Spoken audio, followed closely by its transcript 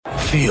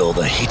Feel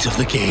the heat of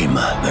the game,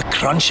 the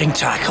crunching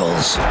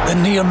tackles, the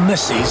near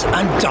misses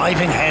and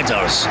diving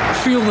headers.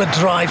 Feel the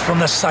drive from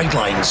the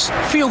sidelines.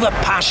 Feel the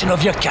passion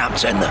of your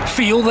captain.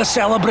 Feel the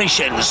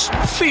celebrations.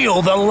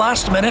 Feel the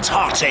last-minute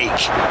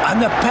heartache.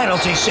 And the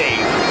penalty save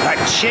that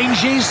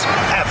changes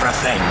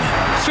everything.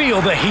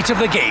 Feel the heat of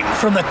the game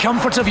from the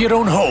comfort of your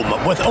own home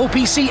with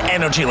OPC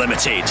Energy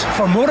Limited.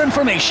 For more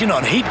information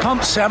on heat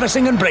pump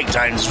servicing and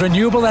breakdowns,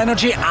 renewable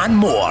energy and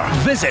more,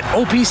 visit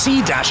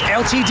opc-ltd.uk.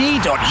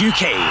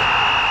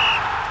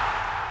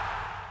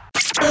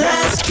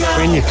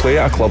 When you play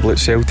at a club like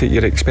Celtic,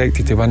 you're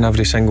expected to win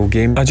every single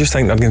game. I just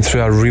think they're going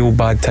through a real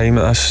bad time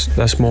at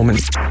this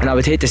moment. And I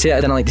would hate to say it,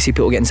 I didn't like to see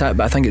people getting sacked,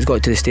 but I think it's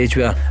got to the stage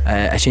where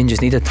a change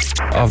is needed.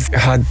 I've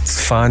had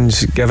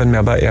fans giving me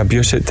a bit of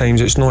abuse at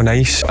times. It's not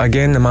nice.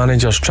 Again, the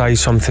manager's tried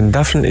something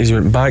different. He's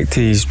went back to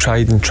his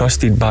tried and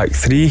trusted back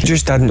three. It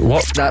just didn't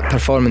work. That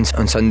performance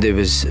on Sunday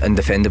was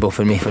indefendable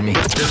for me.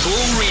 The Go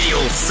Radio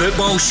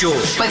Football Show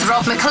with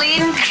Rob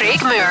Maclean,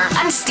 Craig Moore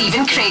and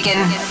Stephen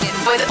Craigan.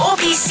 With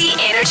OPC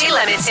Energy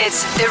Limited,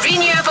 the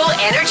renewable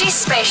energy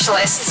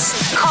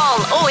specialists. Call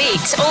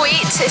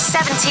 0808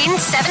 17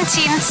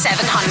 17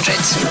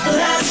 700.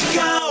 Let's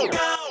go!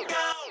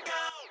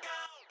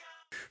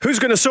 Who's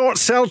going to sort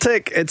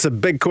Celtic? It's a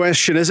big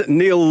question. Is it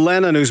Neil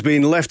Lennon who's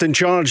been left in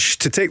charge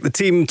to take the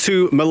team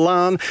to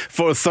Milan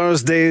for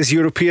Thursday's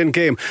European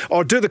game?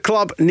 Or do the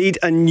club need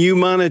a new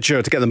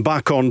manager to get them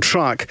back on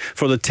track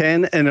for the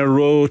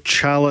 10-in-a-row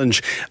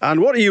challenge?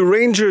 And what are you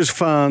Rangers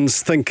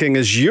fans thinking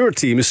as your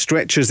team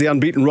stretches the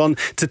unbeaten run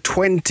to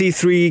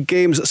 23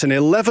 games? It's an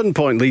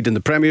 11-point lead in the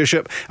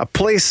Premiership, a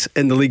place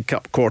in the League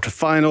Cup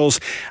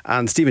quarter-finals,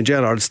 and Steven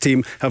Gerrard's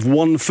team have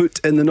 1 foot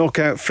in the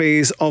knockout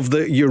phase of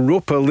the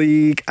Europa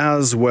League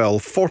as well.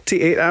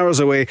 48 hours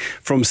away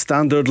from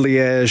Standard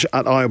Liège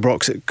at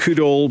Ibrox. It could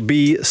all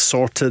be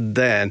sorted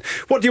then.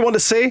 What do you want to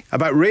say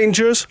about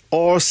Rangers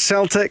or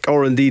Celtic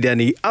or indeed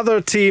any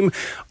other team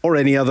or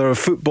any other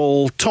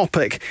football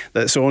topic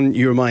that's on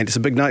your mind? It's a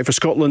big night for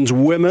Scotland's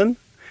women.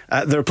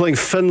 They're playing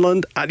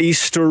Finland at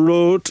Easter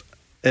Road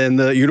in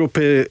the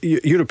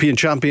European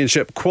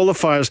Championship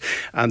qualifiers,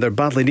 and they're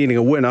badly needing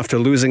a win after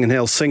losing in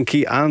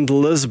Helsinki and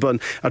Lisbon.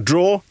 A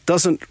draw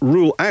doesn't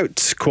rule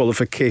out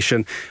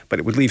qualification, but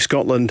it would leave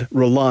Scotland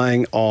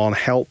relying on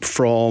help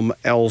from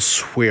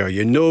elsewhere.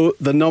 You know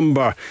the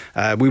number.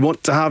 We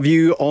want to have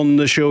you on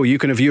the show. You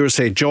can have yours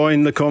say.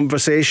 Join the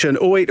conversation.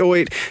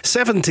 0808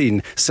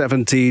 17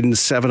 17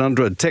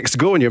 700. Text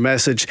go in your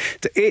message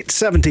to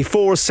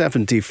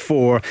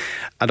 87474,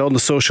 and on the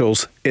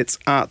socials it's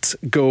at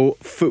Go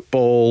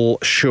Football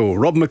Show.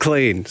 Rob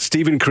Maclean,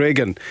 Stephen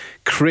Craigan,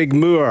 Craig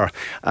Moore,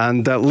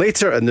 and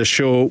later in the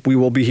show we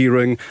will be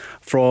hearing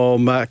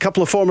from a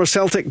couple of former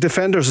Celtic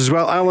defenders as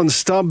well. Alan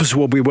Stubbs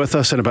will be with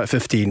us in about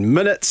 15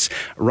 minutes.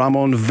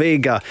 Ramon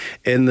Vega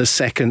in the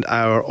second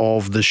hour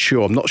of the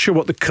show. I'm not sure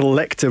what the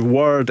collective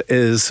word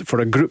is for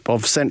a group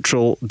of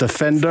central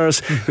defenders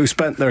who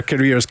spent their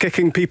careers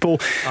kicking people,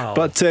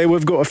 but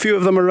we've got a few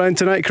of them around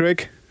tonight,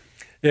 Craig.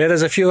 Yeah,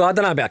 there's a few. I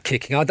don't know about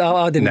kicking. I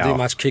didn't do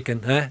much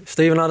kicking.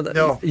 Stephen,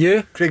 no.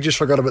 You? Craig just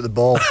forgot about the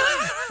ball.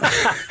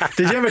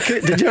 Did you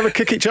ever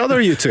kick each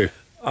other, you two?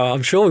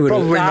 I'm sure we would.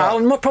 Probably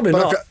not. Probably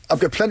not. I've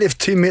got plenty of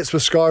teammates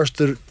with scars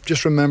to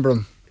just remember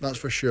them. That's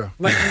for sure.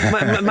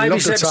 Maybe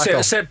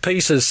set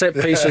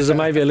pieces, and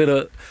maybe a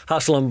little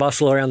hustle and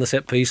bustle around the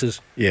set pieces.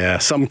 Yeah,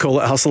 some call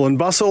it hustle and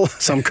bustle,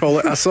 some call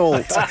it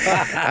assault.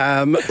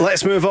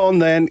 Let's move on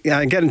then.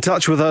 Get in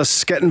touch with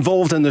us, get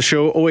involved in the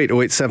show.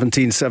 0808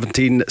 17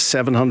 17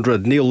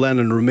 700. Neil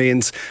Lennon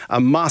remains a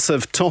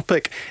massive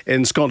topic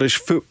in Scottish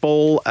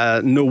football.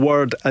 No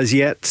word as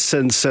yet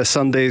since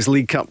Sunday's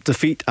League Cup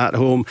defeat at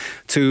home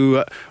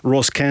to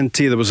Ross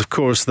County. There was, of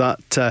course,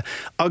 that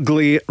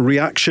ugly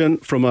reaction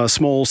from a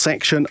small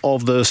section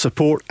of the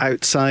support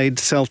outside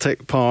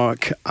Celtic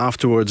Park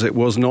afterwards. It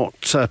was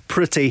not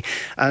pretty.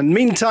 And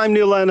meantime,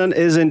 Neil Lennon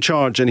is in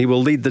charge and he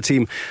will lead the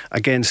team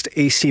against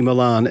AC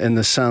Milan in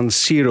the San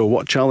Siro.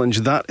 What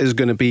challenge that is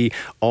going to be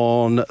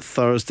on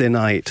Thursday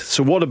night.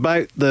 So what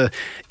about the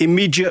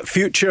immediate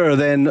future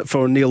then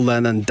for Neil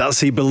Lennon? Does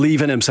he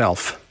believe in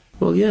himself?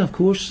 Well, yeah, of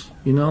course.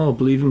 I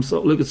believe in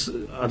himself. Look,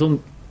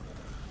 I'm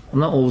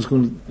not always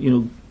going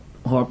to,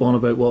 harp on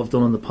about what I've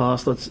done in the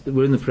past.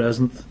 We're in the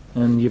present,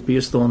 and you're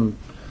based on,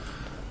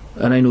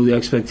 and I know the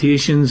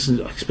expectations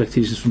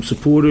from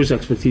supporters,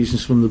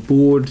 expectations from the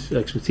board,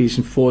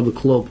 expectations for the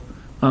club,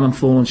 and I'm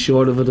falling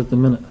short of it at the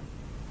minute.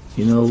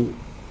 Me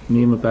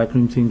and my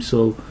backroom team.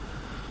 So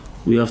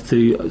we have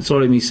to. It's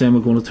alright me saying we're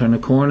going to turn a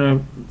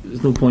corner.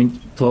 There's no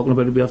point talking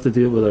about it. We have to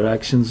do it with our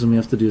actions, and we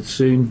have to do it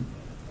soon.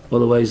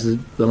 Otherwise,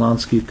 the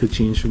landscape could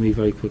change for me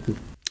very quickly.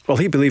 Well,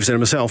 he believes in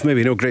himself.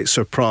 Maybe no great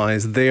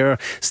surprise there.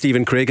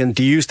 Stephen Craigan,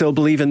 do you still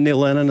believe in Neil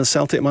Lennon as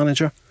Celtic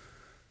manager?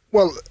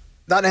 Well,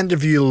 that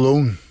interview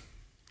alone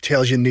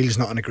tells you Neil's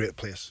not in a great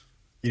place.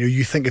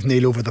 You think of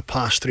Neil over the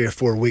past 3 or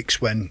 4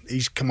 weeks when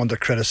he's come under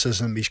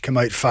criticism, he's come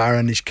out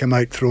firing, he's come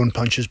out throwing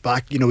punches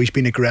back. He's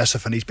been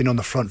aggressive and he's been on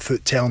the front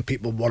foot telling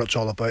people what it's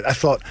all about. I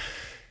thought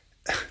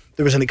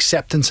there was an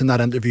acceptance in that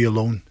interview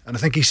alone. And I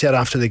think he said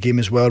after the game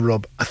as well,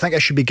 Rob, I think I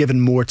should be given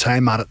more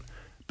time at it,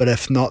 but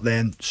if not,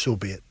 then so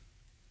be it.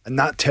 And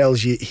that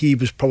tells you he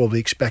was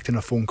probably expecting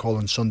a phone call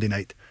on Sunday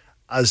night,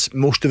 as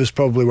most of us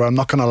probably were. I'm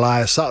not going to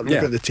lie, I sat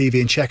looking at the TV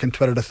and checking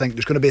Twitter to think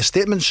there's going to be a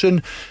statement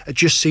soon. It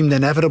just seemed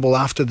inevitable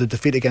after the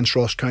defeat against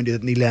Ross County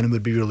that Neil Lennon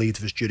would be relieved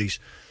of his duties.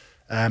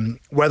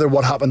 Whether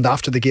what happened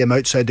after the game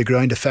outside the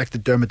ground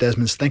affected Dermot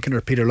Desmond's thinking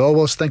or Peter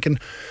Lawwell's thinking,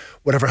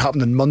 whatever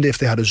happened on Monday, if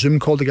they had a Zoom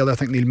call together, I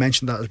think Neil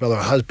mentioned that as well, or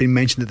it has been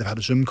mentioned that they've had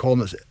a Zoom call,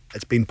 and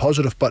it's been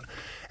positive. But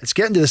it's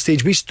getting to the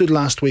stage. We stood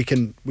last week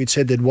and we'd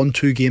said they'd won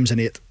 2 games in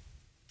 8,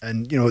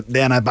 and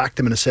then I backed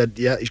him and I said,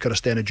 yeah, he's got to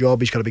stay in a job,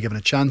 he's got to be given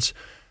a chance.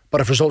 But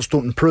if results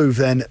don't improve,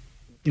 then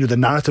the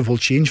narrative will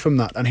change from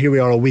that. And here we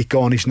are a week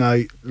on, he's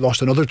now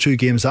lost another 2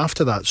 games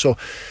after that. So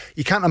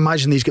you can't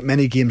imagine he's got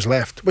many games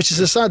left, which is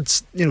a sad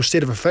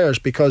state of affairs,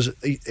 because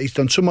he's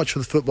done so much for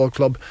the football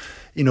club.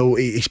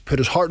 He's put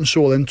his heart and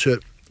soul into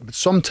it. But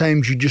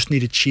sometimes you just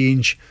need a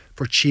change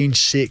for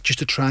change's sake, just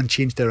to try and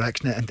change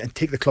direction and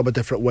take the club a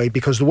different way.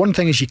 Because the one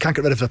thing is, you can't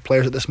get rid of the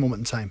players at this moment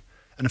in time.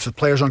 And if the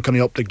players aren't going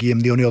to up the game,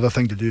 the only other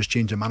thing to do is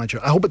change the manager.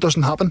 I hope it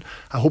doesn't happen.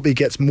 I hope he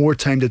gets more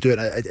time to do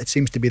it. It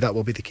seems to be that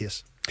will be the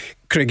case.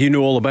 Craig, you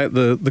know all about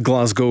the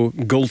Glasgow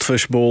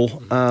Goldfish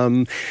Bowl.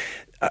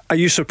 Are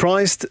you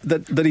surprised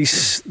that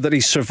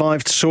he's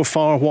survived so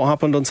far what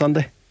happened on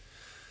Sunday?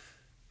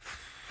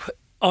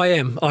 I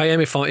am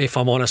if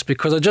I'm honest,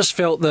 because I just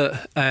felt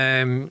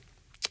that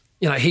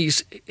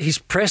his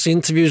press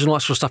interviews and all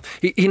that sort of stuff,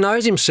 he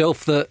knows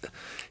himself that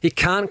he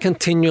can't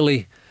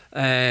continually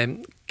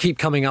keep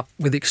coming up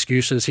with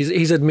excuses.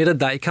 He's admitted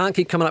that he can't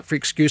keep coming up for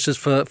excuses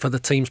for the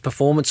team's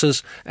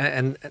performances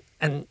and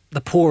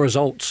the poor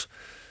results.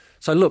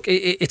 So look,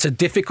 it's a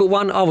difficult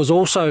one. I was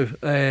also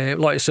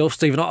like yourself,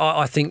 Stephen.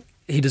 I think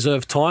he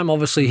deserved time.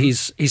 Obviously,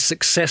 his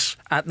success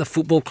at the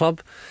football club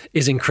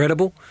is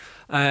incredible.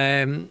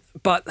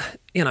 But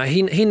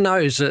he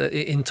knows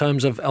in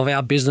terms of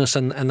our business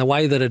and the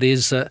way that it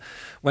is that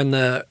when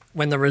the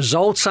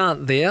results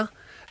aren't there,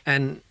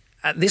 and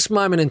at this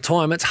moment in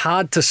time, it's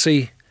hard to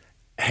see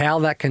how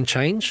that can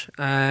change.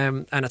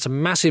 And it's a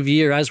massive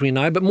year, as we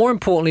know. But more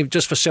importantly,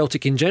 just for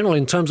Celtic in general,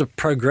 in terms of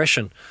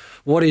progression,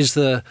 what is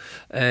the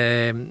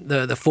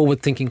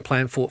forward-thinking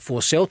plan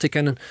for Celtic?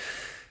 And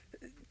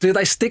do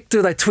they stick?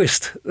 Do they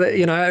twist?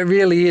 It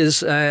really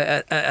is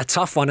a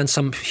tough one, and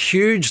some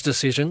huge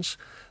decisions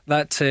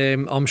that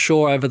I'm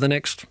sure over the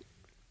next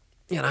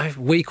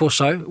week or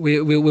so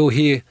we'll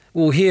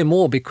hear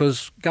more,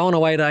 because going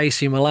away to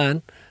AC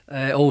Milan,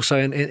 also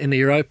in the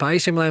Europa,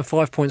 AC Milan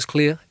 5 points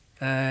clear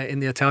in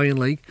the Italian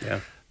league.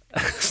 Yeah.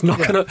 It's not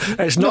going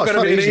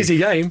to be an easy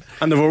game,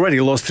 and they've already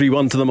lost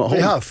 3-1 to them at home.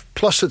 They have.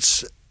 Plus,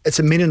 it's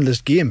a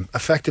meaningless game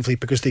effectively,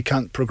 because they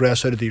can't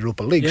progress out of the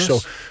Europa League.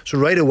 Yes. So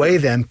right away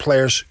then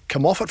players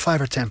come off at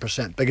 5 or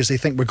 10% because they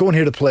think, we're going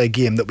here to play a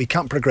game that we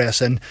can't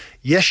progress in.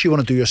 Yes, you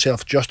want to do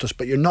yourself justice,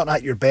 but you're not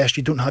at your best.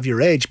 You don't have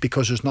your edge,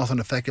 because there's nothing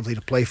effectively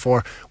to play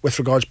for with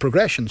regards to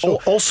progression. So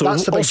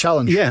that's the big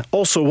challenge. Yeah.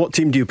 Also, what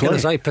team do you play?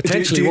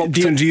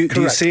 Do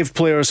you save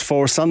players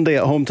for Sunday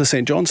at home to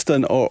St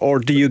Johnstone, or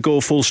do you go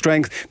full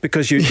strength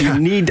because you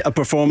need a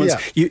performance?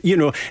 Yeah.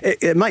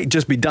 It might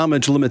just be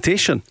damage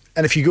limitation.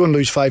 And if you go and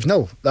lose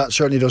 5-0, that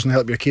certainly doesn't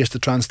help your case to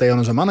try and stay on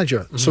as a manager.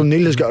 Mm-hmm. So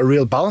Neil has got a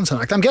real balancing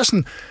act. I'm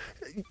guessing,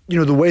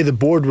 the way the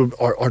board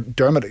or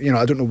Dermot,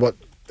 I don't know what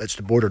it's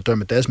the board or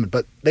Dermot Desmond,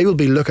 but they will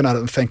be looking at it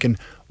and thinking,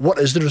 what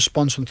is the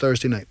response on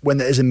Thursday night when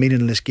there is a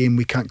meaningless game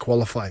we can't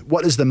qualify?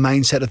 What is the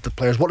mindset of the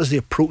players? What is the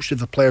approach of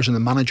the players and the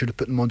manager to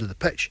put them onto the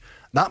pitch?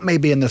 That may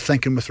be in their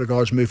thinking with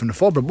regards moving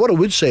forward. But what I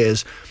would say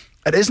is,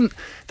 it isn't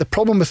the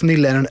problem with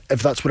Neil Lennon,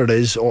 if that's what it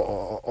is,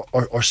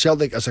 or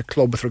Celtic as a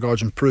club with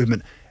regards to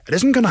improvement. It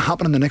isn't going to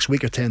happen in the next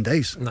week or 10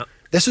 days. No.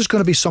 This is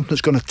going to be something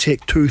that's going to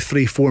take 2,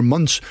 3, 4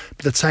 months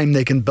by the time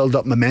they can build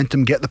up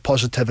momentum, get the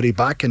positivity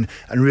back and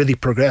really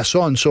progress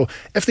on. So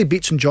if they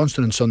beat St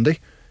Johnstone on Sunday,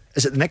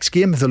 is it the next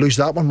game? If they lose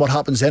that one, what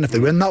happens then? If they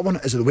win that one,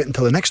 is it wait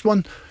until the next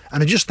one?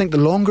 And I just think the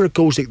longer it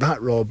goes like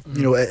that, Rob,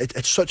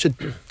 it's such a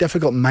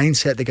difficult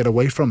mindset to get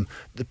away from.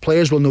 The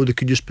players will know they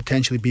could just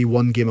potentially be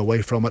one game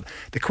away from it.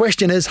 The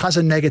question is, has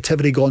a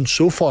negativity gone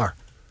so far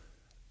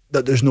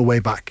that there's no way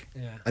back?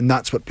 Yeah. And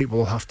that's what people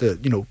will have to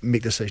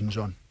make decisions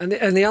on. And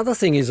the other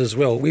thing is as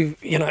well, we've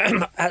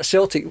at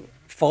Celtic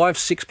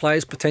 5-6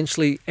 players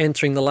potentially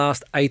entering the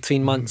last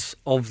 18 months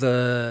of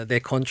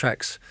their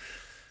contracts.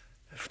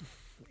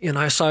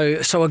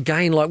 So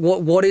again, like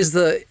what is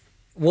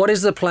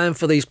the plan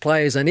for these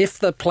players? And if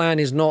the plan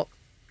is not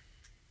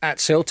at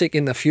Celtic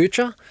in the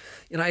future,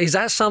 is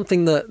that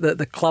something that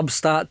the club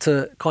start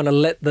to kind of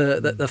let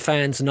the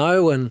fans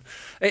know? And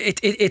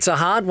it's a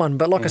hard one,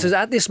 but like I said,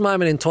 at this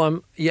moment in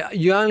time,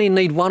 you only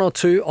need 1 or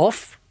 2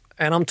 off,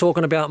 and I'm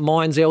talking about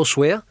minds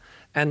elsewhere,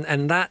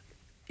 and that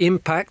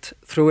impact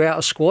throughout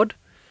a squad,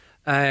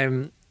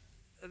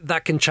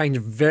 that can change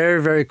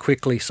very, very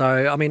quickly.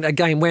 So I mean,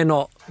 again, we're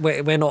not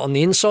on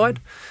the inside,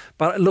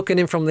 but looking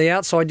in from the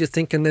outside, you're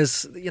thinking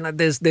there's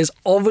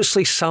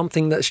obviously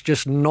something that's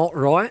just not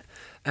right.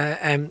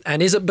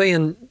 And is it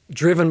being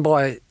driven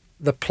by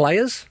the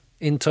players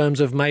in terms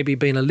of maybe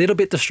being a little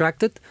bit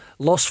distracted,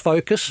 lost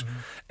focus,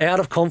 out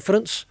of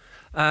confidence?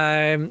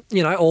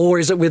 Or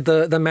is it with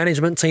the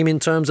management team in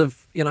terms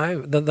of,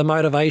 the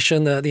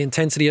motivation, the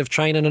intensity of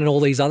training and all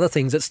these other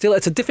things? It's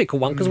a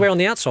difficult one because we're on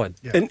the outside.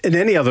 Yeah. In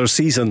any other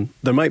season,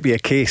 there might be a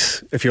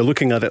case, if you're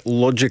looking at it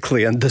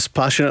logically and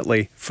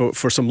dispassionately,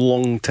 for some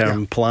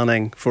long-term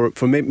planning. For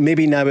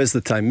maybe now is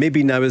the time.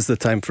 Maybe now is the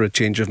time for a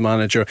change of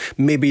manager.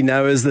 Maybe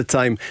now is the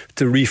time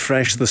to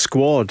refresh the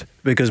squad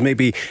because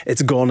maybe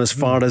it's gone as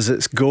far as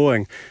it's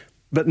going.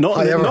 But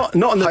however,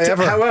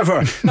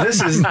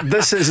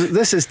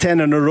 this is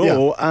 10 in a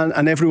row,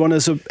 and everyone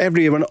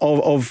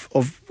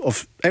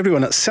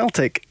at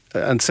Celtic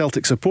and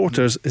Celtic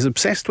supporters is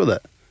obsessed with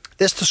it.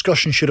 This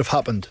discussion should have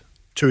happened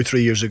 2 or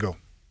 3 years ago.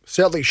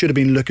 Celtic should have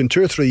been looking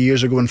 2 or 3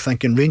 years ago and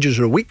thinking Rangers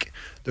are weak,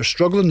 they're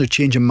struggling, they're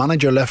changing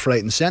manager left,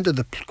 right and centre,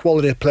 the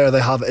quality of player they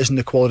have isn't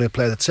the quality of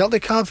player that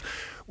Celtic have.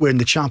 We're in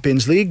the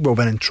Champions League, we're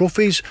winning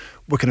trophies,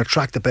 we can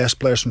attract the best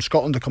players from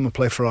Scotland to come and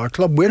play for our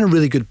club. We're in a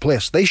really good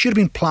place. They should have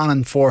been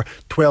planning for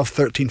 12,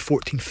 13,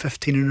 14,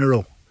 15 in a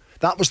row.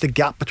 That was the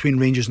gap between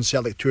Rangers and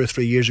Celtic 2 or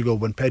 3 years ago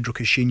when Pedro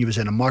Caixinha was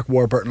in and Mark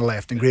Warburton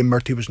left and Graham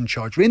Murty was in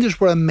charge. Rangers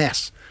were a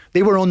mess.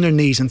 They were on their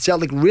knees, and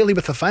Celtic really,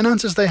 with the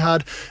finances they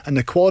had and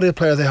the quality of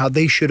player they had,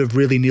 they should have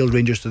really nailed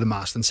Rangers to the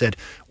mast and said,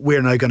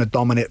 we're now going to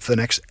dominate for the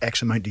next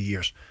X amount of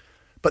years.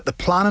 But the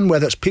planning,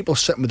 whether it's people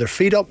sitting with their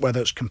feet up,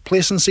 whether it's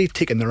complacency,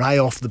 taking their eye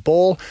off the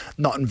ball,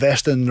 not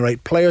investing in the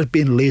right players,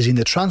 being lazy in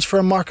the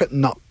transfer market,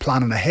 not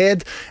planning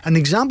ahead. An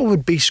example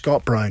would be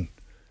Scott Brown.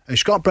 Now,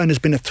 Scott Brown has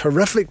been a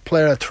terrific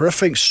player, a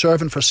terrific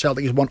servant for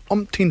Celtic. He's won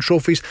umpteen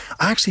trophies.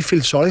 I actually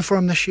feel sorry for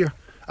him this year.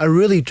 I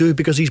really do,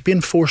 because he's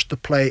been forced to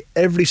play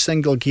every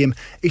single game.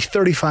 He's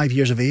 35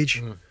 years of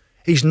age.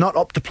 He's not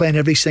up to playing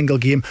every single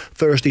game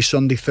Thursday,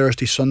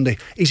 Sunday.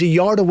 He's a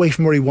yard away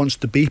from where he wants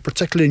to be,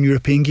 particularly in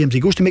European games. He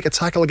goes to make a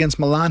tackle against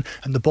Milan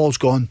and the ball's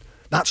gone.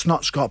 That's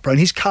not Scott Brown.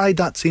 He's carried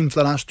that team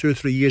for the last 2 or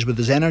 3 years with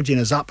his energy and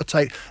his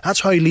appetite.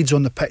 That's how he leads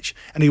on the pitch,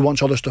 and he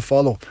wants others to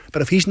follow.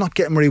 But if he's not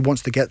getting where he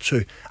wants to get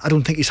to, I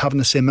don't think he's having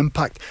the same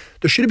impact.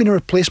 There should have been a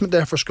replacement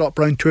there for Scott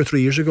Brown 2 or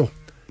 3 years ago.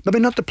 Maybe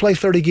not to play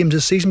 30 games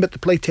this season, but to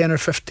play 10 or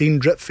 15,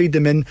 drip feed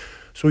them in,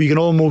 so you can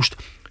almost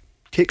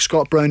take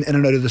Scott Brown in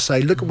and out of the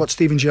side. Look at what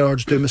Stephen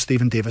Gerrard's doing with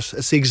Stephen Davis.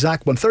 It's the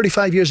exact one.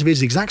 35 years of age,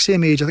 the exact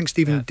same age. I think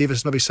Stephen Davis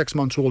is maybe 6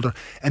 months older,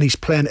 and he's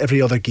playing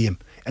every other game,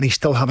 and he's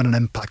still having an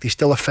impact. He's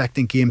still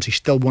affecting games. He's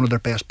still one of their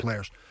best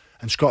players.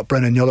 And Scott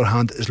Brown, on the other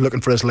hand, is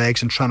looking for his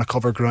legs and trying to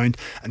cover ground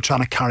and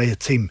trying to carry a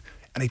team,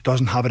 and he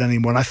doesn't have it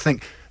anymore. And I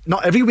think,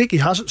 not every week he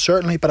has it,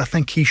 certainly, but I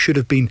think he should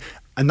have been,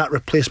 and that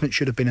replacement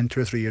should have been in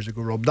 2 or 3 years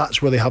ago, Rob.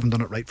 That's where they haven't done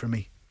it right for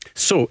me.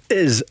 So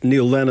is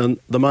Neil Lennon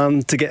the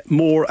man to get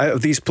more out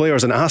of these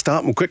players? And it has to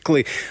happen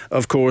quickly,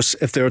 of course,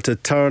 if they're to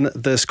turn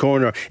this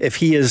corner, if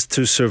he is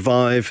to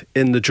survive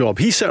in the job.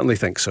 He certainly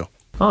thinks so.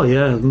 Oh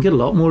yeah, we can get a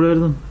lot more out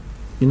of them.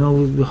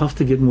 We have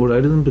to get more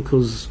out of them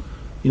because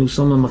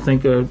some of them I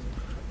think are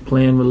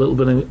playing with a little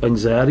bit of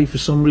anxiety for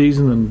some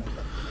reason and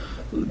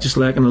just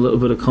lacking a little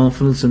bit of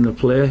confidence in their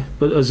play.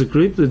 But as a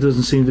group, there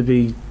doesn't seem to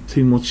be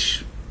too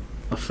much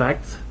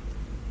effect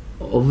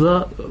of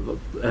that,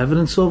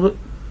 evidence of it.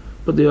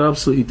 But they're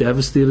absolutely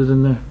devastated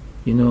in there.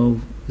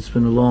 It's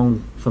been a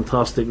long,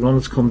 fantastic run.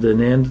 It's come to an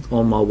end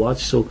on my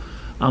watch, so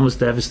I'm as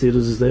devastated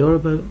as they are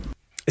about it.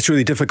 It's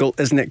really difficult,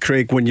 isn't it,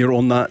 Craig, when you're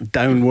on that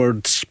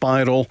downward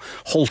spiral,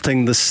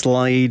 halting the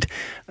slide.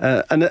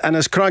 And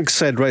as Craig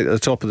said right at the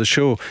top of the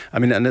show,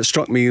 and it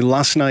struck me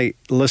last night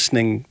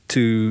listening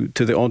to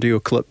the audio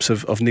clips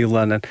of Neil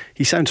Lennon,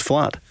 he sounds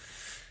flat.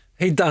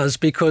 He does,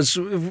 because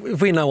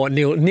we know what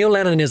Neil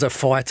Lennon is. A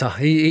fighter.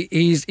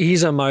 He's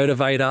a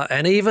motivator,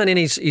 and even in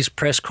his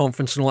press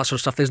conference and all that sort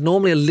of stuff, there's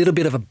normally a little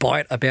bit of a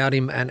bite about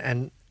him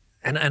and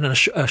an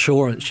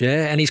assurance,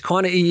 yeah. And he's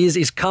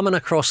coming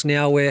across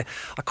now where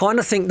I kind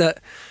of think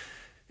that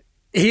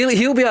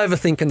he'll be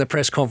overthinking the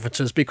press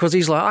conferences, because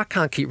he's like, I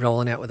can't keep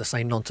rolling out with the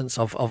same nonsense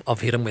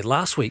I've hit him with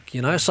last week,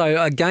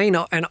 So again,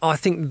 and I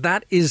think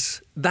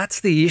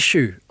that's the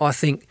issue. I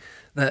think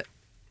that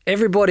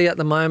everybody at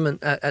the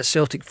moment at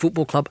Celtic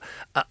Football Club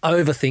are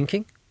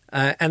overthinking,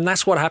 and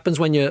that's what happens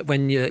when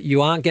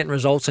you aren't getting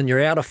results and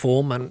you're out of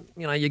form, and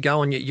you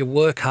go and you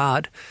work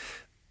hard,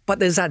 but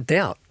there's that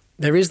doubt.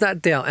 There is that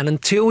doubt, and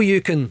until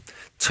you can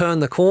turn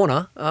the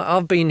corner,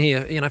 I've been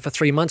here, for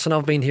 3 months, and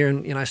I've been here,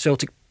 and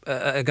Celtic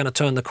are going to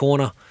turn the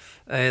corner.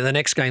 The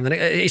next game,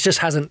 it just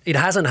hasn't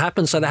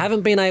happened. So they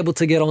haven't been able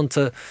to get on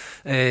to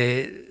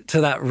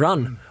that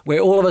run where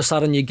all of a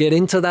sudden you get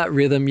into that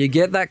rhythm, you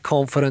get that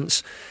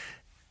confidence.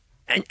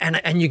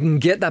 And you can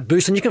get that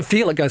boost, and you can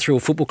feel it go through a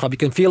football club. You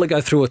can feel it go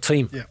through a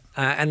team. Yeah.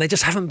 And they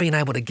just haven't been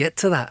able to get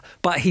to that.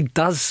 But he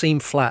does seem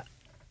flat.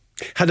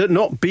 Had it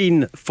not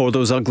been for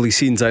those ugly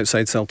scenes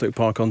outside Celtic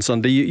Park on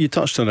Sunday, you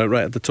touched on it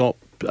right at the top,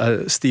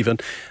 Stephen,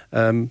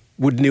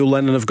 would Neil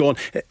Lennon have gone?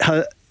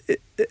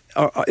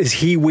 is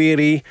he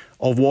wary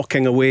of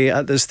walking away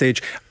at this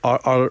stage?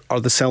 Are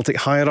the Celtic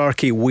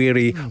hierarchy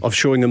wary of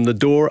showing him the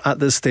door at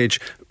this stage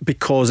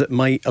because it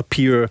might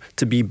appear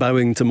to be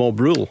bowing to mob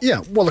rule?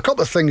 Yeah, well, a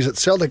couple of things that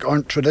Celtic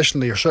aren't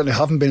traditionally, or certainly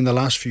haven't been in the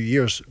last few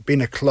years,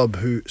 been a club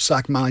who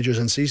sack managers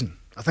in season.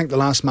 I think the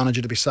last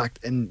manager to be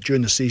sacked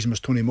during the season was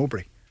Tony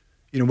Mowbray.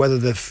 You know, whether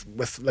they've,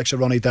 with like Sir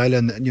Ronnie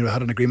Dylan, and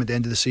had an agreement at the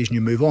end of the season,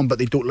 you move on, but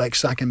they don't like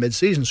sacking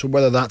mid-season, so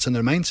whether that's in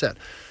their mindset.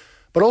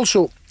 But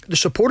also, the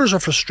supporters are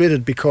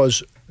frustrated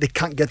because they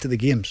can't get to the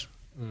games.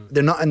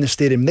 They're not in the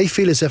stadium. They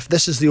feel as if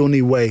this is the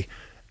only way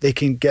they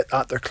can get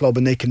at their club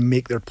and they can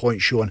make their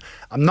point shown.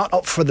 I'm not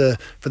up for the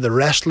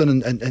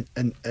wrestling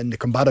and the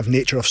combative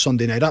nature of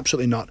Sunday night.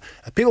 Absolutely not.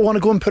 If people want to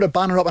go and put a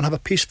banner up and have a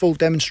peaceful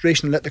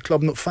demonstration and let the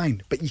club know,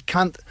 fine. But you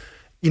can't,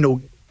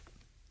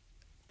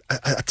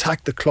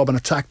 attack the club and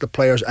attack the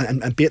players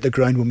and be at the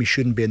ground when we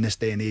shouldn't be in this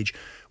day and age.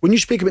 When you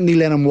speak about Neil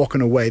Lennon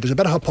walking away, there's a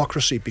bit of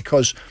hypocrisy,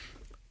 because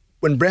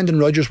when Brendan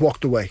Rodgers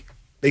walked away,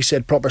 they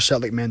said proper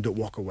Celtic men don't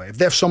walk away. If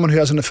they have someone who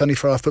has an affinity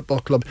for our football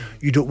club,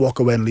 you don't walk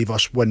away and leave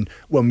us when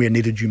we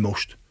needed you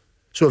most.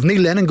 So if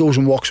Neil Lennon goes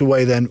and walks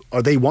away, then,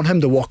 or they want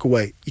him to walk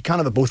away, you can't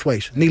have it both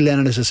ways. Neil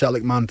Lennon is a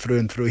Celtic man through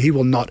and through. He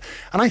will not.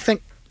 And I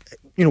think,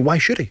 why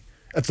should he?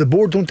 If the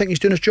board don't think he's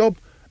doing his job,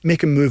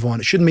 make him move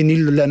on. It shouldn't be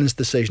Neil Lennon's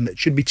decision. It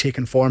should be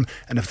taken for him.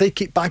 And if they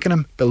keep backing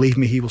him, believe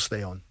me, he will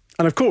stay on.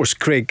 And of course,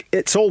 Craig,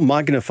 it's all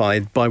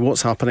magnified by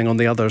what's happening on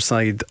the other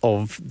side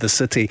of the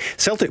city.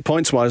 Celtic,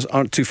 points-wise,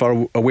 aren't too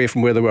far away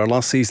from where they were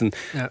last season.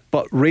 Yeah.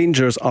 But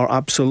Rangers are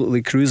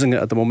absolutely cruising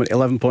it at the moment.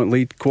 11-point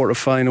lead,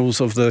 quarter-finals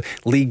of the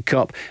League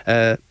Cup,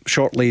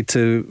 shortly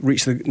to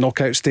reach the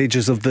knockout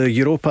stages of the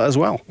Europa as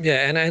well.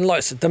 Yeah, and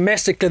like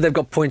domestically, they've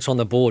got points on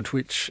the board,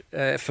 which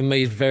for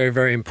me is very,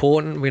 very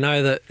important. We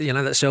know that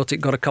that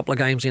Celtic got a couple of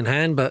games in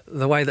hand, but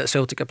the way that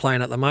Celtic are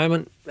playing at the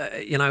moment,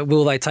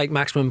 will they take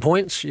maximum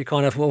points? You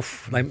kind of,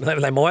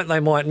 they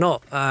might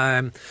not.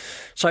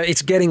 So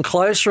it's getting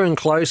closer and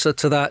closer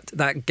to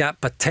that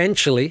gap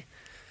potentially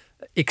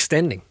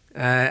extending.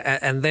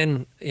 And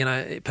then,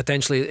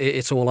 potentially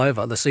it's all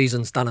over. The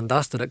season's done and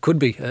dusted. It could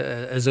be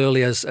as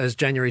early as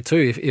January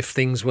 2 if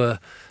things were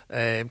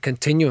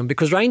continuing.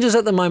 Because Rangers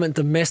at the moment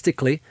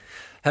domestically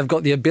have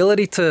got the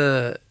ability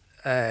to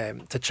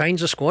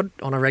change the squad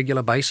on a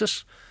regular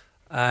basis.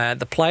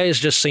 The players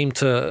just seem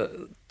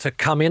to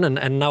come in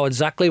and know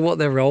exactly what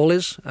their role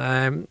is.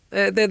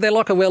 They're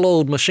like a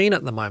well-oiled machine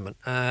at the moment.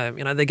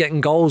 They're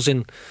getting goals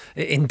in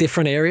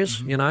different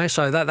areas.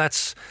 So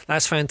that's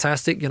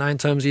fantastic. In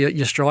terms of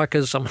your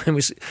strikers,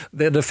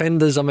 their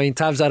defenders.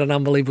 Tav's had an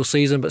unbelievable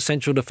season, but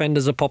central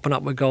defenders are popping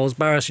up with goals.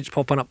 Barisic's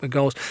popping up with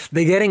goals.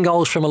 They're getting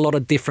goals from a lot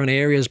of different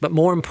areas. But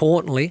more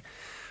importantly,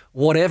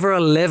 whatever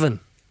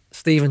 11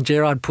 Steven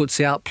Gerrard puts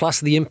out,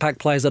 plus the impact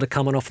players that are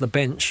coming off the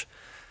bench,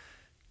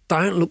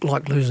 don't look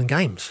like losing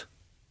games.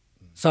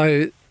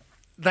 So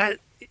that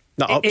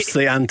ups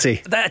the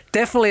ante. That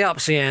definitely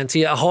ups the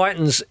ante. It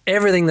heightens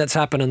everything that's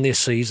happening this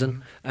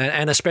season,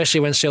 and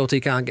especially when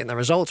Celtic aren't getting the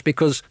results,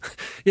 because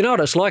you know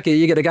what it's like.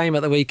 You get a game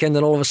at the weekend,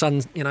 and all of a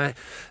sudden,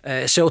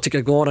 Celtic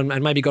are gone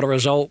and maybe got a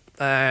result,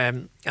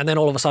 and then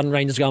all of a sudden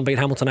Rangers go and beat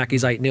Hamilton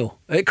Accies 8-0.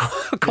 It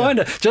kind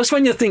of just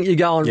when you think you're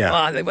going,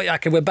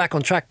 okay, we're back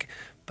on track,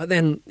 but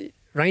then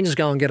Rangers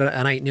go and get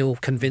an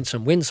 8-0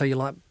 convincing win, so you're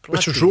like...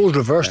 Which was roles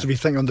reversed if you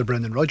think under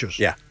Brendan Rodgers.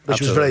 Yeah, which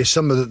absolutely. was very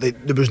similar.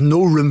 There was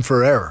no room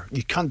for error.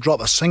 You can't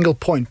drop a single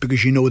point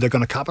because you know they're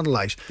going to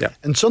capitalise. Yeah.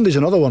 And Sunday's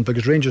another one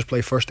because Rangers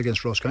play first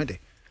against Ross County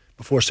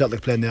before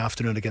Celtic play in the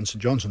afternoon against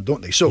St Johnstone,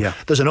 don't they? So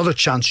there's another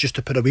chance just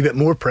to put a wee bit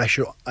more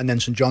pressure, and then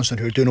St Johnstone,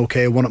 who are doing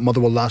okay, won at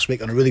Motherwell last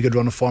week on a really good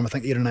run of form, I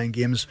think 8 or 9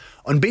 games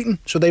unbeaten,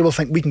 so they will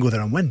think we can go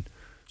there and win.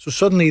 So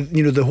suddenly,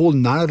 the whole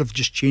narrative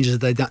just changes.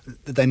 The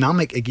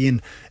dynamic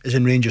again is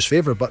in Rangers'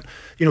 favour. But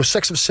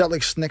 6 of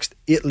Celtic's next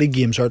 8 league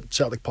games are at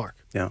Celtic Park.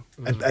 Yeah,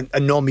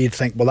 and normally you'd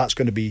think, well, that's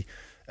going to be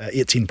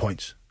 18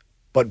 points.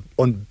 But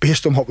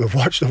based on what we've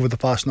watched over the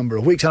past number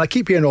of weeks, and I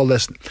keep hearing all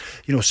this,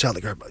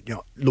 Celtic are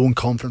low in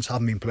confidence,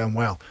 haven't been playing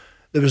well.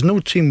 There was no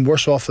team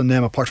worse off than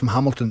them, apart from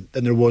Hamilton,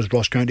 than there was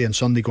Ross County on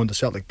Sunday going to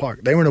Celtic Park.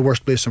 They were in a worse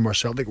place than where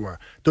Celtic were.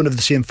 Don't have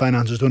the same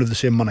finances, don't have the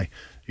same money.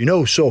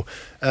 So.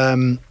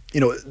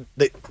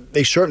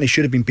 They certainly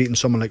should have been beating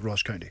someone like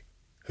Ross County,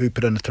 who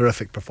put in a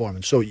terrific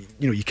performance. So,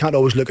 you can't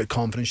always look at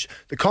confidence.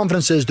 The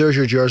confidence is, there's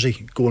your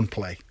jersey, go and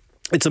play.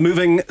 It's a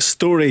moving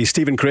story.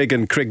 Stephen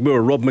Craigan, Craig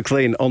Moore, Rob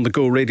Maclean on the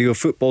Go Radio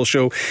Football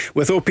Show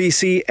with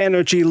OPC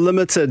Energy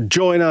Limited.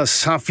 Join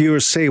us, have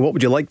your say. What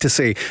would you like to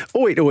say?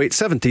 0808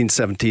 17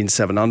 17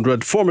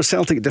 700. Former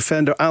Celtic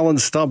defender Alan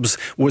Stubbs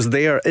was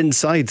there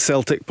inside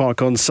Celtic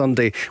Park on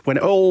Sunday when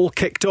it all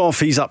kicked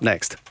off. He's up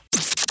next.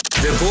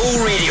 The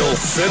Go Radio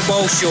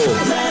Football Show.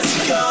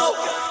 Let's go!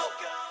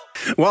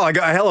 Well, I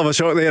got a hell of a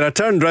shock there. I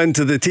turned round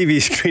to the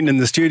TV screen in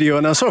the studio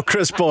and I saw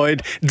Chris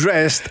Boyd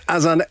dressed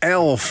as an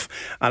elf.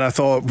 And I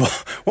thought,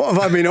 what have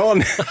I been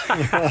on?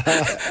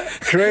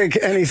 Craig,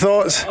 any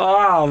thoughts?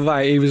 Oh,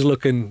 mate, he was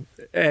looking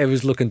He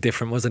was looking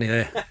different, wasn't he?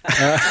 There.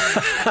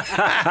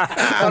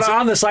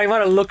 I'm the same. I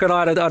had a look and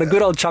I had a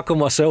good old chuckle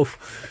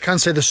myself. I can't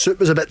say the suit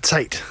was a bit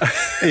tight.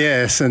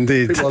 Yes,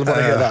 indeed. People want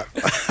to hear that.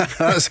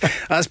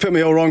 That's put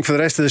me all wrong for the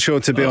rest of the show,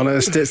 to be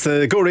honest. It's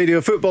the Go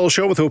Radio Football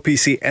Show with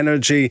OPC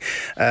Energy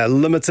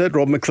Limited.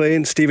 Rob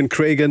Maclean, Stephen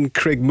Craigan,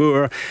 Craig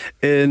Moore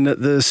in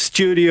the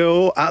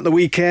studio. At the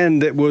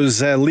weekend, it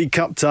was League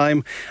Cup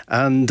time,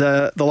 and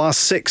the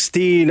last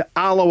 16,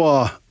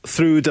 Alloa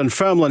through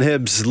Dunfermline,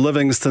 Hibs,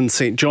 Livingston,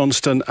 St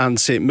Johnstone and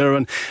St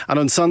Mirren. And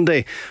on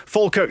Sunday,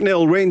 Falkirk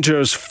 0,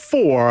 Rangers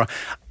 4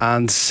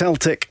 and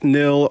Celtic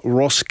 0,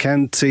 Ross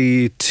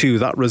County 2.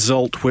 That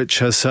result which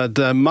has had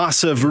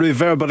massive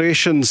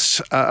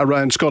reverberations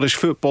around Scottish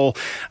football,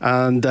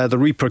 and the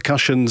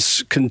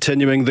repercussions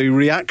continuing, the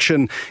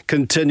reaction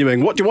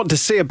continuing. What do you want to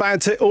say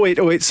about it?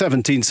 0808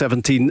 17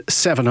 17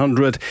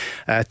 700.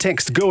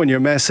 Text GO in your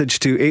message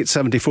to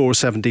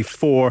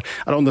 87474,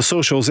 and on the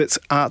socials it's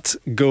at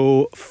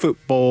Go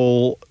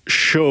Football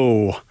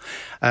Show.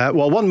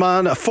 Well, one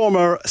man, a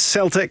former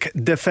Celtic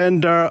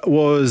defender,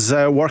 was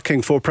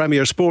working for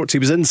Premier Sports. He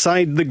was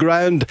inside the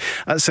ground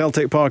at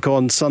Celtic Park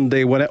on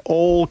Sunday when it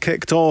all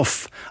kicked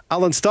off.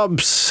 Alan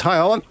Stubbs. Hi,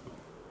 Alan.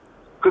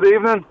 Good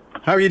evening.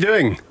 How are you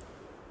doing?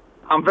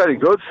 I'm very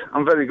good,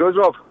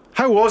 Rob.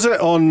 How was it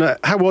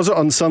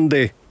on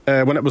Sunday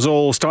when it was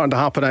all starting to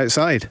happen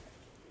outside?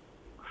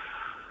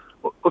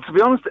 Well, to be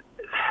honest,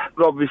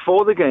 Rob,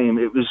 before the game,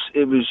 it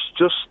was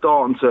just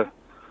starting to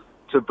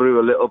brew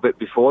a little bit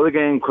before the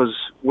game, because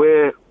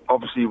we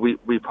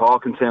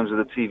park in terms of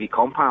the TV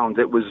compound.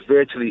 It was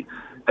virtually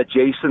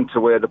adjacent to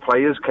where the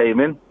players came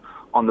in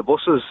on the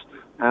buses,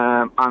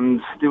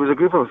 and there was a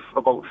group of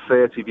about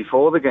 30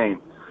 before the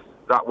game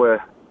that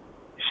were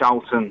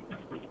shouting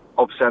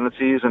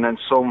obscenities, and then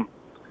some.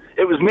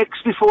 It was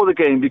mixed before the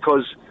game,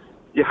 because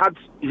you had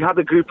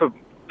a group of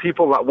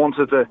people that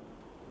wanted to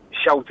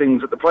shout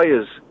things at the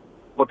players,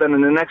 but then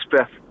in the next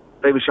breath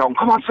they were shouting,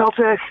 "Come on,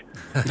 Celtic!"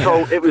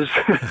 So it was,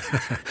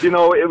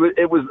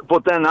 it was.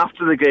 But then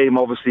after the game,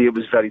 obviously, it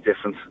was very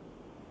different.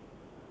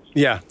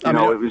 Yeah, it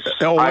was.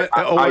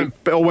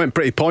 It all went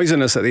pretty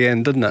poisonous at the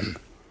end, didn't it?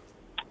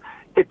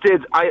 It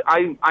did.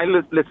 I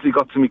literally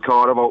got to my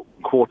car about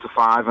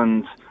 4:45,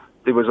 and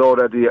there was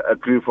already a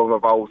group of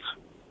about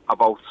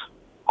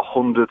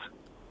 100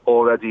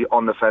 already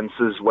on the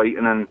fences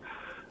waiting, and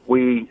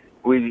we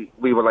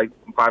were like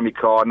by my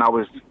car, and I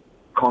was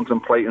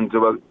contemplating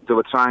do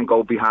I try and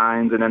go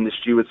behind, and then the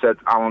steward said,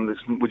 "Alan,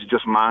 would you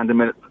just mind a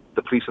minute?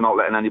 The police are not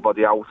letting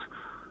anybody out."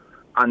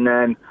 And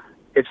then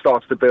it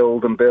starts to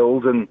build,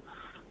 and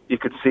you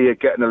could see it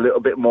getting a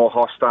little bit more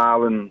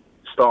hostile and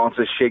starting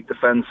to shake the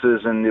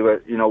fences, and they were,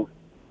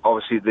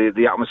 obviously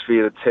the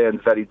atmosphere had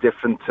turned very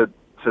different to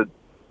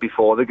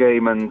before the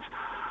game. And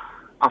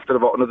after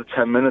about another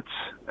 10 minutes,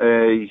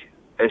 a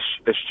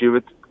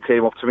steward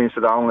came up to me and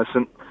said, "Alan,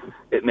 listen,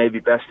 it may be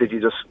best if you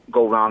just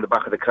go round the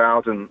back of the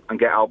crowd and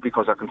get out,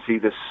 because I can see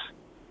this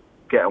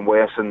getting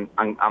worse and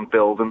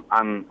building,"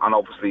 and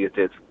obviously it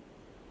did.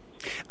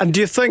 And do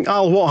you think,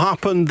 Al, what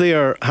happened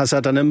there has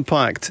had an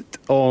impact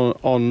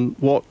on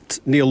what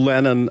Neil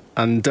Lennon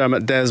and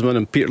Dermot Desmond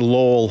and Peter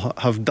Lawwell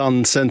have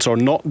done since, or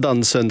not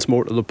done since,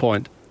 more to the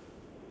point?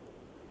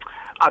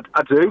 I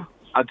do.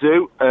 I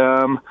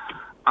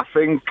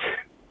think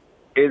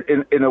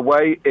in a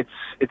way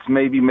it's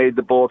maybe made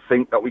the board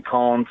think that we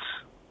can't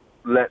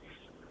let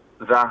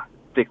that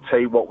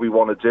dictate what we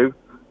want to do,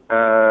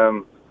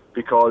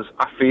 because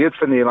I feared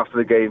for Neil after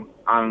the game,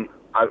 and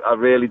I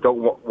really don't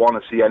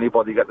want to see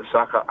anybody get the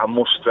sack. I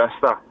must stress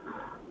that.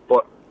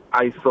 But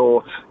I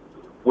thought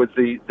with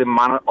the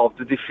manner of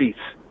the defeat,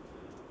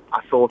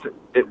 I thought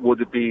it would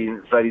have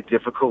been very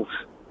difficult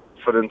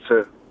for him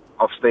to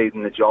have stayed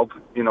in the job,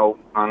 and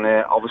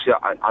obviously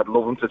I'd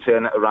love him to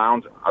turn it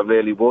around. I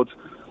really would.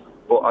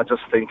 But I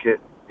just think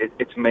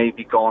it's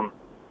maybe gone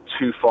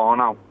too far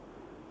now.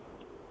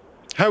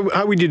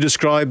 How would you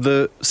describe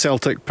the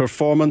Celtic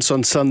performance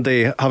on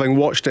Sunday, having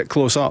watched it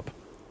close up?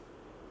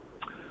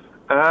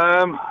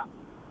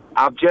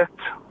 Abject,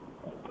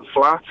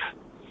 flat,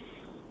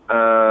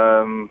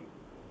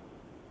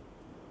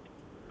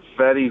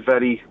 very,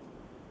 very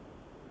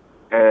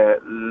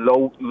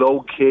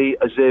low key,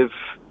 as if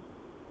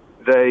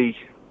they.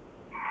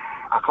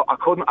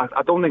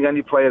 I don't think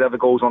any player ever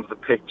goes onto the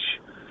pitch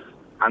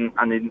and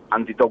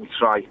they don't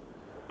try,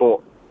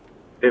 but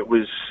it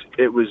was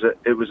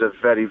a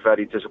very,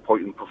 very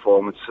disappointing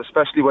performance,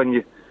 especially when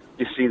you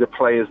see the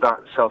players that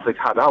Celtic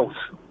had out.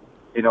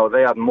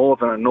 They had more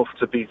than enough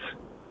to beat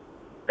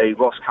a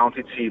Ross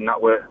County team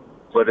that were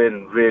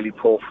in really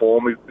poor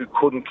form, who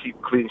couldn't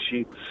keep clean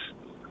sheets.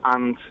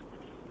 And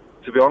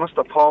to be honest,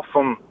 apart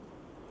from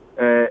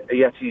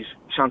Ayeti's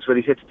chance where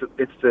he hits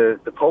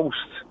the post,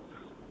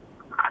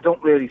 I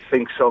don't really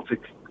think Celtic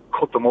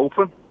cut them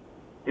open.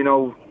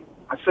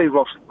 I'd say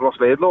Ross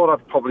Laidlaw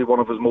had probably one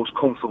of his most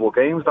comfortable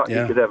games that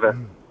you could ever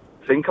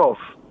think of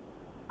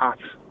at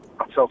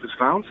Celtic's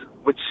ground,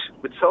 which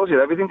tells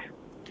you everything.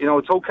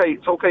 It's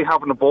okay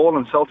having the ball,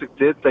 and Celtic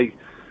did. They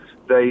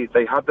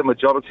had the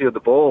majority of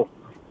the ball,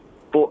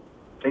 but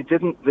they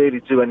didn't really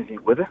do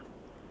anything with it.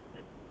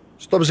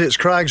 Stubbsy, it's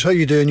Craigs. How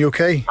you doing? You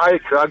okay? Hi,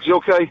 Craigs. You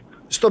okay?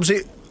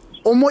 Stubbsy,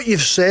 on what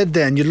you've said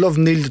then, you'd love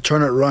Neil to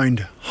turn it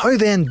round. How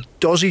then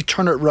does he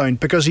turn it round?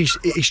 Because he's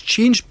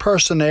changed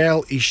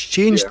personnel, he's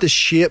changed the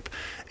shape,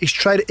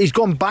 he's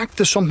gone back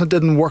to something that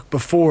didn't work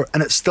before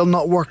and it's still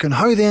not working.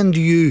 How then do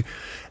you,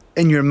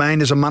 in your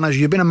mind as a manager,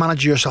 you've been a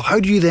manager yourself,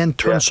 how do you then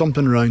turn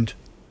something round?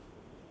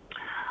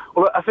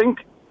 Well, I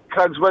think,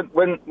 Craigs,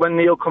 when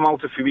Neil come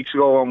out a few weeks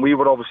ago and we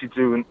were obviously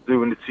doing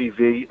the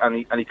TV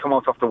and he come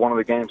out after one of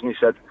the games and he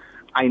said,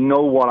 I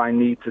know what I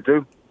need to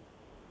do.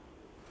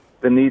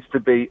 There needs to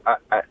be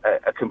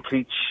a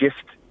complete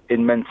shift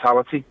in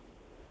mentality.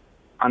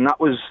 And that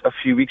was a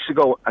few weeks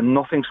ago, and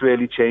nothing's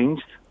really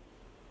changed.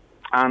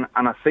 And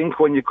I think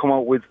when you come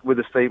out with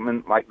a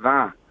statement like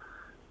that,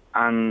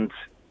 and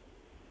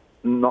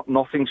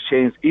nothing's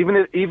changed, even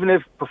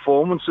if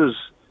performances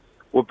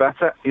were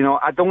better,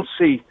 I don't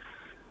see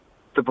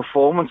the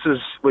performances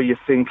where you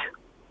think,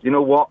 you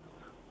know what,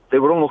 they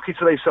were unlucky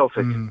today,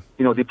 Celtic.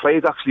 They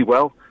played actually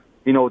well.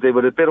 They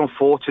were a bit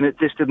unfortunate.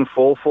 This didn't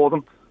fall for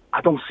them. I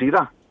don't see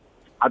that.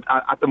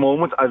 At the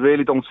moment, I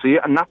really don't see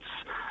it. And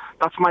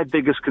that's my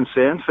biggest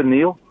concern for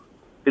Neil,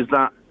 is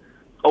that,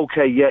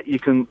 okay, yeah, you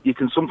can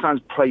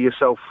sometimes play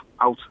yourself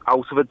out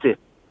of a dip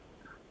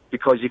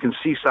because you can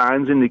see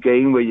signs in the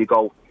game where you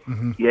go,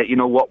 yeah, you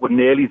know what, we're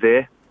nearly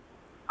there.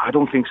 I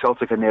don't think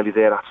Celtic are nearly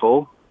there at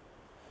all.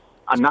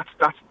 And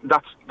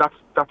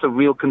that's a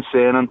real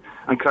concern.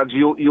 And Craigs,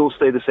 you'll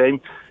stay the same.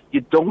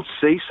 You don't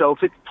see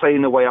Celtic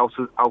playing their way out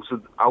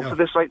of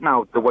this right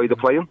now, the way they're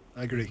playing.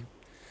 I agree.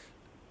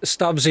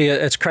 Stubbsy,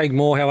 it's Craig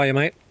Moore. How are you,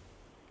 mate?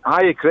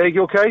 Hi, Craig.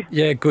 You okay?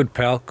 Yeah, good,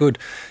 pal. Good.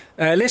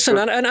 Listen,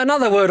 and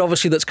another word,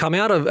 obviously, that's come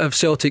out of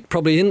Celtic,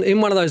 probably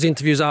in one of those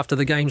interviews after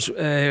the games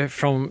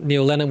from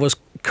Neil Lennon, was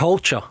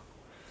culture.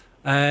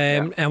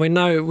 And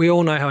we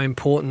all know how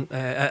important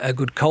a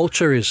good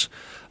culture is.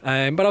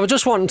 But I was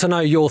just wanting to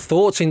know your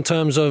thoughts in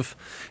terms of,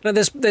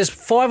 there's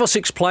 5 or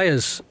 6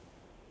 players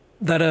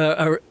that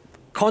are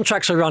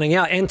contracts are running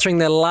out, entering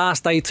their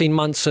last 18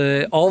 months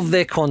of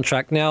their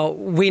contract. Now,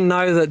 we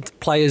know that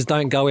players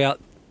don't go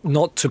out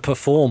not to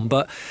perform,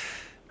 but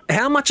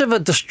how much of a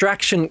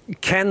distraction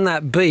can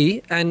that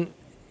be? And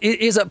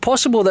is it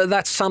possible that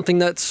that's something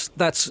that's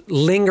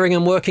lingering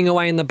and working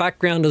away in the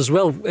background as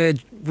well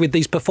with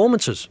these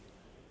performances?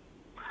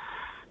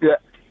 Yeah,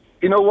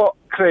 you know what,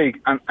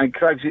 Craig, and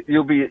Craig,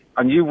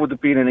 you would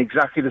have been in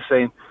exactly the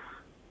same.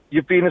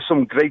 You've been in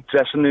some great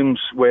dressing rooms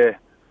where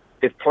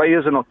if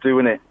players are not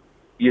doing it,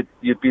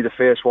 you'd be the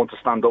first one to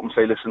stand up and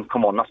say, listen,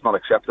 come on, that's not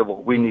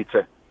acceptable. We need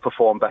to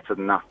perform better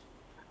than that.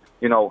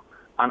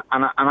 And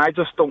I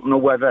just don't know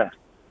whether,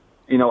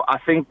 I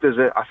think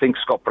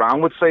Scott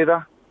Brown would say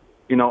that.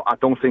 I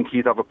don't think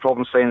he'd have a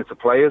problem saying it to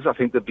players. I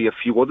think there'd be a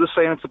few others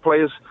saying it to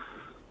players.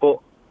 But,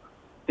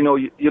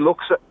 you look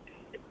at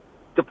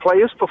the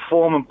players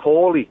performing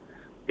poorly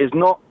is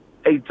not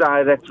a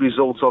direct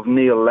result of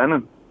Neil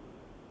Lennon.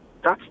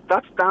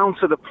 That's down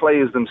to the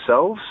players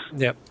themselves.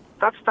 Yep.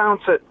 That's down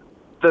to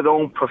their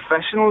own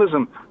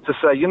professionalism to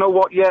say, you know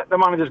what, yeah, the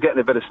manager's getting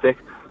a bit of stick,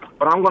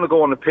 but I'm going to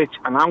go on the pitch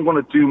and I'm going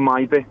to do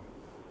my bit.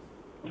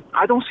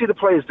 I don't see the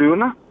players doing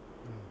that.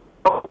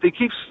 They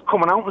keep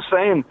coming out and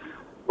saying,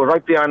 we're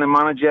right behind the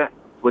manager,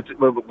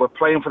 we're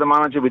playing for the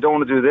manager, we don't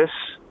want to do this.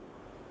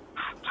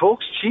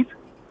 Talk's cheap.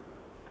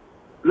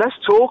 Less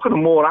talk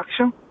and more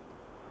action,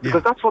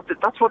 because that's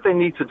what they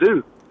need to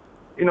do.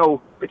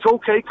 It's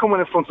okay coming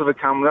in front of a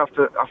camera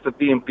after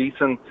being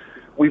beaten.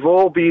 We've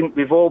all been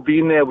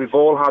there. We've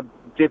all had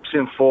dips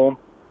in form.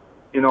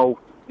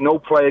 No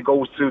player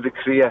goes through the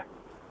career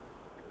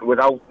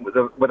without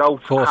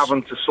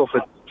having to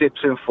suffer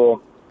dips in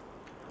form.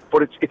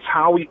 But it's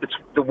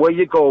the way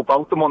you go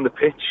about them on the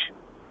pitch.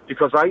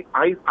 Because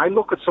I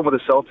look at some of the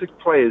Celtic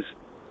players,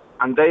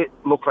 and they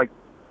look like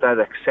they're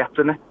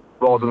accepting it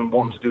rather than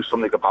wanting to do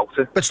something about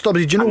it. But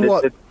Stubbs, do you know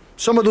what?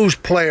 Some of those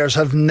players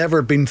have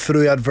never been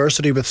through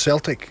adversity with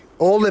Celtic.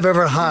 All they've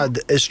ever had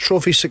is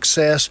trophy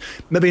success,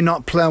 maybe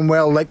not playing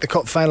well like the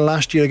cup final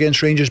last year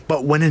against Rangers,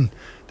 but winning.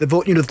 They've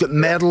got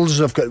medals,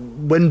 they've got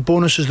win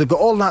bonuses, they've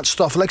got all that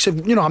stuff. Like,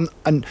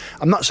 I'm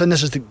not saying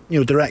this is the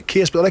direct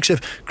case, but like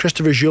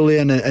Christopher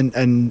Julian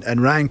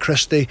and Ryan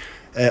Christie,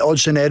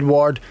 Odsonne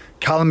Edouard,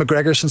 Callum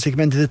McGregor since he came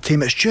into the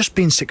team, it's just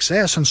been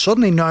success. And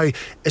suddenly now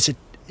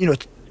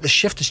the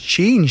shift has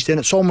changed, and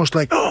it's almost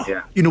like,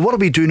 what do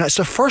we do now? It's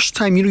the first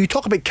time, you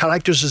talk about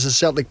characters as a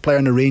Celtic player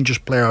and a Rangers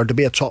player, or to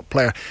be a top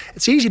player.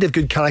 It's easy to have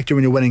good character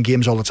when you're winning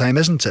games all the time,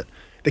 isn't it?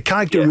 The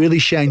character really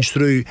shines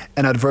through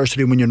in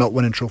adversity when you're not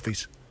winning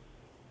trophies.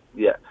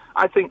 Yeah,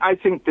 I think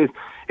that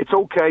it's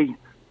okay.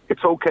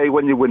 It's okay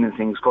when you're winning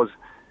things, because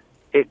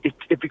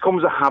it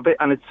becomes a habit,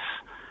 and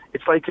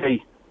it's like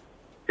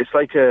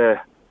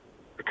a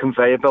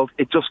conveyor belt.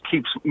 It just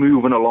keeps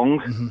moving along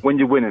when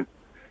you're winning.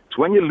 It's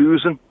when you're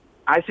losing,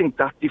 I think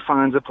that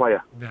defines a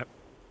player. Yep.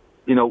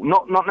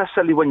 Not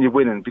necessarily when you're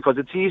winning, because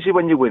it's easy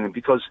when you're winning,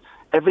 because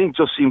everything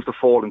just seems to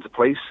fall into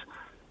place.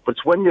 But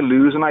it's when you're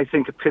losing, I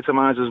think,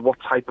 epitomises what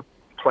type of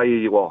player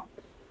you are,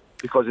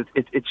 because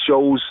it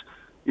shows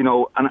You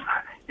know, and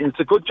it's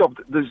a good job.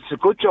 It's a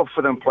good job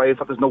for them players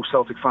that there's no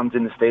Celtic fans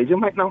in the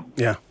stadium right now.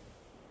 Yeah.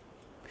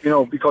 You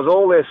know, because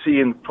all they're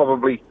seeing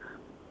probably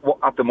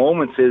at the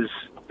moment is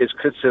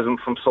criticism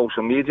from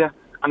social media,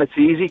 and it's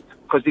easy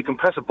because you can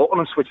press a button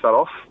and switch that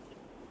off.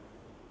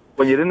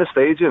 When you're in the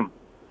stadium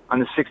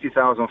and there's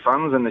 60,000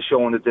 fans and they're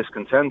showing the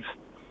discontent,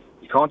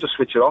 you can't just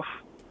switch it off.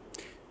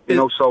 You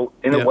know, so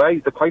in a way,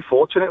 they're quite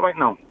fortunate right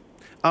now.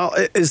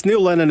 Is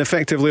Neil Lennon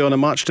effectively on a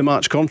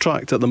match-to-match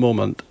contract at the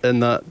moment,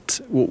 in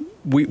that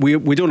we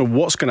don't know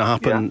what's going to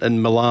happen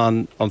in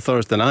Milan on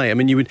Thursday night? I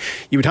mean, you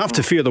would have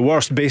to fear the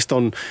worst based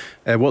on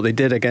what they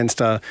did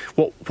against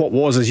what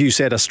was, as you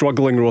said, a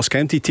struggling Ross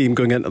County team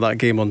going into that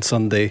game on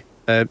Sunday.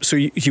 So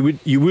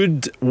you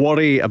would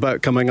worry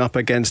about coming up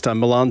against a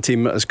Milan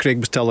team, as Craig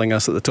was telling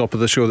us at the top of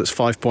the show, that's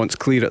 5 points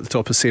clear at the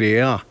top of Serie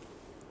A.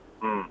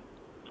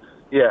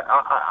 Yeah,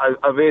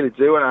 I really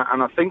do,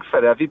 and I think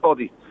for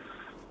everybody,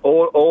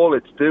 all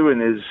it's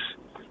doing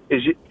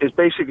is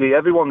basically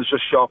everyone's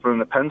just sharpening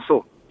the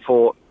pencil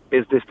for,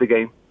 is this the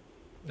game?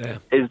 Yeah.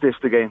 Is this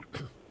the game?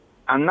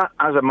 And that,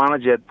 as a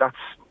manager,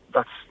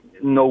 that's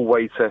no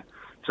way to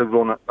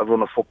run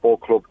a football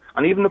club.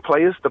 And even the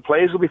players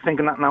will be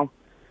thinking that now.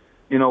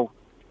 You know,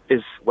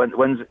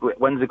 when's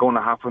it going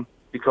to happen?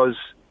 Because,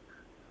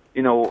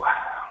 you know,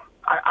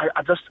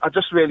 I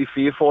just really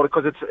fear for it,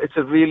 because it's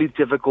a really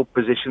difficult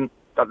position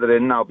that they're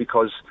in now,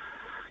 because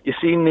you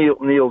see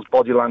Neil's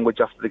body language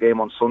after the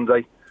game on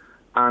Sunday,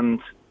 and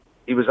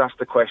he was asked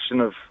the question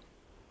of,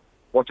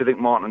 what do you think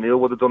Martin O'Neill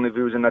would have done if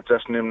he was in that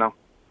dressing room now?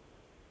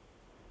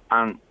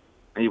 And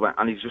he went,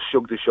 and he just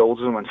shrugged his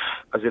shoulders and went,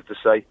 as if to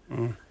say,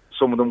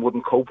 some of them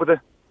wouldn't cope with it.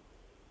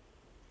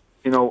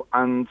 You know,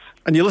 and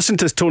you listen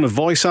to his tone of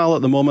voice, Al,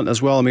 at the moment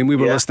as well. I mean, we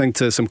were listening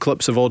to some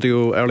clips of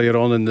audio earlier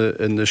on in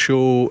the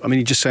show. I mean,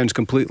 he just sounds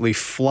completely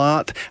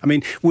flat. I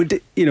mean,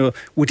 would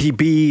he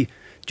be?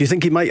 Do you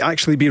think he might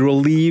actually be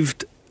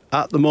relieved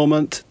at the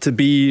moment to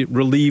be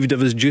relieved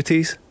of his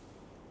duties?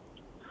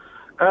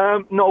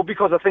 No,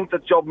 because I think the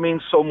job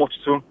means so much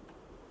to him,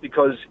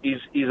 because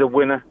he's a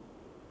winner,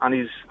 and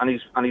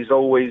he's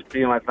always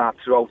been like that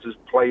throughout his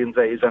playing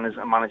days and his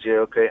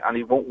managerial career, and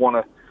he won't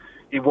want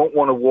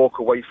to walk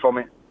away from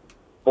it.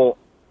 But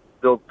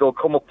there'll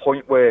come a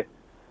point where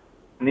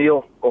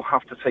Neil will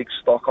have to take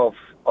stock of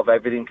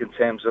everything in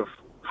terms of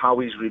how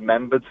he's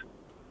remembered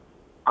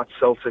at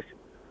Celtic,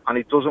 and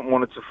he doesn't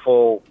want it to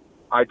fall,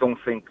 I don't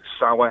think,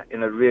 sour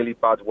in a really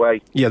bad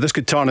way. Yeah, this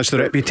could tarnish the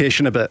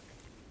reputation a bit.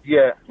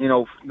 Yeah, you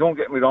know, don't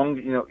get me wrong,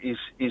 you know,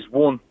 he's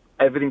won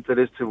everything there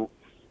is to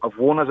have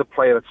won as a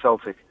player at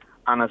Celtic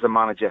and as a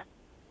manager.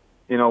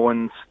 You know,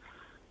 and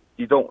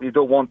you don't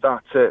want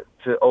that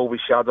to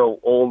overshadow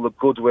all the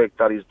good work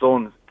that he's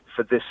done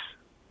for this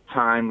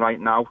time right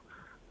now.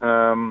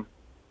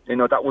 You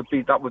know, that would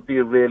be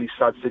a really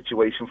sad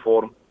situation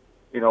for him.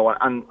 You know,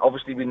 and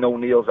obviously we know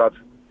Neil's had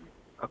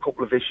a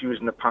couple of issues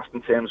in the past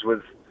in terms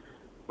with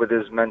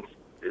his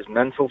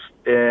mental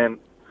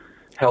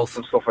health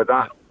and stuff like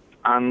that.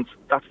 And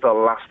that's the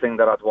last thing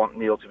that I'd want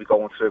Neil to be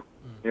going through.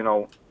 You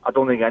know, I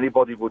don't think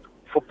anybody would.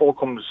 Football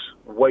comes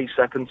way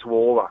second to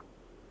all that,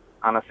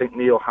 and I think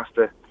Neil has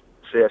to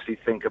seriously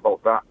think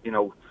about that. You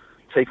know,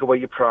 take away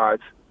your pride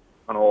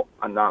and all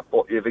and that.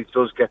 But if it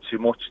does get too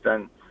much,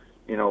 then,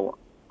 you know,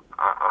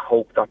 I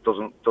hope that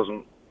doesn't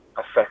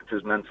affect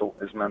his mental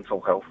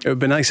health. It would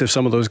be nice if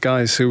some of those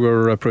guys who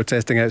were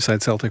protesting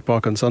outside Celtic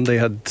Park on Sunday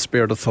had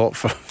spared a thought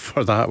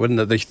for that, wouldn't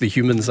it? The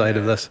human side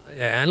of this.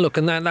 Yeah, and look,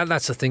 and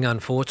that's the thing,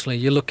 unfortunately.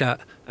 You look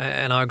at,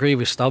 and I agree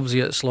with Stubbs,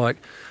 it's like,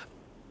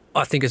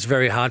 I think it's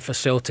very hard for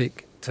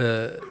Celtic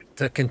to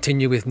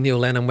continue with Neil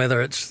Lennon, whether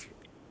it's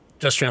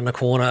just around the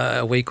corner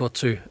a week or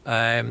two.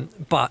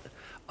 But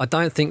I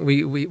don't think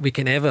we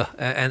can ever,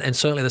 and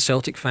certainly the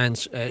Celtic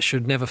fans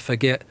should never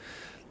forget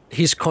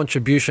his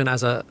contribution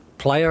as a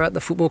player at the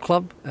football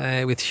club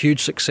with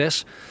huge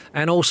success,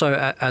 and also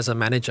as a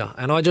manager.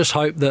 And I just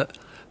hope that,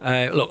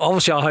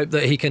 obviously I hope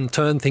that he can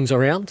turn things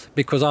around,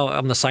 because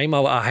I'm the same.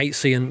 I hate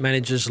seeing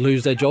managers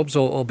lose their jobs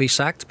or be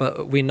sacked,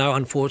 but we know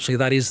unfortunately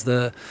that is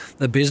the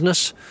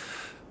business.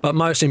 But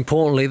most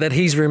importantly, that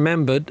he's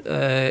remembered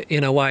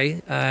in a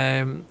way,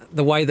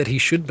 the way that he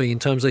should be in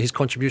terms of his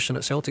contribution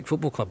at Celtic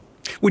Football Club.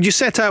 Would you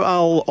set out,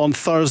 Al, on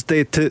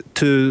Thursday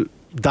to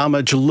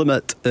damage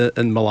limit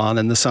in Milan,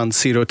 in the San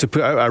Siro, to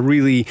put out a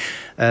really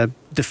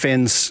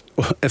defence,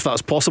 if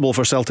that's possible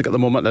for Celtic at the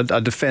moment, a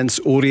defence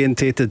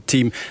orientated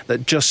team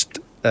that just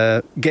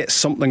gets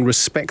something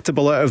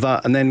respectable out of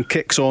that, and then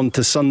kicks on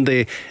to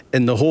Sunday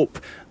in the hope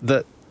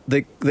that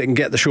they can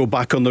get the show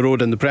back on the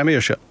road in the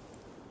Premiership?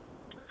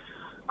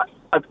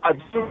 I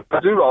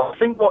do, Rob. I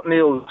think what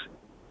Neil's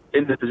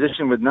in the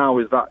position with now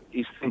is that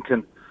he's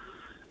thinking,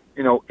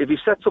 you know, if he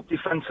sets up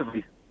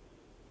defensively,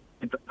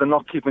 they're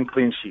not keeping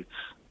clean sheets.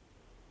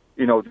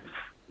 You know,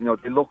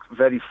 they look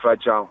very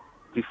fragile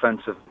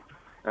defensively.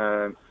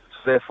 So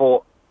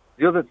therefore,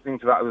 the other thing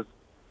to that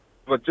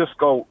would just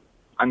go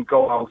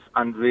out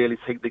and really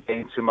take the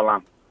game to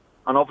Milan.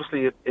 And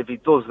obviously, if he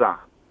does that,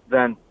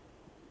 then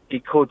he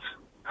could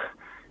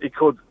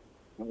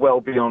well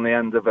be on the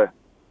end of a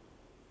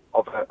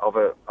of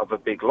a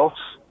big loss.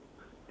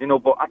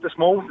 But at this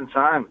moment in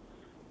time,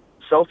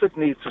 Celtic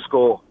need to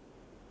score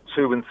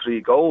 2 and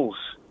 3 goals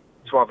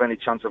to have any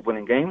chance of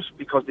winning games,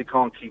 because they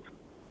can't keep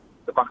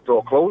the back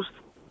door closed.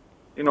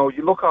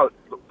 You look at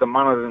the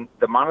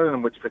manner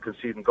in which they're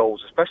conceding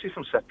goals, especially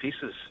from set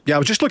pieces. Yeah, I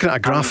was just looking at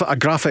a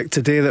graphic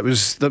today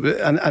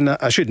and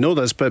I should know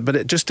this, but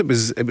it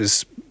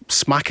was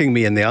smacking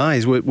me in the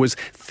eyes. It was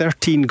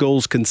 13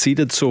 goals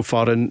conceded so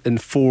far in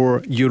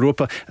 4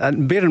 Europa,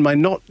 and bear in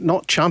mind,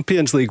 not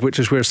Champions League, which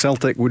is where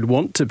Celtic would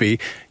want to be.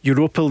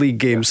 Europa League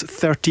games,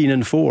 13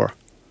 and 4.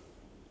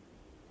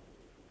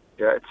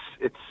 Yeah,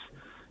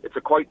 it's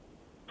a quite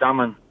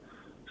damning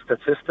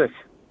statistic,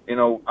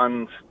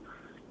 and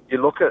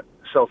you look at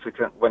Celtic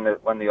when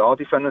they are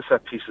defending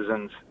set pieces,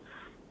 and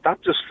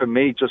that just, for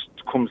me, just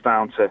comes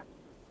down to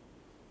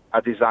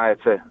a desire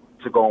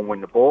to go and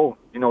win the ball.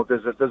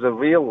 There's a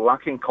real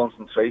lacking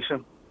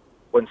concentration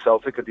when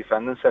Celtic are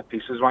defending set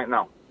pieces right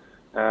now.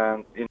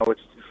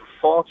 It's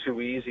far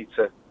too easy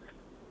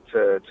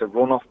to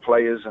run off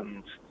players,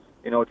 and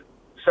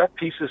set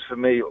pieces for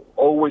me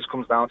always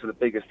comes down to the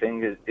biggest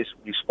thing is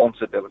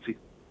responsibility.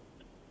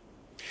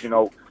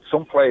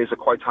 Some players are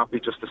quite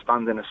happy just to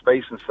stand in a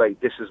space and say,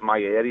 this is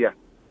my area,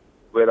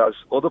 whereas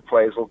other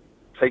players will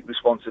take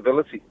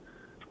responsibility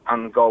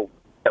and go,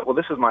 yeah, well,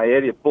 this is my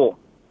area, but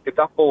if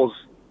that ball's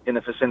in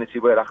a vicinity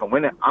where I can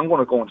win it, I'm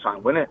going to go and try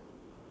and win it,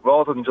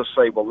 rather than just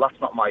say, well, that's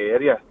not my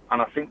area.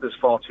 And I think there's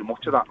far too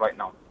much of that right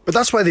now. But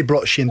that's why they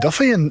brought Shane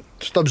Duffy in,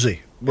 Stubbsy,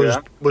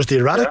 was to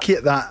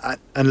eradicate that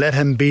and let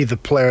him be the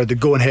player to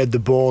go and head the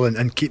ball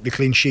and keep the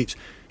clean sheets.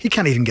 He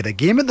can't even get a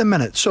game at the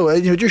minute, so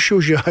it just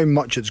shows you how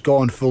much it's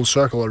gone full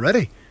circle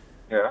already.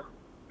 Yeah,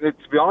 to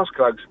be honest,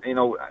 Craig, it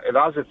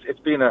has. It's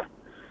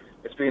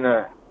been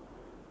a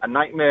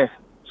nightmare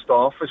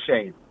start for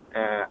Shane,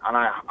 and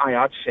I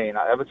had Shane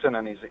at Everton,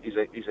 and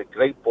he's a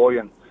great boy,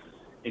 and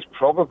he's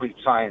probably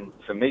trying,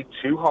 for me,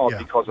 too hard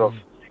because of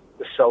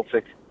the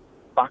Celtic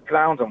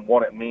background and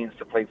what it means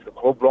to play for the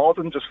club,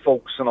 rather than just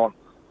focusing on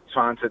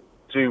trying to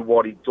do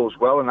what he does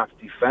well, and that's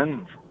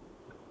defend.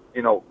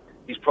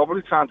 He's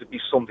probably trying to be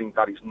something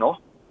that he's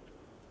not,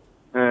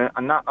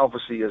 and that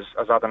obviously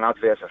has had an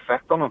adverse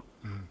effect on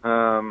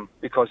him,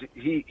 because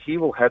he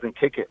will head and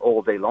kick it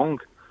all day long.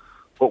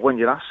 But when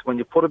you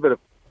put a bit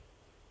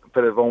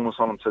of onus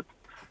on him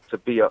to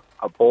be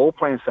a ball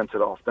playing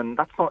centre off, then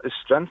that's not his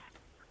strength.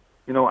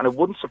 And it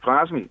wouldn't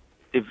surprise me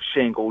if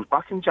Shane goes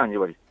back in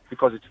January,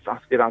 because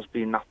it has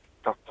been that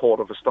poor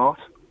of a start.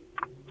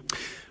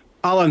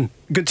 Alan,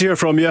 good to hear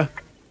from you.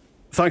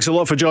 Thanks a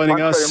lot for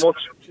joining us. Thanks very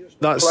much.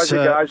 That's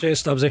pleasure, guys.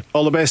 Cheers, Stubbsy.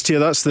 All the best to you.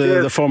 That's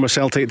the former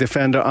Celtic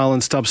defender,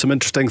 Alan Stubbs. Some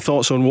interesting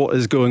thoughts on what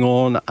is going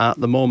on at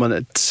the moment.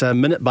 It's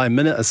minute by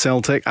minute at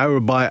Celtic, hour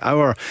by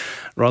hour,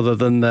 rather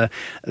than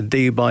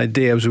day by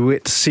day, as we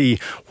wait to see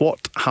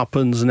what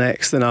happens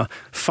next in a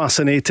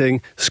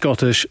fascinating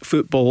Scottish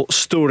football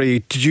story.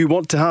 Do you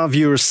want to have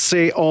your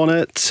say on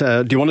it?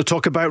 Do you want to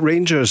talk about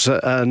Rangers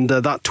and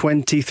that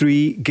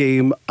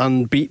 23-game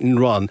unbeaten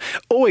run?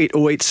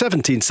 0808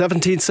 17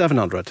 17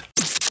 700.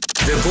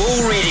 The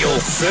Go Radio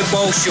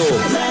Football Show.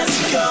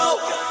 Let's go!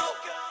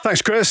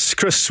 Thanks, Chris.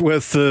 Chris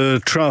with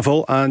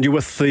travel, and you're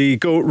with the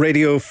Go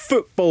Radio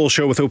Football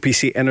Show with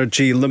OPC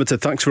Energy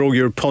Limited. Thanks for all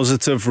your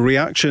positive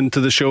reaction to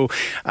the show.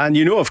 And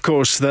of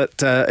course,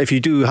 that if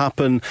you do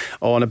happen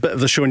on a bit of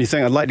the show and you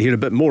think I'd like to hear a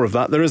bit more of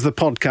that, there is the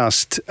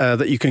podcast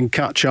that you can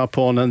catch up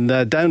on, and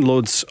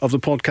downloads of the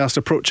podcast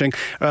approaching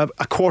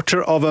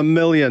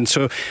 250,000.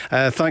 So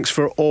thanks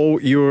for all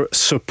your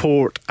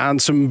support,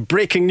 and some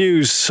breaking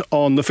news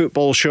on the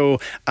football show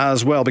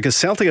as well, because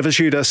Celtic have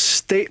issued a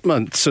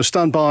statement. So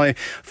stand by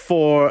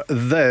for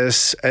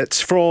this. It's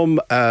from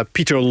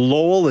Peter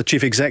Lowell, the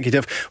chief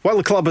executive. While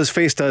the club has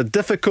faced a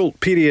difficult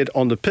period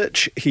on the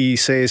pitch, he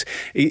says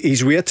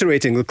he's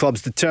reiterating the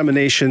club's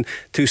determination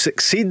to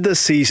succeed this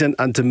season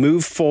and to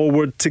move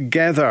forward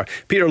together.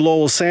 Peter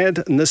Lowell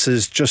said, and this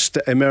has just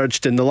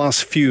emerged in the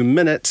last few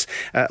minutes,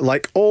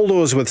 like all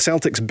those with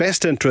Celtic's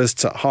best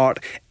interests at heart,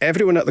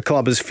 everyone at the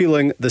club is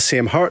feeling the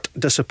same hurt,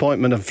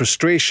 disappointment and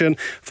frustration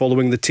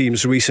following the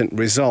team's recent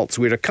results.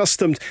 We're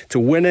accustomed to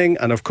winning,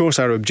 and of course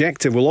our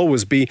objective will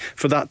always be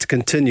for that to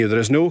continue. There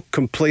is no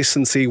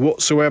complacency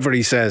whatsoever,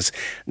 he says.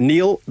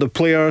 Neil, the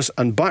players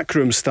and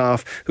backroom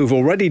staff who've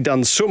already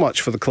done so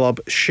much for the club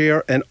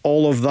share in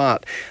all of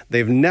that.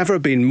 They've never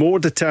been more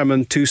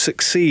determined to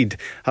succeed.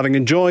 Having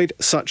enjoyed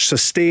such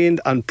sustained,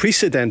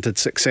 unprecedented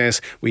success,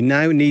 we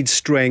now need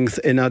strength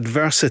in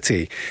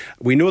adversity.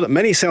 We know that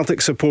many Celtic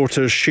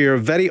supporters share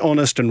very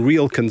honest and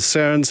real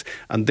concerns,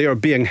 and they are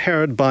being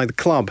heard by the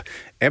club.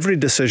 every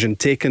decision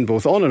taken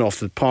both on and off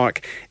the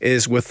park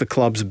is with the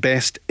club's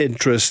best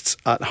interests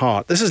at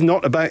heart. This is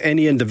not about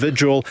any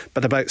individual,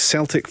 but about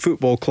Celtic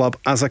Football Club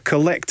as a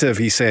collective,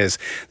 he says.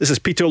 This is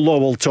Peter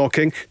Lowell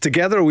talking.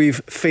 Together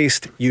we've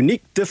faced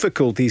unique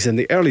difficulties in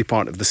the early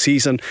part of the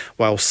season.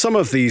 While some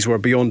of these were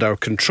beyond our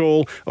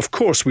control, of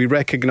course we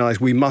recognise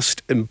we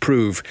must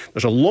improve.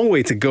 There's a long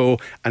way to go,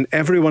 and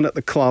everyone at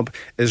the club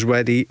is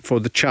ready for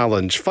the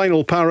challenge.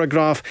 Final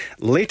paragraph.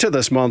 Later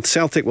this month,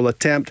 Celtic will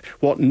attempt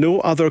what no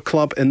other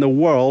club in the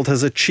world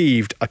has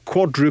achieved: a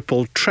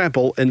quadruple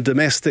treble in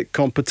domestic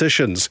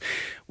competitions.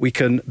 We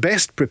can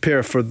best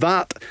prepare for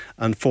that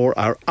and for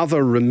our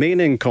other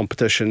remaining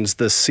competitions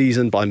this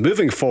season by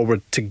moving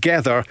forward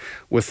together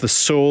with the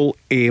sole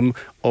aim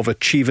of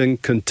achieving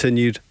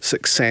continued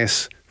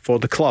success for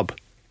the club.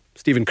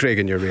 Stephen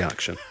Craigan, your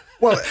reaction?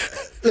 Well,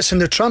 listen,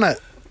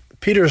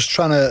 Peter's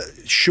trying to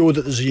show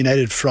that there's a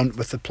united front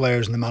with the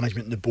players and the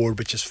management and the board,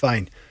 which is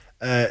fine.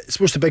 I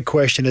suppose the big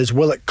question is,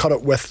 will it cut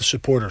it with the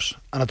supporters?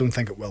 And I don't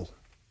think it will.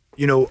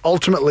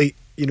 Ultimately,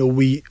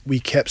 we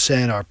kept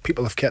saying, or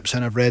people have kept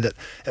saying, I've read it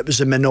was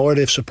the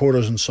minority of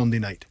supporters on Sunday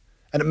night.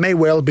 And it may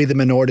well be the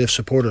minority of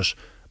supporters,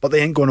 but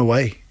they ain't going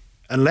away.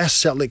 Unless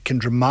Celtic can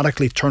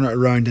dramatically turn it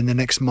around in the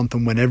next month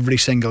and win every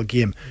single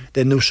game,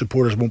 then those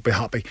supporters won't be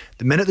happy.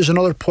 The minute there's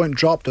another point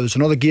dropped or there's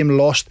another game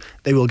lost,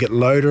 they will get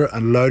louder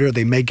and louder.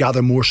 They may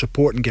gather more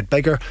support and get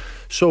bigger.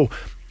 So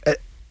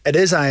it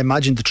is, I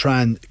imagine, to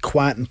try and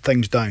quieten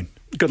things down.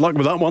 Good luck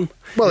with that one.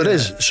 Well, it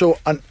is. So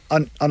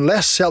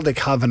unless Celtic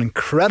have an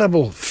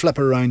incredible flip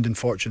around in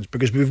fortunes,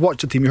 because we've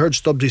watched the team, you heard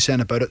Stubbs saying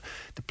about it,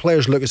 the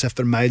players look as if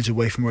they're miles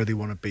away from where they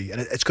want to be.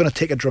 And it's going to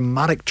take a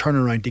dramatic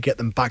turnaround to get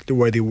them back to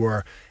where they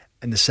were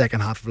in the second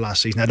half of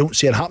last season. I don't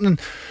see it happening,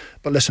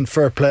 but listen,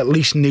 fair play. At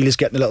least Neil is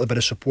getting a little bit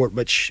of support,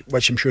 which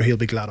I'm sure he'll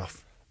be glad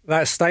of.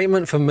 That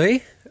statement for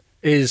me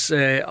is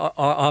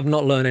I've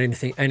not learned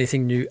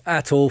anything new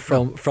at all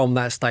from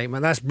that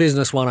statement. That's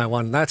business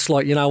 101. That's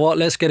like, you know what,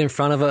 let's get in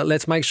front of it.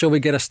 Let's make sure we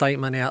get a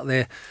statement out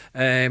there,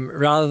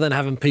 rather than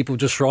having people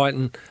just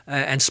writing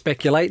and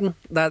speculating.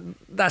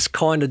 That's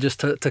kind of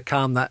just to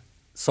calm that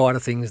side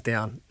of things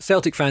down.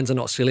 Celtic fans are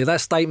not silly. That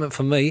statement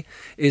for me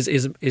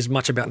is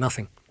much about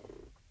nothing.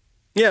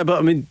 Yeah, but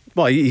I mean,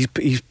 well, he's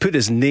put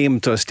his name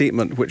to a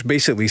statement which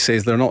basically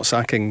says they're not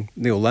sacking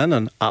Neil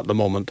Lennon at the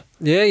moment.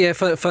 Yeah,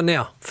 for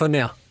now.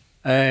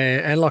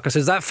 And like I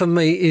said, that for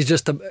me is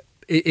just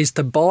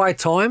to buy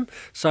time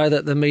so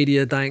that the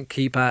media don't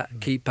keep back.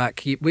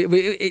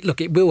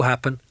 Look, it will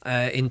happen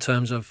in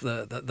terms of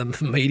the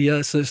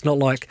media. So it's not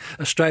like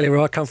Australia, where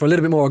I come from, a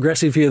little bit more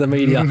aggressive here, the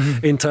media,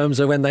 in terms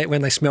of when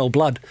they smell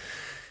blood.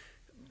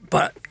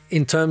 But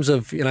in terms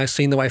of,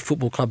 seeing the way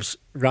football clubs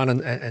run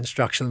and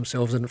structure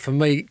themselves, and for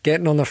me,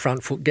 getting on the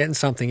front foot, getting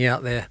something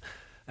out there,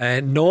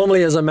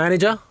 normally as a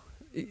manager,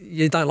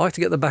 you don't like to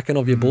get the backing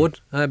of your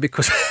board,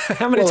 because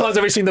how many times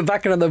have we seen the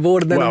backing of the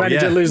board and then the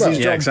manager loses his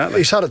job? Yeah, exactly.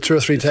 He's had it 2 or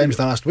 3 times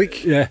the last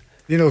week. Yeah.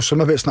 So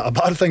maybe it's not a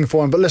bad thing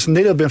for him. But listen,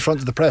 Neil will be in front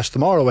of the press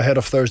tomorrow ahead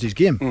of Thursday's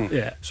game.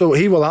 Yeah. So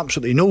he will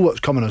absolutely know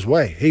what's coming his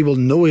way. He will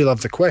know he'll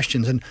have the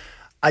questions. And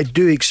I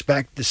do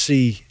expect to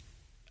see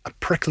a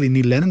prickly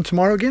Neil Lennon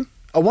tomorrow again.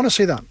 I want to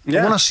see that.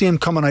 Yeah. I want to see him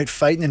coming out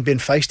fighting and being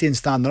feisty and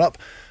standing up.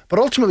 But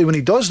ultimately, when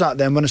he does that,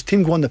 then when his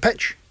team go on the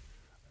pitch,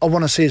 I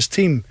want to see his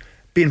team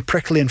being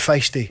prickly and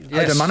feisty.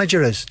 Yes. How the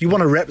manager is. You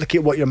want to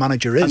replicate what your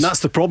manager is. And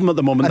that's the problem at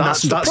the moment.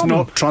 That's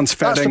not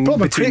transferring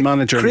between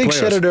manager and players.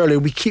 Craig said it earlier.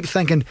 We keep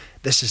thinking,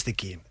 this is the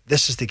game.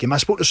 This is the game. I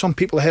spoke to some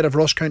people ahead of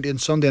Ross County on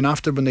Sunday, and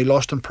after, when they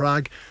lost in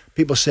Prague,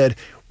 people said,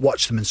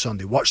 watch them on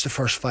Sunday. Watch the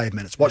first 5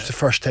 minutes. Watch the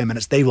first 10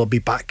 minutes. They will be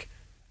back.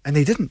 And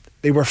they didn't.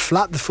 They were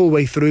flat the full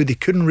way through. They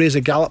couldn't raise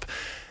a gallop.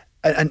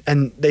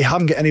 And they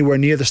haven't got anywhere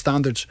near the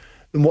standards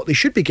than what they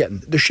should be getting.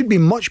 There should be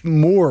much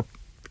more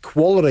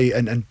quality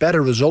and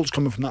better results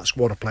coming from that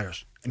squad of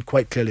players, and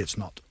quite clearly it's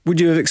not. Would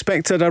you have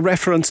expected a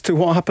reference to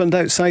what happened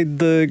outside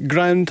the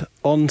ground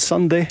on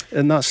Sunday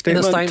in that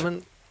statement? In a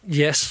statement,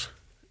 yes.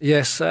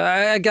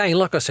 Again,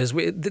 like I said,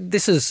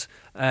 this is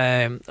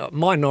a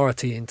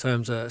minority in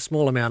terms of a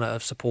small amount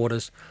of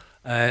supporters.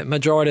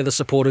 Majority of the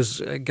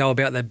supporters go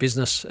about their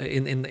business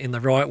in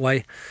the right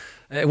way.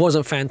 It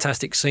wasn't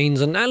fantastic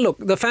scenes, and look,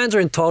 the fans are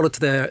entitled to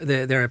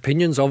their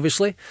opinions,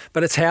 obviously,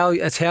 but it's how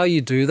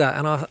you do that.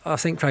 And I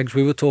think, Craig,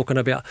 we were talking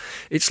about,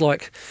 it's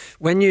like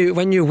when you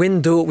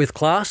win, do it with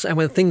class, and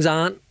when things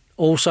aren't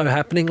also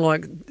happening,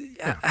 like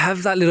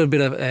have that little bit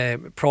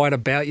of pride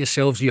about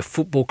yourselves, your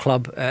football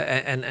club,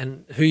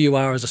 and who you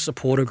are as a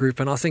supporter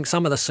group. And I think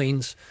some of the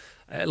scenes,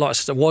 like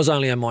it was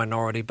only a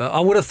minority, but I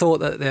would have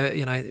thought that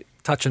they're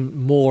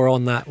touching more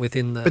on that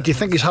within the... But do you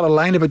think he's had a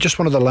line about just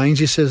one of the lines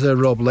he says there,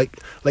 Rob, like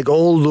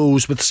all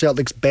those with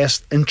Celtic's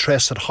best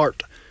interests at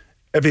heart,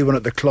 everyone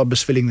at the club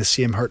is feeling the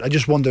same hurt? I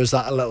just wonder, is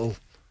that a little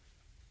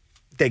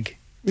dig?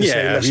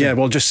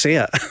 Well, just say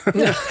it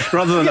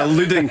rather than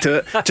alluding to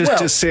it.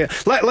 Just say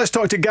it. Let's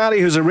talk to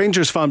Gary, who's a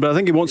Rangers fan, but I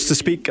think he wants to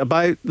speak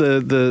about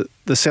the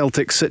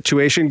Celtic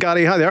situation.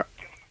 Gary, hi there.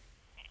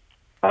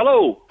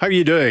 Hello. How are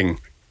you doing?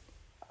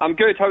 I'm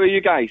good. How are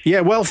you guys?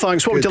 Yeah, well,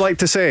 thanks. What would you like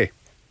to say?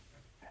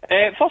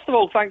 First of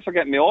all, thanks for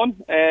getting me on.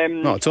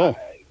 Not at all.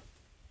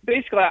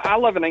 Basically, I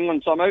live in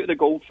England, so I'm out of the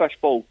goldfish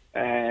bowl,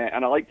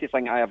 and I like to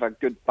think I have a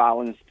good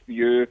balanced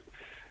view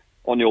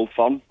on the Old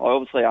Firm.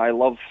 Obviously, I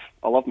love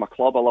my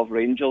club, I love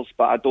Rangers,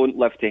 but I don't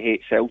live to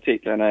hate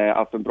Celtic, and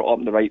I've been brought up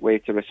in the right way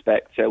to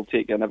respect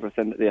Celtic and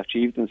everything that they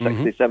achieved in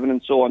 '67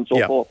 and so on and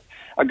so forth.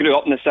 I grew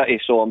up in the city,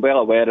 so I'm well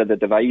aware of the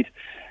divide.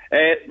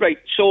 Right,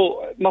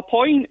 so my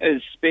point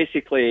is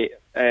basically,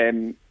 I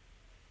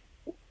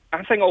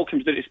think it all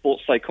comes down to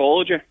sports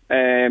psychology,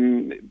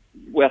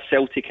 where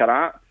Celtic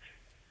are at.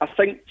 I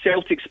think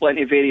Celtic's split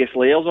into various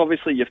layers.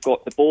 Obviously, you've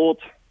got the board,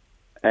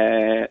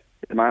 the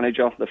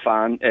manager, the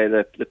fan,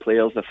 the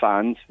players, the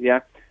fans,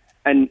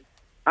 And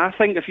I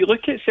think if you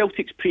look at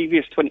Celtic's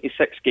previous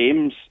 26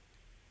 games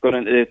going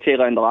into the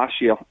tail end of last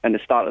year and the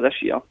start of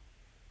this year,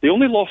 they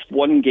only lost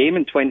one game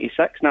in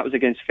 26, and that was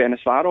against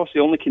Ferencvaros.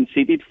 They only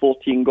conceded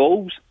 14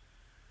 goals,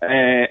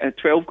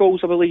 12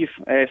 goals, I believe,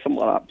 something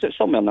like that,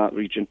 somewhere in that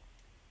region.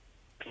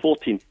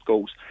 14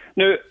 goals.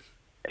 Now,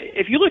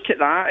 if you look at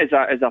that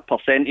as a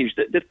percentage,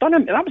 they've done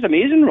that was an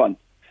amazing run.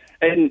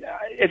 And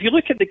if you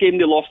look at the game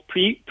they lost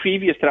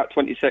previous to that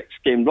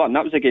 26-game run,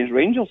 that was against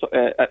Rangers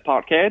at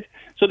Parkhead.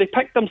 So they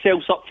picked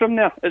themselves up from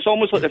there. It's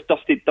almost like they've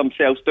dusted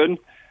themselves down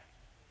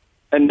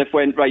and they've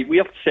went, right,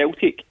 we're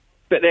Celtic.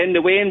 But then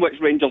the way in which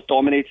Rangers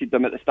dominated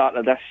them at the start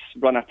of this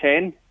run of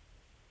 10,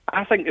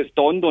 I think it's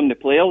dawned on the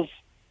players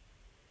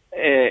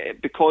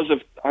because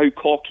of how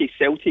cocky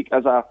Celtic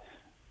as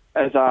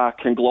a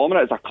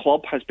conglomerate, as a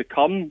club has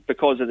become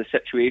because of the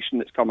situation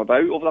that's come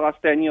about over the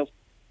last 10 years.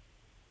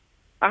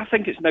 I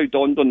think it's now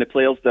dawned on the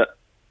players that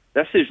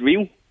this is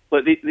real.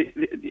 Like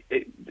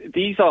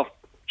these are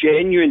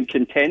genuine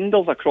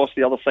contenders across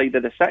the other side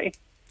of the city,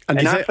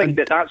 and I think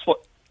that's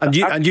what. And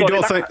you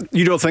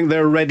don't think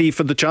they're ready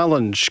for the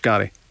challenge,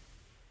 Gary?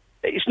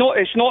 It's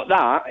not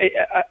that.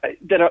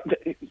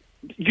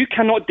 You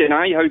cannot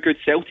deny how good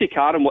Celtic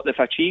are and what they've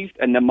achieved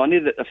and the money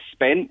that they've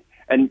spent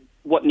and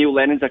what Neil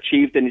Lennon's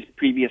achieved in his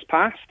previous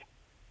past.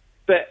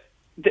 But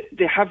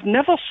they have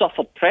never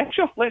suffered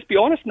pressure. Let's be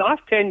honest, in the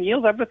last 10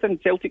 years, everything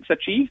Celtic's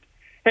achieved,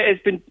 it has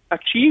been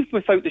achieved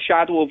without the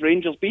shadow of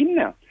Rangers being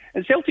there.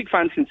 And Celtic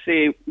fans can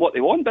say what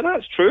they want, but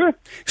that's true.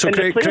 So and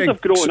the players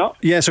have grown up.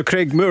 Yeah, so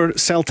Craig Moore,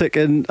 Celtic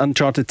in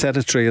uncharted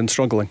territory and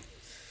struggling.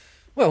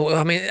 Well,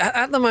 I mean,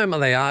 at the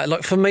moment they are.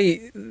 Like, for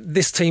me,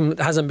 this team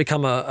hasn't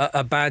become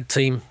a bad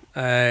team,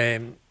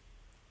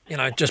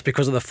 just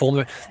because of the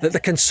formula. The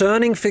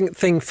concerning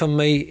thing for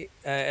me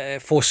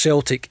for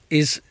Celtic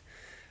is,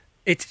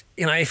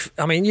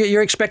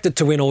 you're expected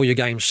to win all your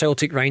games.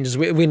 Celtic, Rangers,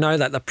 we know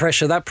that. That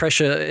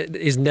pressure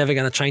is never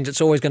going to change. It's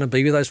always going to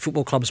be with those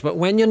football clubs. But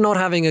when you're not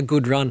having a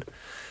good run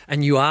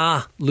and you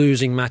are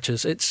losing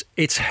matches,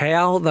 it's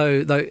how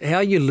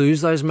you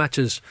lose those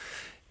matches.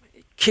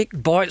 Kick,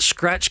 bite,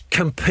 scratch,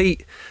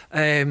 compete,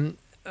 and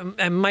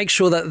make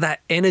sure that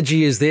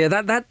energy is there.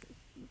 That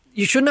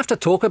you shouldn't have to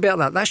talk about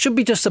that. That should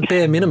be just a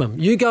bare minimum.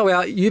 You go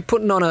out, you're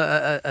putting on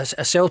a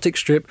Celtic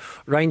strip,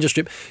 Rangers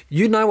strip.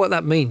 You know what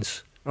that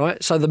means.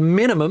 Right, so the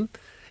minimum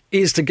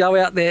is to go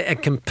out there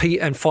and compete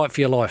and fight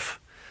for your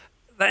life,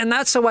 and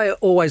that's the way it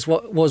always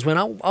was when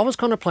I was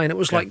kind of playing. It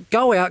was like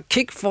go out,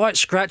 kick, fight,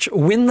 scratch,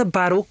 win the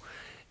battle.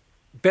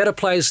 Better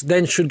players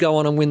then should go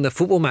on and win the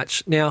football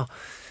match. Now,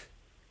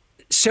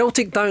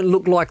 Celtic don't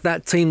look like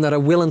that team that are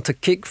willing to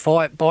kick,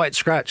 fight, bite,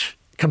 scratch,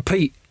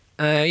 compete.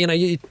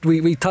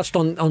 We touched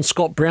on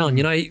Scott Brown.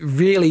 He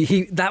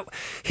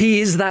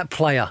is that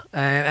player,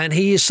 and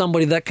he is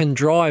somebody that can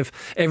drive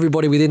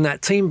everybody within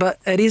that team. But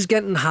it is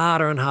getting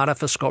harder and harder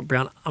for Scott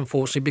Brown,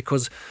 unfortunately,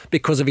 because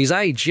of his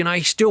age.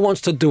 He still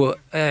wants to do it,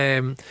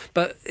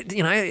 but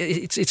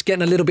it's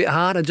getting a little bit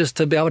harder just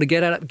to be able to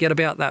get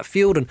about that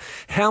field. And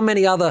how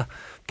many other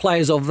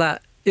players of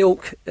that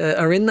ilk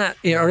are in that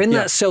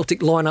Celtic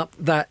lineup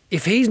that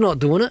if he's not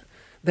doing it,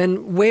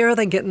 then where are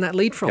they getting that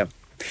lead from? Yep.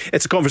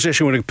 It's a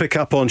conversation we're going to pick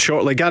up on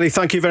shortly. Gary,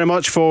 thank you very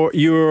much for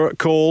your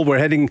call. We're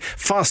heading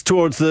fast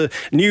towards the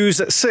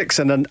news at 6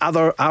 and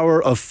another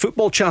hour of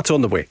football chat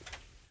on the way.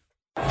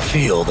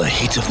 Feel the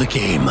heat of the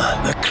game,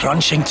 the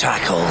crunching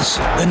tackles,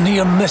 the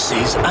near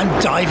misses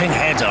and diving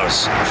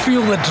headers.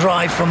 Feel the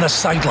drive from the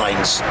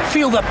sidelines.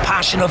 Feel the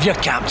passion of your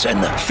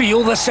captain.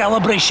 Feel the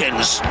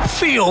celebrations.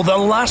 Feel the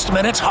last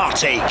minute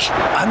heartache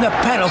and the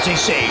penalty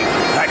save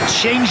that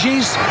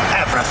changes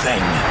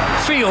everything.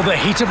 Feel the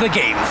heat of the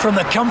game from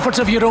the comfort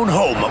of your own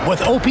home with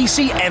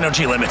OPC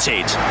Energy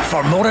Limited.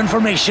 For more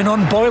information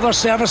on boiler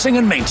servicing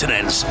and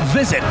maintenance,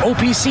 visit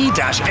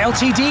opc-ltd.uk.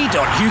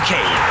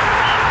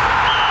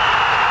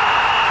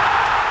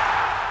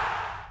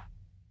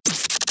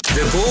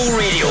 The Go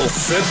Radio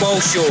Football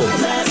Show.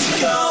 Let's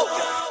go!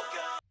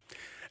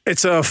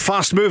 It's a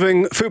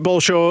fast-moving football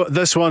show,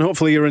 this one.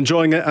 Hopefully you're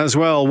enjoying it as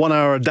well. 1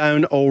 hour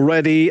down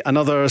already.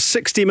 Another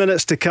 60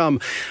 minutes to come,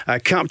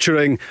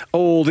 capturing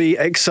all the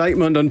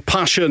excitement and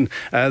passion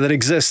that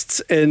exists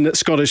in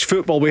Scottish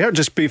football. We heard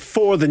just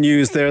before the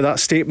news there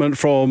that statement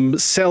from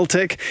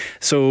Celtic.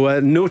 So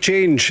no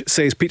change,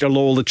 says Peter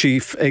Lowell, the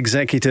chief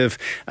executive,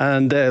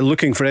 and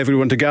looking for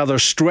everyone to gather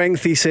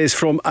strength, he says,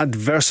 from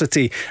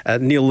adversity.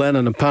 Neil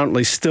Lennon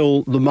apparently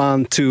still the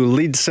man to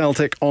lead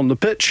Celtic on the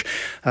pitch,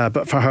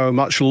 but for how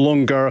much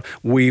longer,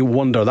 we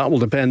wonder. That will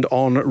depend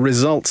on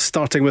results,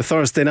 starting with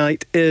Thursday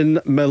night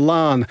in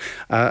Milan,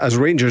 as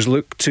Rangers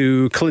look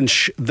to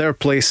clinch their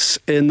place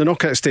in the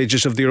knockout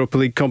stages of the Europa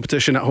League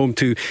competition at home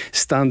to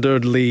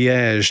Standard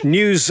Liège.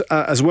 News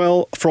as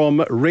well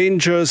from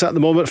Rangers at the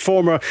moment.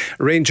 Former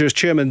Rangers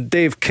chairman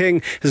Dave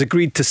King has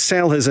agreed to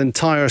sell his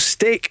entire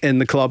stake in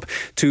the club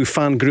to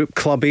fan group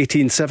Club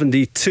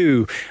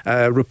 1872,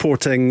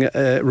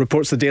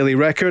 reports the Daily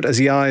Record, as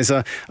he eyes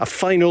a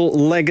final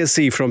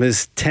legacy from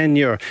his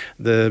tenure.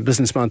 The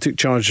businessman took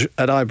charge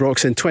at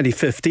Ibrox in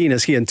 2015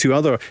 as he and two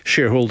other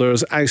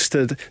shareholders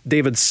ousted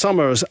David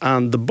Summers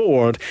and the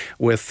board,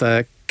 with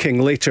King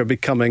later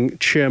becoming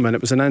chairman.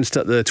 It was announced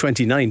at the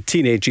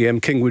 2019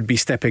 AGM King would be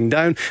stepping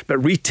down, but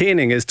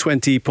retaining his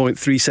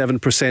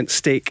 20.37%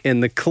 stake in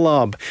the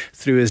club.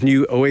 Through his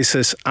new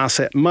Oasis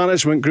Asset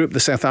Management Group, the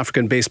South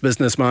African-based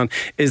businessman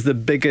is the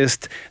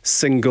biggest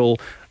single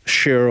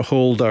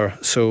shareholder.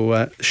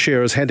 So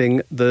shares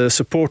heading the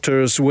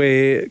supporters'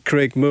 way,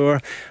 Craig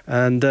Moore,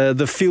 and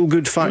the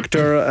feel-good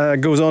factor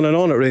goes on and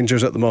on at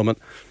Rangers at the moment.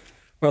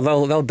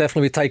 Well, they'll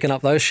definitely be taking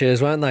up those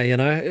shares, won't they? You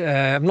know,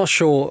 I'm not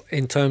sure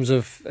in terms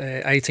of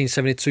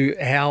 1872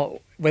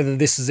 whether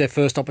this is their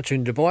first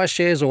opportunity to buy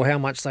shares or how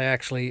much they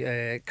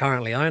actually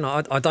currently own.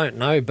 I don't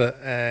know, but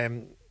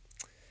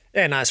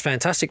it's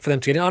fantastic for them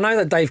to get in. I know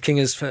that Dave King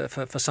has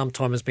for some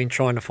time has been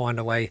trying to find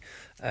a way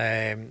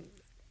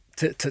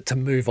to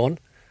move on.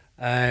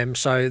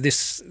 So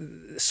this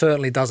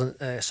certainly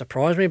doesn't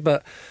surprise me,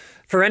 but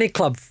for any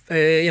club,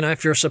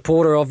 if you're a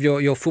supporter of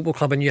your football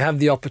club and you have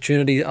the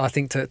opportunity, I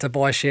think, to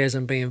buy shares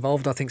and be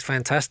involved, I think it's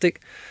fantastic.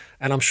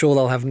 And I'm sure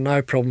they'll have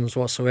no problems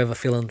whatsoever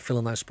filling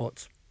those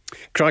spots.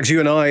 Craigs, you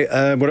and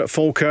I were at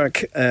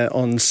Falkirk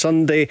on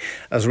Sunday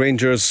as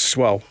Rangers,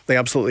 they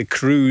absolutely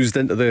cruised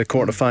into the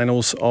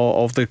quarterfinals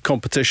of the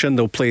competition.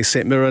 They'll play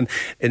St Mirren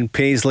in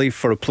Paisley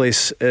for a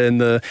place in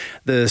the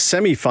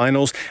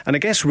semi-finals. And I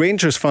guess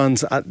Rangers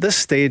fans at this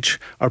stage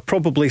are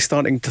probably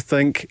starting to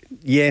think,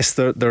 yes,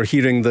 they're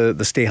hearing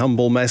the stay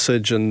humble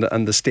message and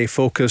the stay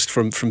focused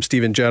from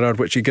Stephen Gerrard,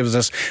 which he gives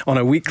us on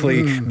a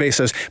weekly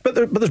basis. But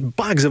there's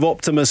bags of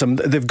optimism.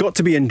 They've got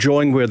to be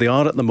enjoying where they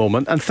are at the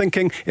moment and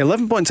thinking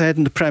 11 points ahead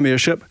in the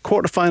Premiership,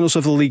 quarterfinals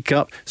of the League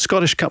Cup,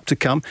 Scottish Cup to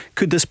come.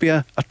 Could this be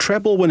a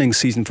treble winning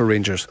season for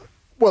Rangers?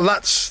 Well,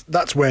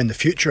 that's way in the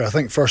future. I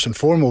think first and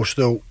foremost,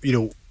 though,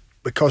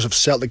 because of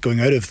Celtic going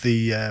out of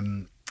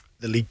the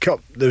League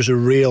Cup, there's a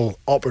real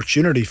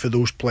opportunity for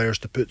those players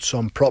to put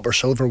some proper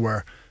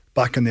silverware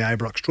back in the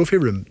Ibrox trophy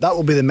room. That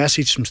will be the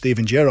message from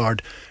Stephen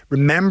Gerrard.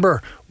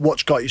 Remember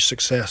what's got you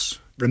success.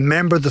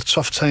 Remember the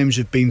tough times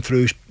you've been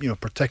through,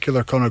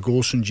 particular Conor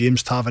Golson,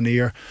 James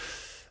Tavernier.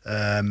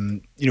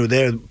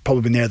 They're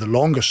probably been there the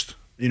longest,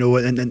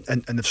 and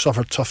they've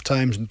suffered tough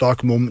times and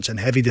dark moments and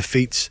heavy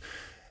defeats.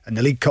 And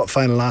the League Cup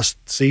final last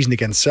season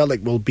against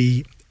Celtic will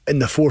be in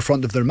the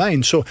forefront of their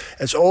mind. So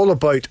it's all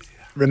about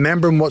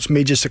remembering what's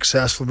made you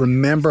successful.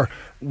 Remember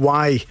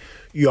why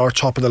you are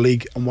top of the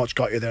league and what's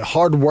got you there.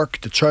 Hard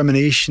work,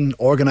 determination,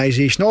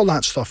 organisation, all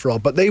that stuff,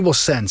 Rob. But they will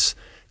sense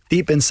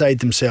deep inside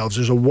themselves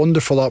there's a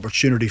wonderful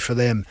opportunity for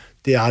them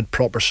to add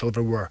proper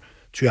silverware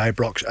to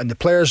Ibrox. And the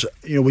players,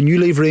 when you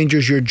leave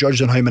Rangers, you're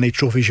judged on how many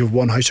trophies you've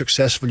won, how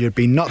successful you've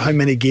been, not how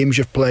many games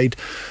you've played,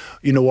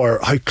 or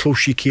how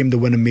close you came to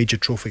winning major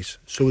trophies.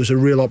 So there's a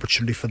real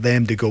opportunity for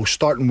them to go,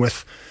 starting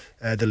with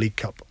the League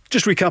Cup.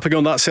 Just recapping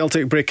on that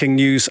Celtic breaking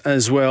news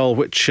as well,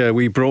 which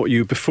we brought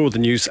you before the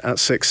news at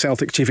 6.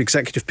 Celtic Chief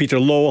Executive Peter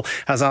Lowell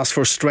has asked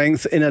for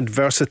strength in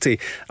adversity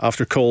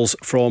after calls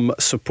from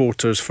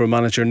supporters for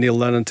manager Neil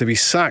Lennon to be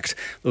sacked.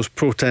 Those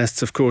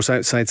protests, of course,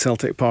 outside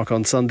Celtic Park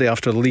on Sunday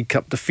after the League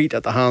Cup defeat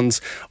at the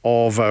hands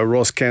of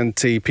Ross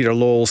County. Peter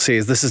Lowell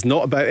says this is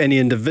not about any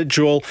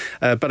individual,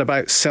 but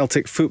about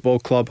Celtic Football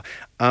Club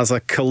as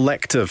a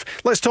collective.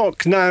 Let's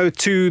talk now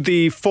to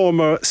the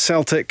former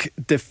Celtic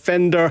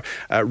defender.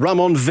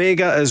 Ramon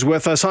Vega is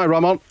with us. Hi,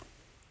 Ramon.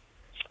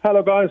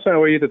 Hello, guys.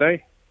 How are you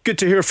today? Good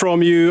to hear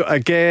from you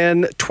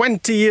again.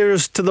 20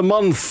 years to the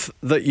month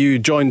that you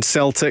joined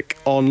Celtic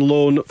on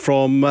loan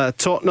from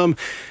Tottenham,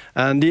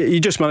 and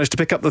you just managed to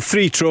pick up the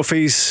 3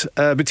 trophies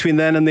between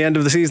then and the end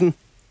of the season.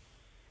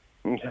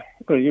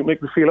 Well, you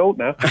make me feel old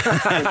now.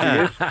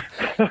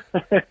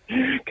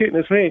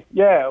 Goodness me.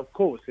 Yeah, of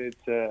course.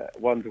 It's a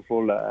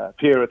wonderful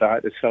period I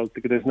had at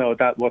Celtic. There's no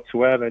doubt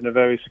whatsoever, and a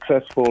very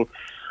successful.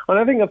 And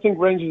I think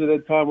Rangers at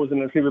that time was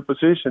in a similar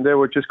position. They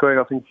were just going,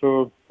 I think,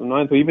 for the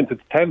 9th or even to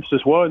the 10th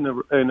as well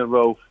in a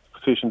row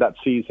position that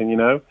season,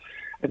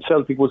 And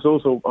Celtic was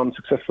also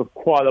unsuccessful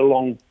for quite a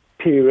long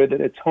period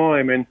at a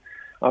time. And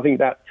I think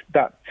that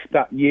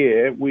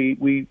year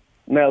we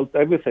nailed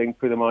everything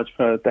pretty much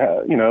for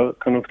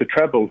kind of the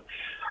treble,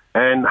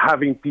 and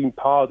having been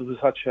part of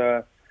such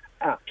a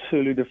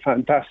absolutely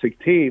fantastic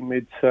team,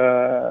 it's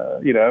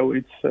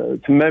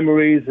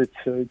memories,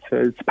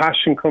 it's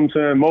passion comes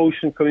in,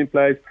 emotion come in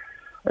place.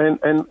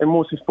 And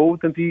most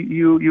importantly,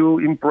 you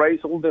embrace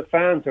all the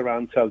fans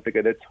around Celtic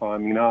at that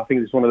time. I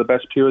think it's one of the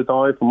best periods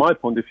from my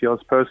point of view, as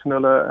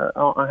personal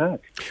I had.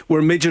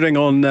 We're majoring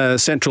on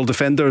central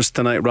defenders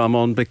tonight,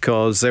 Ramon,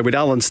 because with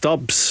Alan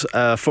Stubbs,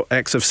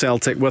 ex of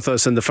Celtic, with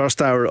us in the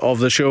first hour of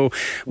the show.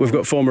 We've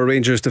got former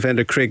Rangers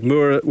defender Craig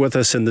Moore with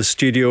us in the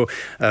studio.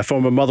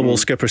 Former Motherwell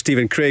skipper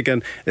Stephen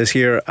Craigan is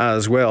here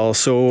as well.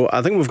 So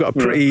I think we've got a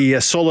pretty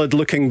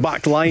solid-looking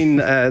back line,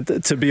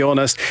 to be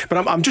honest.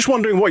 But I'm just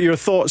wondering what your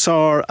thoughts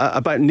are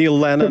about Neil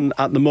Lennon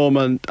at the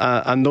moment,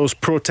 and those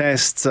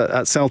protests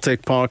at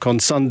Celtic Park on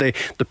Sunday,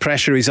 the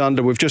pressure he's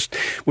under. We've just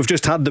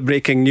had the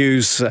breaking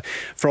news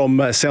from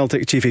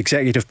Celtic Chief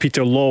Executive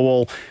Peter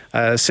Lawwell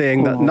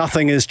saying that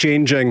nothing is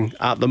changing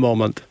at the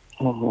moment.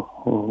 Well,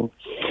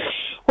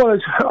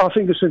 I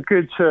think it's a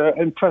good,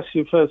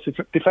 impressive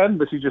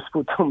defenders you just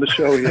put on the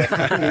show.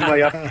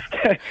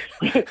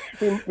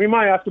 We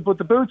might have to put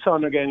the boots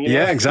on again.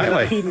 Yeah,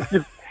 exactly.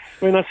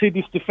 When I see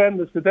these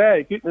defenders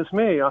today, goodness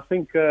me, I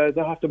think they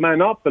have to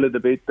man up a little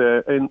bit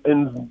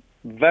in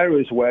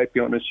various ways, to be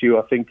honest with you.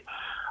 I think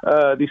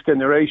this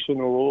generation,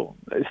 or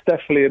it's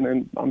definitely,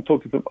 and I'm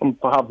talking on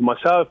behalf of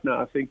myself now,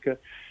 I think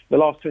the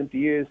last 20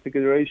 years, the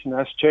generation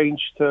has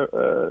changed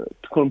a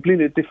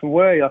completely different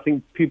way. I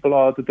think people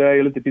are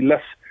today a little bit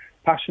less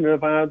passionate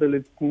about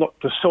it, not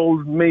the soul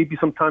maybe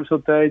sometimes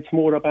today. It's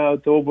more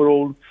about the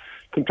overall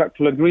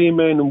contractual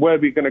agreement and where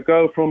we're going to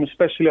go from.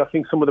 Especially, I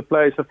think some of the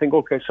players,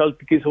 okay,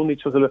 Celtic is only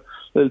just a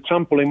little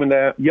trampoline when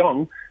they're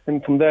young,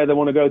 and from there they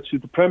want to go to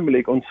the Premier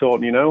League and so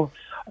on.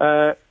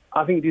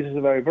 I think this is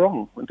very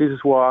wrong. This is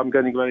why I'm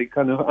getting very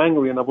kind of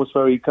angry, and I was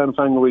very kind of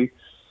angry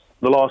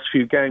the last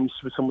few games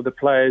with some of the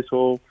players,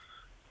 or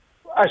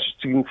I just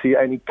didn't see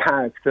any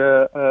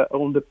character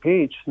on the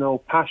pitch, no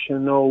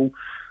passion, no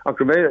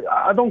aggravation.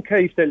 I don't care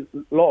if they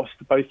lost,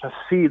 but if I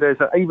see there's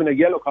even a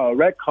yellow card, a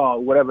red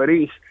card, whatever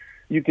it is,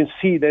 you can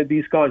see that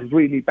these guys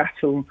really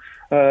battle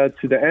to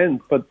the end.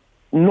 But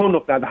none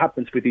of that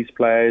happens with these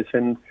players.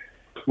 And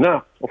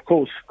now, of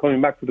course,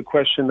 coming back to the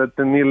question that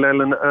Neil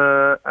Lennon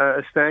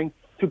is saying,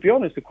 to be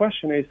honest, the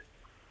question is,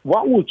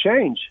 what will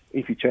change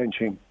if you change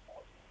him?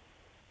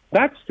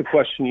 That's the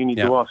question you need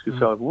to ask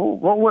yourself.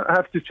 What will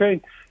have to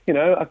change?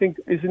 I think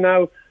is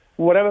now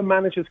whatever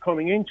manager's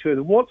coming into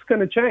it, what's going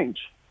to change?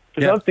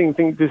 Because I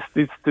think this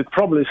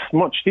problem is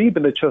much deeper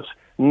than just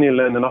Neil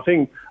Lennon. I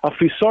think I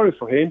feel sorry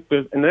for him, but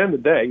at the end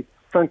of the day,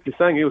 frankly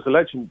saying, he was a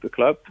legend of the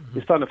club.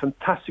 He's done a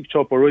fantastic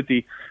job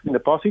already in the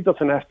past. He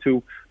doesn't have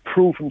to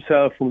prove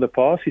himself from the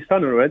past. He's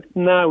done it already.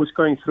 Now he's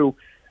going through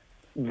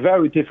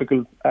very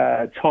difficult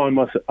time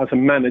as a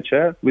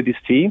manager with his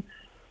team.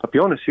 I'll be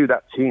honest with you,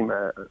 that team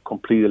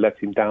completely let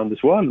him down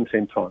as well at the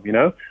same time.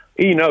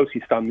 He knows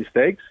he's done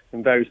mistakes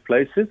in various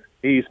places.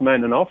 He's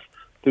man enough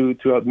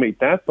to admit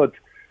that, but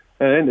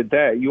at the end of the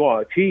day, you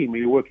are a team.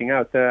 You're working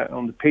out there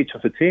on the pitch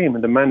of the team,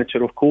 and the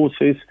manager, of course,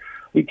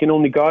 he can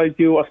only guide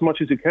you as much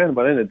as you can.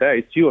 But at the end of the day,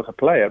 it's you as a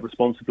player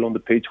responsible on the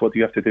pitch. What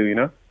you have to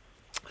do,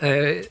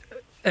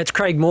 It's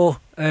Craig Moore.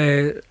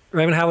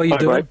 Ramon, how are you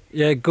doing? Mate.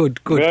 Yeah, good.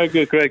 Very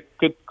good, Craig.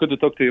 Good to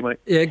talk to you, mate.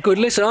 Yeah, good.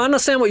 Listen, I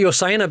understand what you're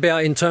saying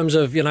about in terms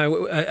of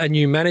a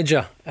new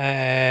manager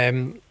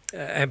and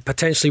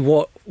potentially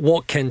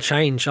what can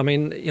change. I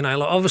mean,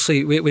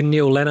 obviously with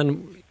Neil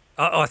Lennon,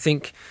 I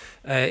think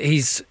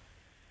his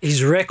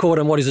record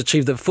and what he's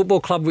achieved at the football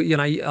club,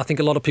 I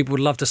think a lot of people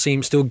would love to see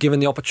him still given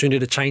the opportunity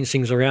to change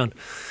things around.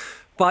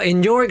 But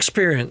in your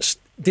experience,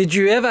 did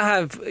you ever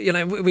have,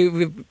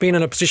 we've been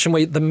in a position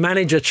where the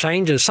manager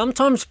changes,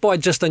 sometimes by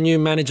just a new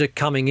manager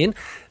coming in,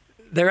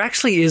 there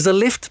actually is a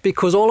lift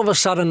because all of a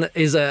sudden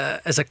is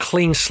a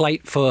clean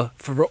slate for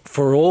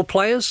all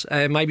players,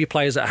 maybe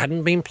players that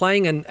hadn't been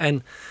playing,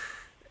 and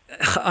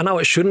I know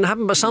it shouldn't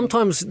happen, but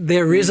sometimes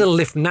there is a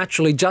lift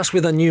naturally just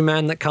with a new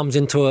man that comes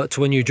into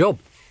a new job.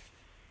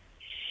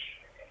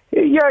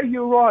 Yeah,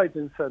 you're right,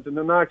 Vincent.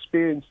 And I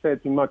experienced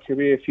that in my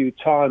career a few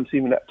times,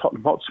 even at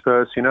Tottenham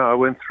Hotspurs. I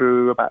went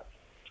through about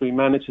 3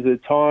 managers at a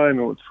time.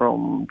 It was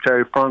from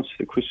Jerry Francis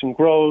to Christian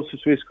Gross, the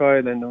Swiss guy,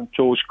 and then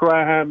George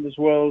Graham as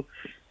well.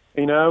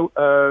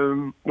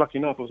 Lucky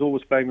enough, I was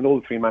always playing with all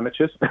the 3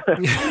 managers.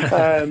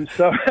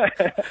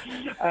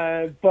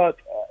 But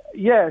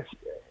yes.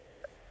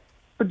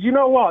 But you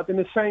know what? In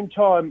the same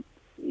time,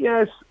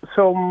 yes,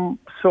 some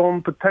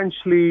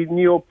potentially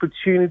new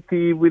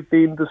opportunity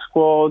within the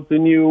squad, the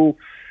new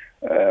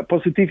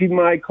positivity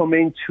might come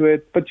into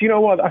it. But you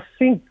know what? I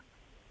think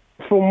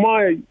from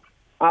my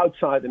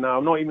outsider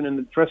now, not even in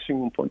the dressing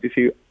room point of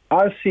view,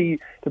 I see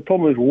the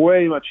problem is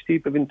way much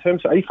deeper in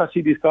terms of, if I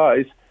see these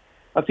guys,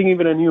 I think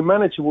even a new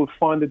manager will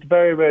find it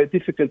very, very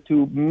difficult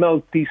to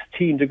melt these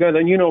teams together.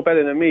 And you know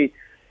better than me,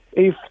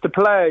 if the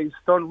players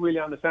don't really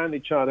understand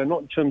each other,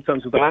 not in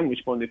terms of the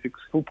language point of view,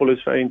 because football is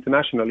very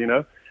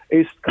international,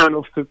 it's kind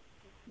of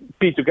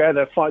be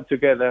together, fight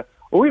together,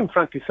 or even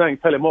frankly saying,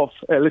 tell him off,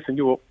 hey, listen,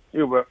 you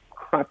were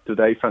crap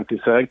today,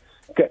 frankly saying,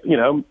 get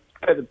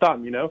it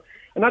done,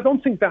 And I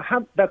don't think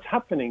that's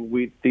happening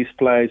with these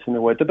players in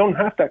a way. They don't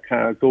have that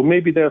character, or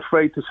maybe they're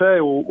afraid to say,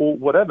 or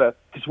whatever.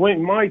 Because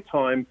in my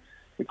time,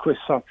 with Chris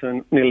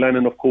Sutton, Neil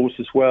Lennon, of course,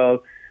 as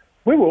well,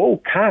 we were all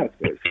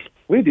characters.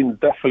 We didn't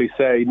definitely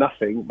say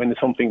nothing when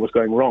something was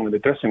going wrong in the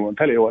dressing room. I'll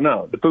tell you what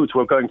now, the boots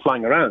were going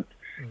flying around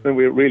when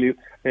we really,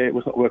 it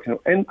was not working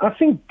out. And I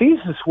think this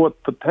is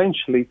what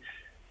potentially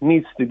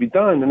needs to be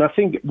done. And I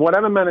think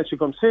whatever manager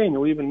comes in,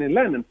 or even Neil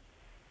Lennon,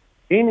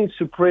 he needs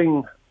to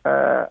bring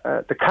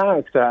the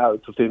character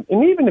out of him.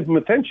 And even if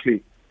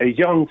potentially a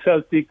young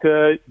Celtic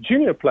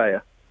junior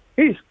player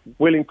is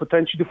willing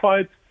potentially to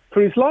fight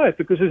for his life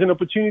because there's an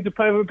opportunity to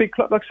play with a big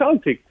club like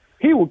Celtic,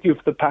 he will give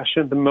the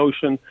passion, the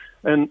motion,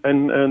 and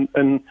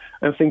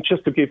think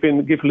just to give a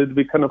little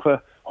bit kind of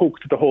a hook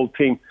to the whole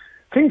team.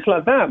 Things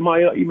like that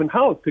might even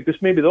help because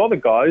maybe the other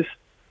guys,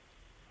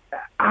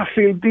 I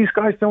feel these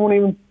guys don't want to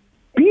even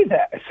be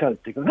there at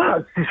Celtic.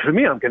 No, for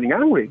me, I'm getting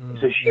angry.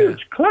 It's a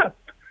huge club.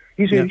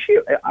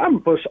 I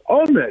was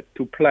honoured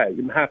to play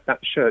and have that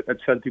shirt at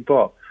Celtic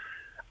Park.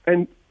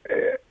 And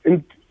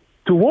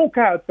to walk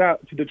out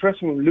to the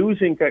dressing room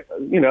losing,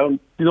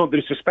 not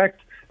disrespect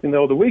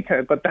the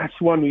weekend, but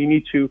that's one you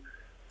need to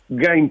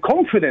gain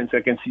confidence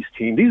against this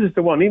team. This is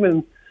the one,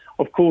 even,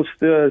 of course,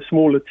 the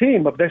smaller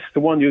team, but that's the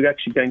one you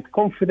actually gain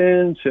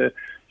confidence,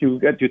 you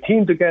get your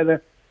team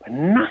together, but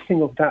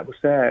nothing of that was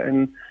there.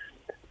 And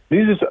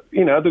this is,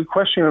 the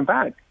question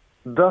back,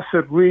 does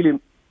it really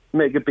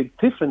make a big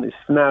difference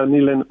if now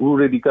Neil Lennon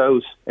already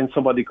goes and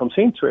somebody comes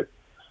into it?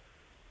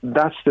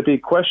 That's the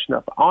big question.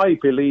 I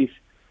believe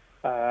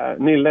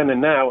Neil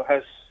Lennon now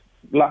has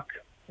luck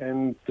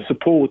and the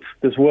support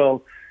as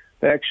well.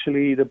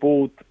 Actually, the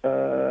board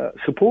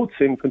supports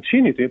him,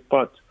 continued it,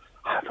 but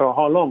for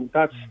how long?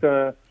 That's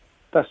the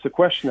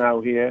question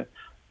out here.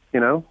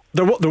 There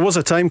was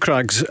a time,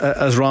 Craigs,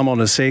 as Ramon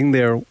is saying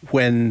there,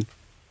 when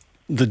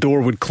the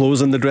door would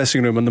close in the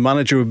dressing room and the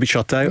manager would be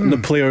shut out and the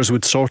players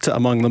would sort it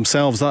among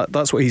themselves.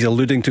 That's what he's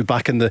alluding to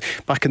back in the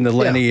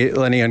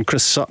Lenny and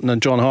Chris Sutton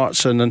and John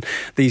Hartson and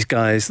these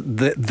guys,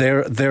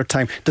 their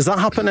time. Does that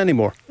happen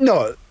anymore?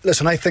 No,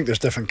 listen, I think there's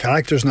different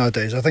characters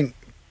nowadays. I think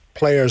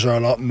players are a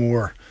lot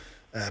more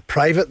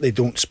private. They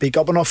don't speak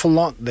up an awful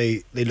lot.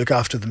 They look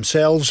after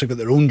themselves. They've got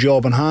their own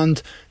job in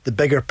hand. The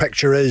bigger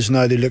picture is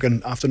now they're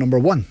looking after number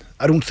one.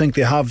 I don't think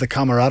they have the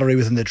camaraderie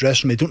within the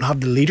dressing room. They don't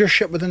have the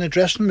leadership within the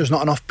dressing room. There's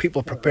not enough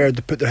people prepared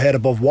to put their head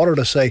above water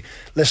to say,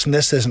 listen,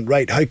 this isn't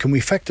right. How can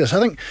we fix this? I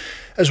think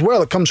as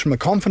well it comes from a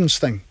confidence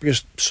thing,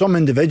 because some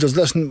individuals,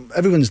 listen,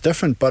 everyone's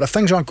different, but if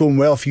things aren't going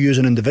well for you as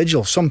an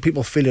individual, some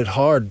people feel it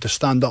hard to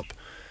stand up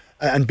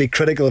and be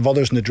critical of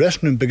others in the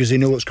dressing room because they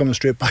know it's coming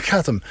straight back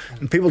at them.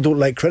 And people don't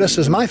like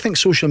criticism. I think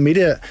social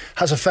media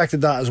has affected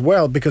that as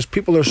well, because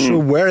people are so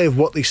wary of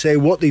what they say,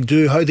 what they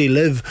do, how they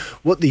live,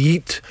 what they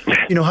eat,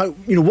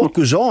 what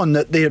goes on,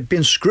 that they're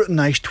being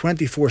scrutinised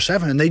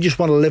 24/7 and they just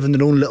want to live in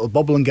their own little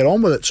bubble and get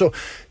on with it. So,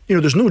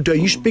 there's no doubt,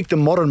 you speak to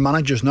modern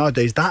managers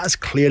nowadays, that is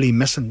clearly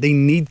missing. They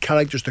need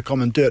characters to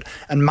come and do it.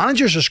 And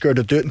managers are scared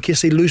to do it in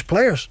case they lose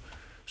players.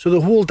 So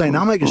the whole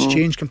dynamic has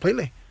changed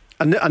completely.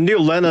 And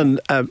Neil Lennon,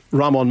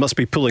 Ramon, must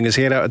be pulling his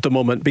hair out at the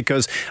moment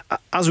because,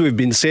 as we've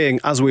been saying,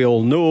 as we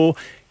all know,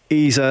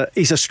 he's a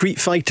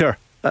street fighter.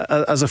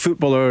 As a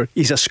footballer,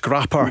 he's a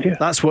scrapper. Yeah.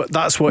 That's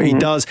what he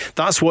does.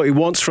 That's what he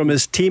wants from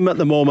his team at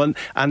the moment.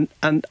 And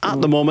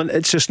at the moment,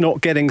 it's just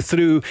not getting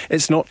through.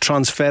 It's not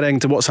transferring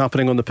to what's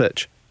happening on the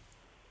pitch.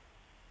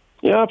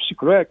 Yeah, absolutely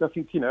correct. I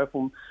think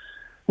from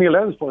Neil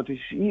Lennon's point,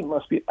 he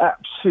must be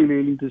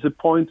absolutely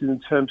disappointed in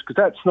terms,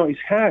 because that's not his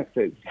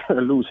character,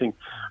 losing.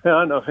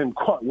 I know him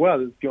quite well,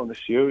 to be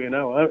honest with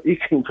you. He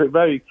can be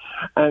very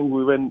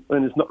angry when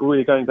it's not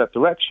really going that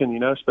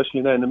direction,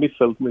 especially there in the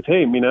midfield with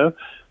him,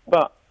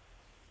 But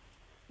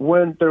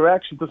when the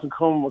reaction doesn't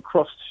come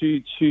across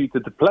to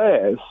the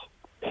players,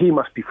 he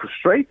must be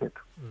frustrated.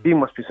 He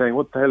must be saying,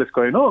 what the hell is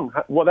going on?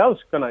 What else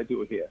can I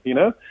do here,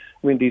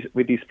 with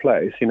these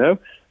players,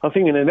 I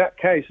think in that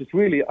case, it's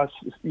really, as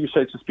you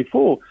said just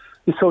before,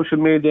 the social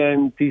media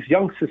and these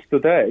youngsters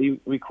today,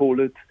 we call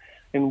it,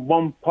 in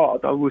one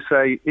part, I would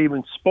say,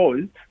 even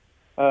spoiled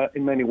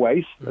in many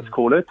ways, let's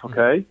call it,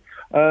 okay,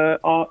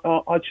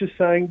 are just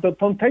saying that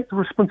don't take the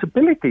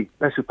responsibility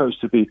they're supposed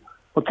to be.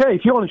 Okay,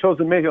 if you're on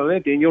social media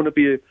already and you want to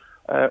be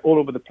all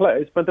over the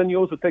place, but then you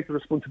also take the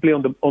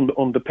responsibility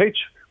on the pitch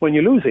when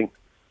you're losing.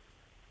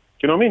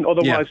 Do you know what I mean?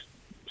 Otherwise,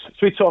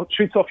 switch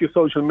off your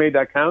social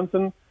media accounts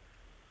and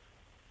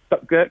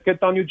get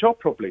done your job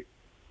properly.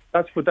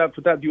 That's for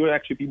that you're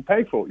actually being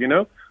paid for,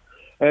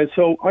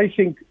 So I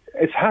think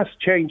it has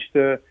changed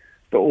the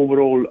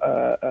overall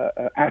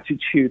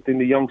attitude in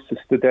the youngsters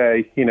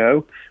today,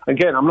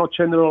 Again, I'm not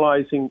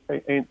generalizing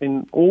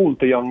in all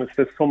the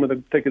youngsters. Some of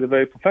them take it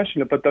very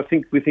professional, but I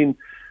think within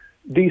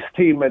this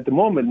team at the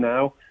moment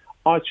now,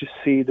 I just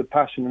see the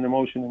passion and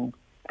emotion and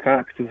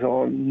characters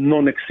are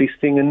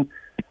non-existing.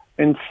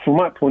 And from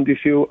my point of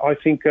view, I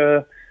think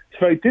it's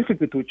very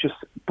difficult to just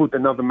put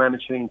another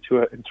manager into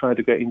it and try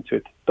to get into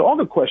it. The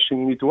other question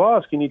you need to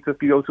ask, you need to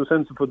be also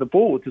sensible for the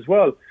board as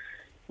well.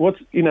 We've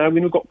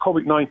got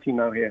COVID-19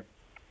 now here.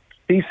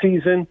 This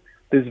season,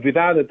 there's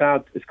without a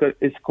doubt, it's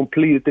a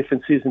completely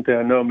different season to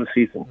a normal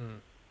season.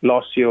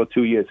 Last year or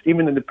 2 years.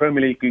 Even in the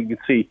Premier League, you can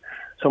see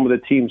some of the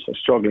teams are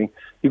struggling.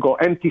 You've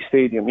got empty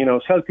stadium,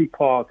 Celtic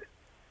Park,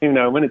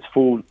 when it's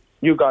full,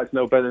 you guys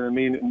know better than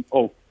me.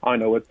 I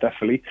know it,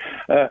 definitely.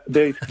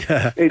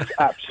 It's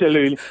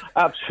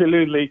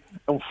absolutely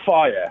on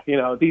fire.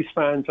 These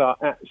fans are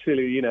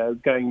absolutely,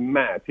 going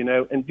mad,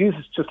 and this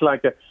is just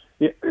like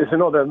it's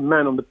another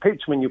man on the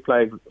pitch when you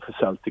play for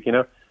Celtic,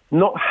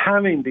 Not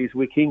having these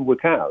week in,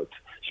 week out,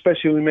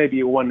 especially when maybe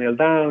you're 1-0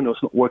 down or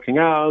it's not working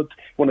out.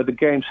 One of the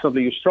games,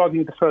 suddenly you're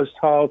struggling the first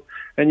half,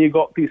 and you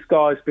got these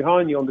guys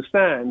behind you on the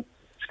stand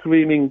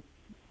screaming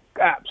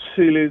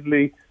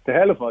absolutely the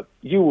hell of it.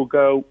 You will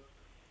go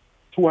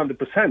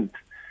 200%.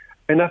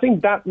 And I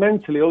think that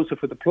mentally also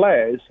for the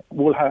players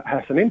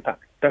has an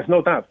impact. There's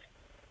no doubt.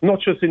 Not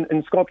just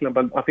in Scotland,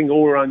 but I think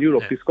all around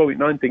Europe, this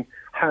COVID-19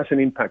 has an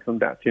impact on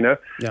that, Yeah.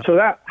 So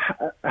that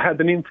had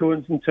an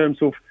influence in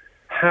terms of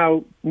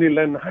how Neil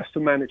Lennon has to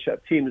manage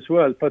that team as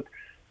well. But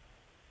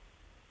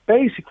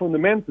basic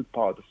fundamental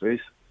part of this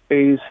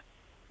is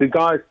the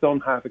guys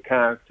don't have a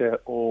character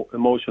or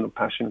emotional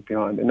passion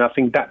behind. And I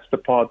think that's the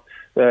part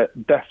that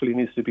definitely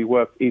needs to be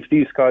worked if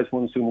these guys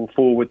want to move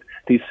forward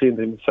this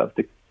season in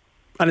Celtic.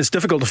 And it's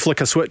difficult to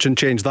flick a switch and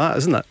change that,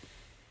 isn't it?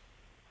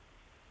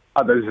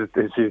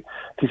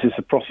 This is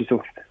a process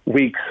of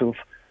weeks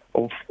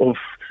of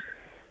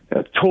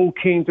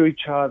talking to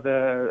each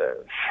other,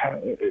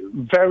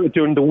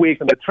 during the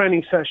week and the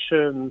training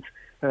sessions.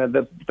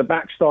 The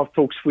back staff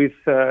talks with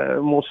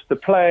most of the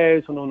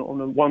players on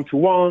a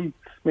one-to-one,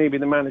 maybe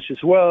the manager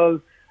as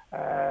well.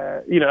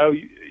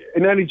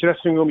 In any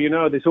dressing room,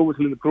 there's always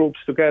little groups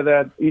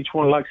together. Each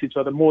one likes each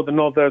other more than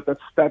others.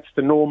 That's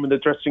the norm in the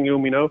dressing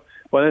room,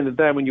 But at the end of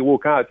the day, when you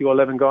walk out, you're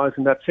 11 guys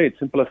and that's it.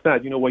 Simple as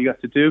that. You know what you have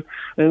to do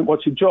and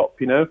what's your job,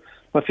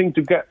 I think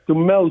to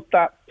melt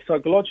that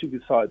psychological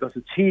side as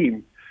a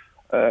team,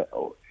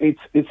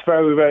 it's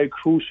very, very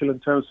crucial in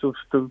terms of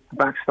the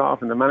back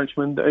staff and the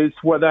management.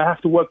 It's where they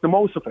have to work the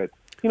most of it.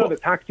 The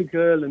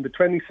tactical and the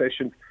training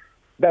sessions,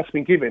 that's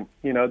been given.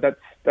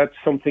 That's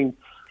something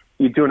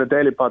you do on a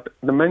daily, but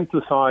the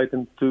mental side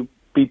and to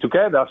be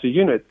together as a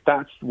unit,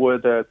 that's where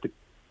the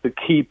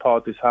key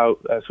part is how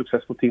a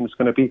successful team is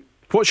going to be.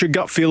 What's your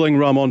gut feeling,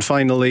 Ramon,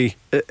 finally?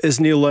 Is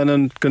Neil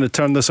Lennon going to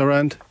turn this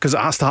around? Because it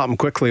has to happen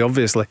quickly,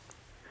 obviously.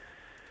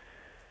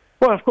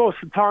 Well, of course,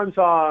 the times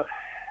are,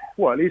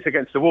 he's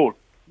against the wall.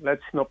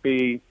 Let's not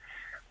be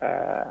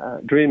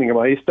dreaming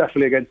about it. He's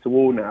definitely against the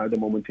wall now at the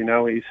moment,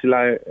 He's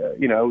like,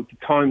 the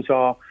times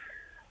are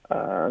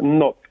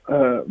not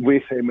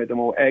with him at the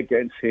moment,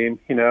 against him,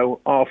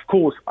 Of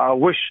course, I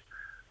wish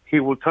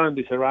he will turn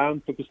this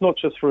around, because not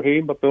just for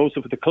him, but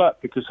also for the club,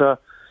 because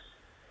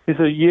it's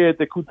a year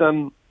they could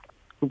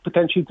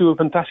potentially do a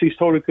fantastic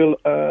historical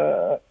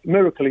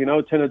miracle,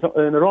 10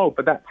 in a row,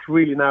 but that's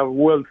really now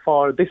world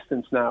far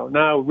distance now.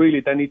 Now, really,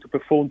 they need to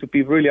perform to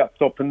be really up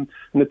top in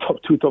the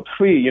top 2, top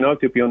 3,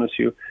 to be honest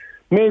with you.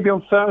 Maybe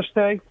on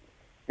Thursday,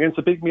 against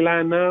the big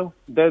Milan now,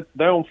 they're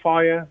on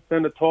fire, they're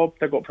on the top,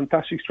 they've got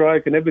fantastic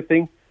strike and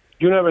everything.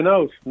 You never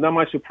know. That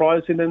might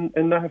surprise you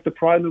and they have the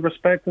pride and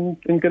respect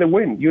and get a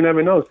win. You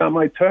never know. That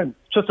might turn.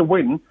 Just a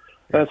win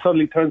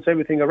suddenly turns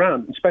everything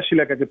around, especially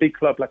like at a big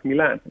club like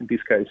Milan in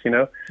this case,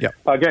 Yeah.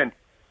 But again,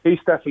 he's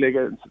definitely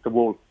against the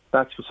wall.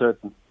 That's for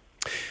certain.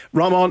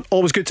 Ramon,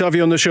 always good to have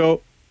you on the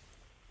show.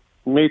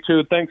 Me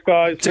too. Thanks,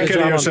 guys. Take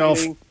care of yourself.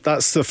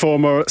 That's the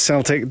former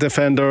Celtic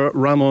defender,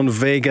 Ramon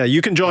Vega.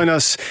 You can join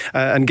us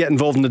and get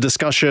involved in the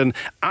discussion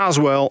as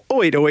well.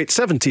 0808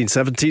 17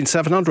 17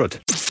 700.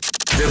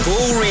 The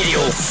Go Radio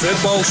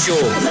Football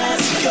Show.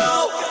 Let's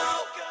go!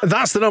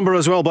 That's the number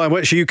as well by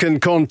which you can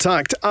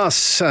contact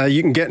us.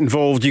 You can get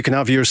involved, you can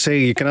have your say,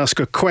 you can ask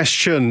a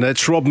question.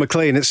 It's Rob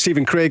Maclean, it's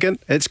Stephen Craigan,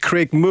 it's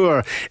Craig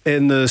Moore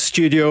in the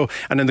studio.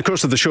 And in the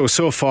course of the show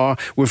so far,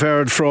 we've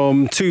heard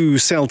from 2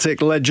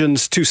 Celtic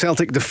legends, 2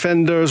 Celtic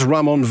defenders,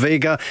 Ramon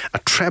Vega, a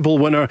treble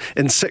winner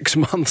in 6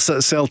 months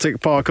at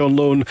Celtic Park on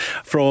loan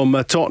from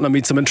Tottenham.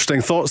 Made some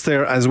interesting thoughts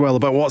there as well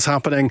about what's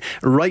happening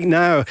right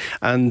now.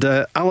 And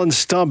Alan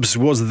Stubbs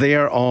was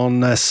there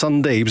on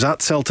Sunday. He was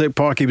at Celtic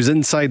Park, he was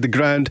inside the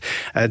ground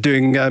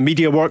doing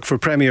media work for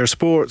Premier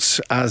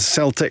Sports as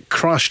Celtic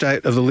crashed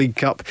out of the League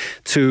Cup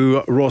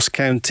to Ross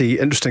County.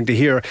 Interesting to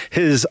hear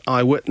his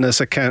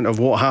eyewitness account of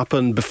what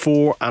happened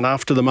before and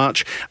after the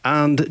match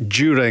and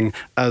during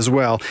as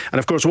well. And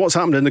of course, what's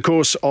happened in the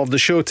course of the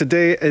show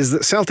today is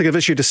that Celtic have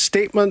issued a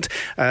statement.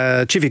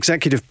 Chief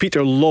Executive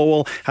Peter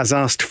Lowell has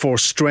asked for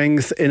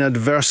strength in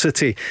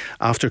adversity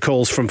after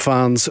calls from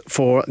fans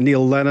for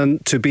Neil Lennon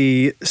to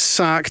be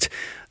sacked.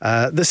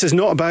 This is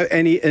not about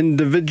any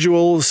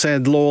individual,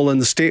 said Lowell in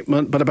the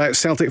statement, but about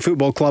Celtic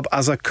Football Club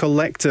as a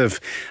collective.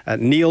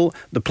 Neil,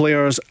 the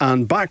players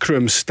and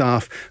backroom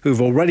staff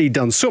who've already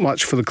done so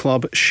much for the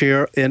club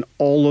share in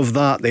all of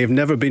that. They've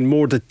never been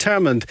more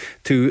determined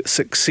to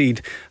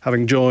succeed,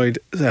 having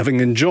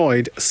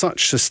enjoyed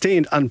such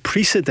sustained,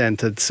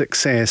 unprecedented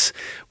success.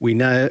 We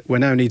now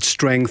need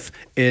strength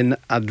in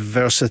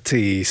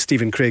adversity.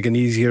 Stephen Craigan,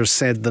 easier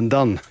said than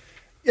done.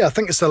 Yeah, I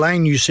think it's the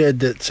line you said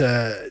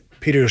that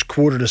Peter is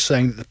quoted as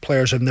saying that the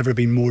players have never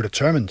been more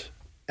determined.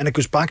 And it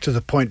goes back to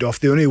the point of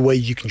the only way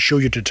you can show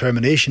your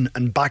determination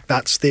and back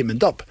that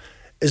statement up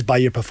is by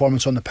your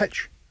performance on the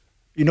pitch.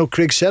 You know,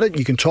 Craig said it,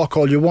 you can talk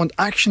all you want.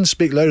 Actions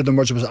speak louder than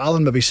words. It was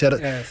Alan maybe said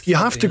it. Yes, you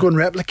have to go and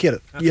replicate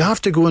it. You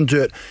have to go and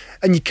do it.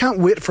 And you can't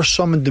wait for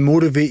someone to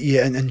motivate you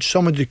and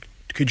someone to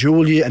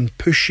cajole you and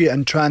push you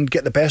and try and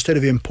get the best out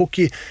of you and poke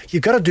you.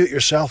 You've got to do it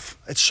yourself.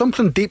 It's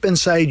something deep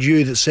inside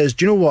you that says,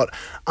 do you know what?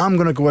 I'm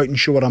going to go out and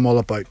show what I'm all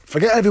about.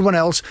 Forget everyone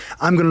else.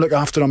 I'm going to look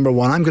after number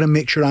one. I'm going to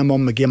make sure I'm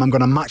on my game. I'm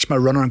going to match my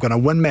runner. I'm going to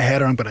win my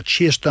header. I'm going to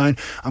chase down.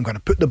 I'm going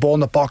to put the ball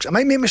in the box. I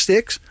might make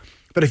mistakes,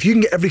 but if you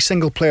can get every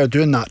single player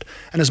doing that,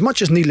 and as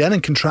much as Neil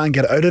Lennon can try and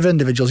get it out of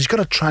individuals, he's got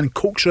to try and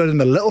coax it out of them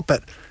a little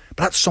bit.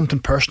 But that's something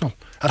personal.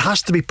 It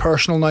has to be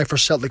personal now for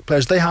Celtic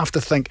players. They have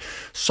to think,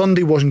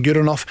 Sunday wasn't good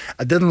enough.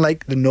 I didn't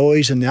like the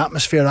noise and the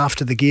atmosphere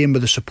after the game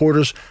with the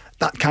supporters.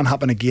 That can't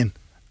happen again.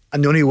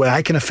 And the only way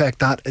I can affect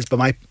that is by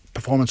my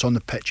performance on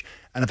the pitch.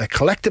 And if a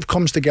collective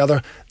comes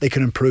together, they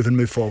can improve and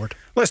move forward.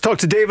 Let's talk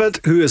to David,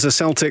 who is a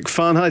Celtic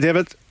fan. Hi,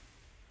 David.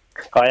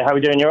 Hi, how are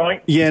we doing? You all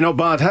right? Yeah, not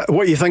bad.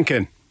 What are you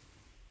thinking?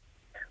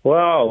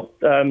 Well,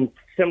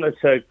 similar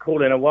to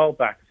calling a while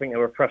back, I think there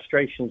were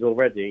frustrations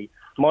already.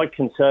 My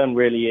concern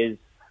really is,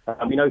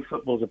 we know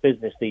football's a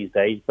business these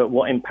days, but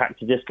what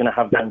impact is this going to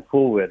have going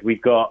forward?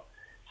 We've got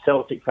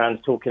Celtic fans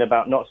talking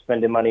about not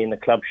spending money in the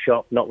club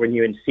shop, not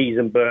renewing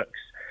season books,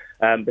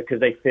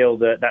 because they feel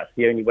that that's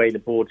the only way the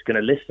board's going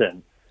to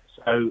listen.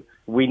 So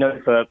we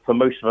know for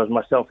most of us,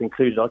 myself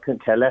included, I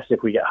couldn't care less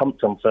if we get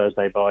humped on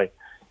Thursday by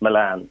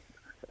Milan.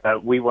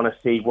 We want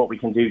to see what we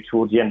can do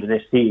towards the end of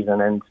this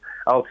season, and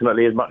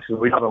ultimately, as much as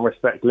we love and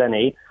respect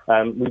Lenny,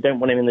 we don't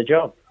want him in the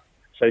job.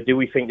 So do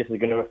we think this is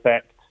going to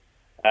affect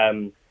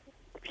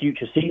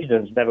future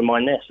seasons, never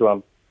mind this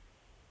one?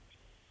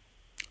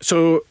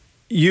 So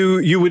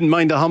you wouldn't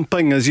mind a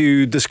humping, as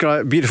you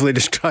beautifully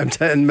described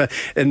it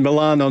in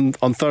Milan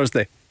on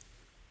Thursday?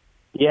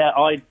 Yeah,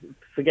 I'd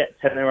forget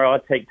 10 in a row.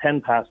 I'd take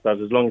 10 past us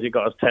as long as it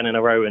got us 10 in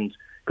a row and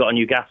got a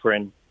new gaffer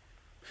in.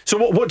 So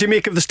what do you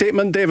make of the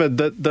statement, David,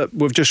 that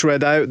we've just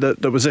read out,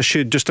 that was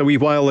issued just a wee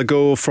while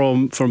ago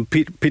from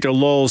Peter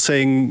Lawwell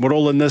saying we're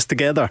all in this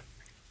together?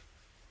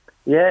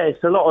 Yeah,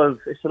 it's a lot of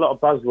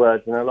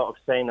buzzwords and a lot of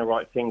saying the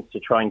right things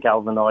to try and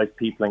galvanise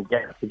people and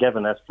get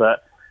togetherness,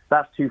 but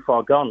that's too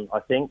far gone,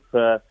 I think,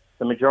 for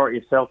the majority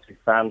of Celtic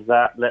fans.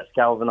 That let's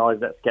galvanise,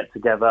 let's get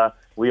together,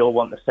 we all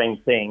want the same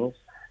things.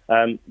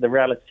 The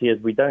reality is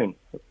we don't.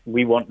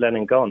 We want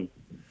Lennon gone.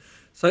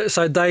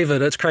 So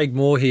David, it's Craig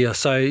Moore here.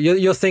 So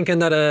you're thinking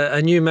that a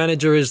new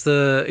manager is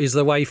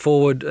the way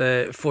forward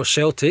for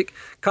Celtic.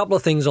 Couple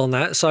of things on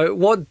that. So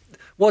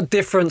what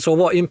difference or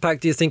what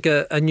impact do you think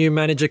a new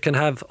manager can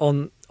have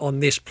on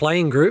this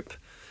playing group?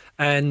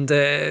 And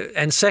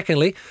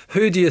secondly,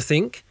 who do you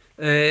think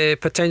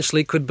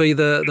potentially could be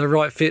the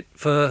right fit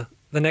for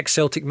the next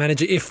Celtic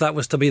manager if that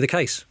was to be the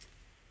case?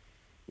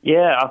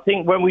 Yeah, I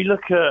think when we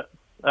look at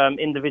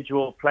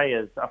individual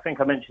players, I think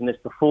I mentioned this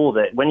before,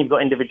 that when you've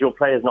got individual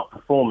players not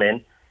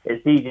performing,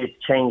 it's easier to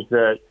change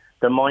the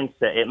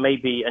mindset. It may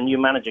be a new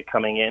manager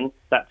coming in,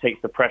 that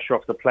takes the pressure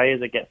off the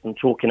players, it gets them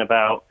talking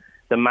about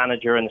the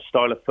manager and the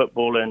style of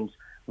football and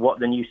what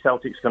the new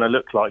Celtic's going to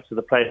look like, so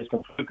the players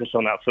can focus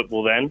on that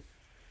football then.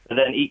 But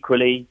then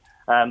equally,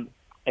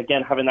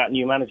 again, having that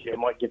new manager, it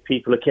might give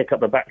people a kick up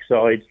the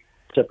backside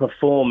to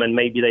perform, and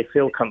maybe they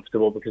feel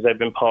comfortable because they've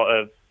been part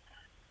of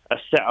a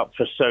setup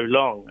for so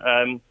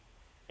long.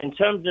 In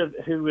terms of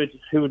who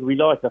would we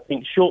like, I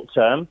think short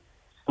term,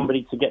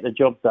 somebody to get the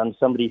job done,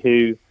 somebody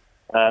who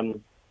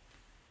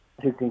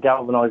can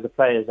galvanise the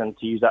players, and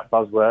to use that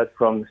buzzword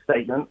from the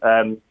statement.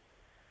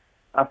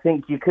 I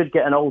think you could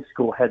get an old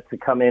school head to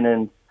come in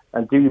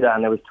and do that,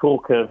 and there was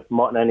talk of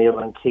Martin O'Neill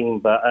and Keane,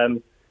 but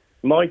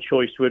my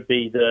choice would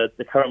be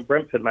the current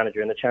Brentford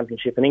manager in the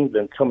Championship in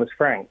England, Thomas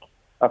Frank.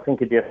 I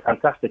think it'd be a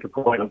fantastic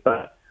appointment,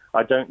 but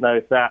I don't know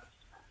if that's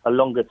a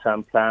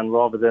longer-term plan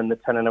rather than the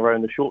 10 in a row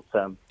in the short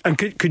term. And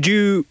could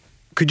you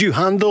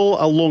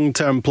handle a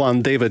long-term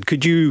plan, David?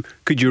 Could you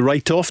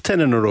write off 10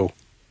 in a row?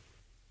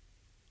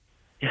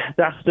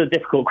 That's a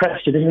difficult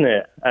question, isn't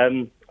it?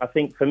 I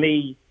think for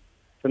me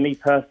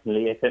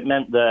personally, if it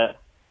meant that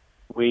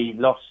we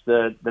lost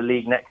the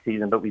league next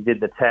season but we did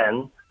the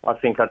 10, I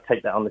think I'd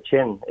take that on the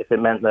chin. If it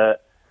meant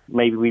that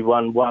maybe we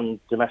won one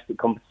domestic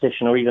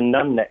competition or even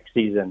none next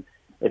season,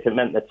 if it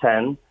meant the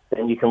 10,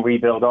 then you can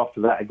rebuild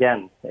after that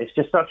again. It's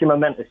just such a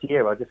momentous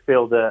year. I just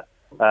feel that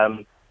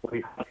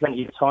we've had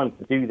plenty of time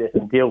to do this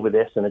and deal with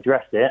this and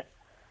address it,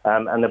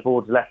 and the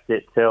board's left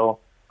it till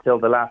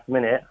the last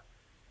minute.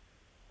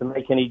 to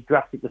make any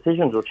drastic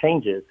decisions or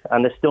changes,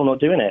 and they're still not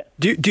doing it.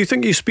 Do you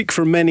think you speak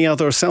for many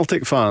other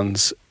Celtic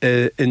fans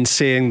in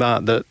saying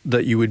that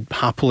you would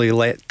happily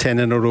let 10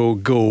 in a row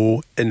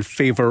go in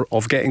favour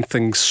of getting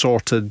things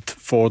sorted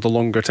for the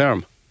longer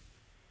term?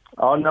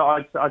 Oh no,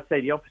 I'd say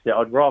the opposite.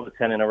 I'd rather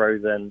 10 in a row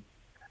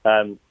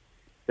than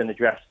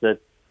address the.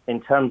 In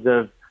terms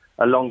of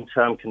a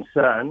long-term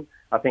concern,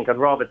 I think I'd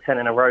rather 10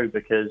 in a row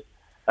because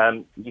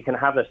you can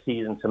have a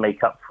season to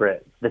make up for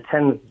it. The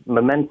 10's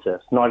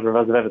momentous. Neither of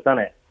us have ever done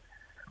it.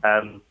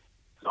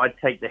 I'd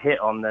take the hit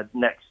on the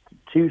next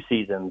 2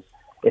 seasons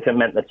if it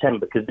meant the 10,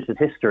 because this is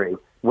history.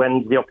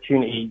 When's the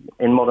opportunity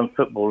in modern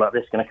football like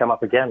this going to come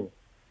up again?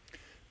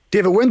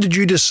 David, when did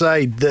you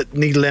decide that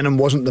Neil Lennon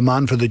wasn't the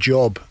man for the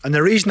job? And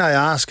the reason I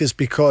ask is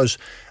because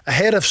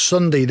ahead of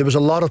Sunday, there was a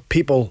lot of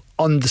people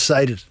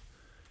undecided.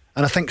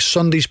 And I think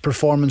Sunday's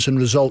performance and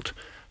result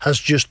has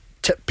just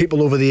tipped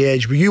people over the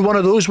edge. Were you one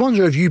of those ones,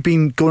 or have you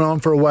been going on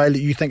for a while that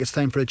you think it's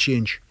time for a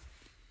change?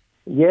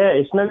 Yeah,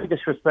 it's no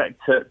disrespect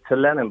to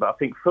Lennon, but I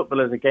think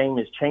football as a game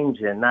is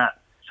changing. That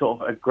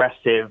sort of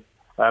aggressive,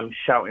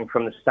 shouting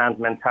from the stands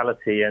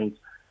mentality, and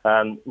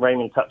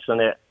Ramon touched on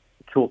it,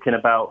 talking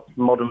about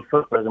modern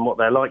footballers and what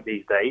they're like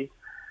these days.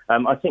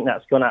 I think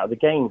that's gone out of the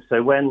game.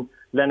 So when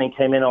Lennon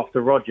came in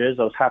after Rodgers,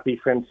 I was happy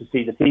for him to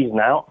see the season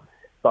out,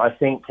 but I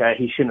think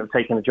he shouldn't have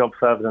taken the job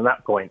further than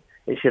that point.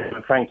 It should have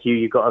been, thank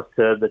you got us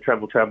to the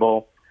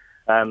treble.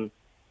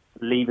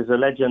 Leave as a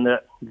legend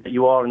that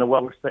you are and a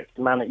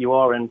well-respected man that you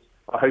are, and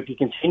I hope he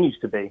continues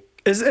to be.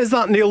 Is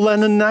that Neil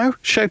Lennon now,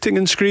 shouting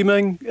and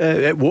screaming?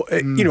 It's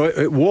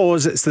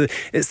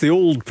the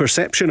old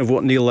perception of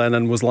what Neil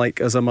Lennon was like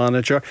as a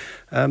manager.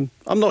 I'm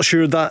not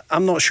sure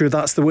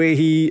that's the way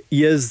he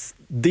is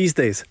these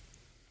days.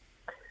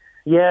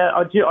 Yeah,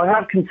 I do. I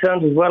have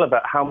concerns as well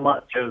about how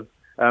much of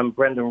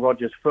Brendan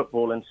Rodgers'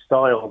 football and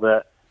style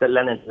that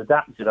Lennon's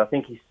adapted. I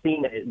think he's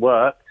seen it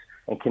worked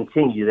and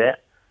continued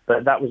it,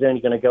 but that was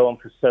only going to go on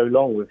for so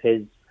long with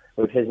his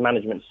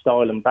management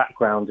style and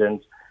background. And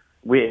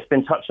it's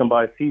been touched on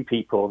by a few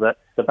people that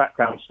the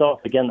background staff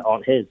again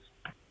aren't his.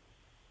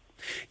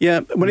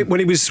 Yeah, when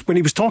he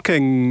was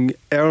talking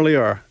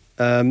earlier,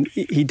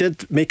 he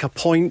did make a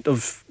point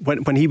of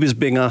when he was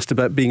being asked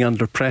about being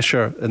under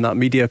pressure in that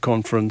media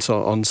conference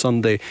on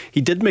Sunday.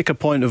 He did make a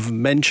point of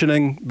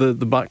mentioning the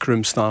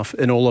backroom staff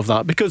in all of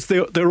that, because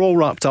they're all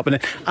wrapped up in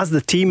it. As the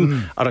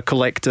team are a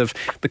collective,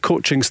 the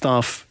coaching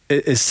staff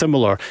is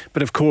similar,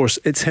 but of course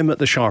it's him at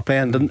the sharp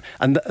end,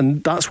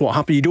 and that's what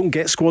happened. You don't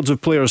get squads of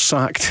players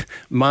sacked.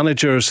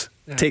 Managers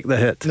take the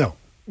hit. No.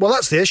 Well,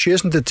 that's the issue,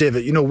 isn't it,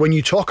 David? You know, when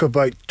you talk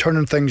about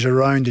turning things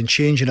around and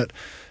changing it,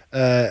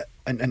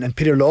 and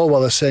Peter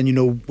Lawwell is saying,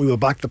 we will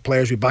back the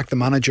players, we back the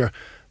manager,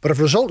 but if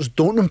results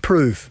don't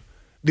improve,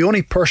 the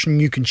only person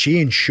you can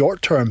change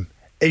short term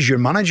is your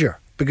manager,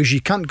 because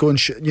you can't go and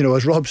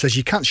as Rob says,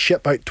 you can't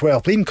ship out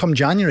 12. Even come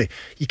January,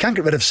 you can't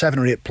get rid of 7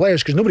 or 8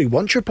 players because nobody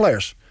wants your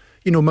players.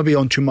 Maybe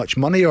on too much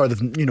money, or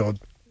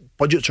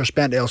budgets are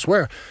spent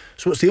elsewhere.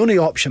 So it's the only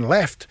option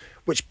left,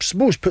 which I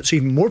suppose puts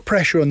even more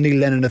pressure on Neil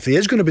Lennon. If he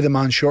is going to be the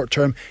man short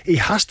term, he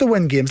has to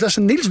win games.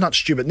 Listen, Neil's not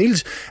stupid.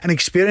 Neil's an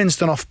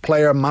experienced enough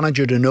player,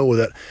 manager to know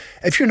that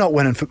if you're not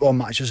winning football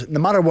matches, no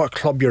matter what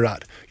club you're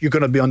at, you're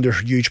going to be under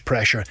huge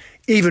pressure.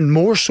 Even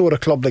more so at a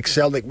club like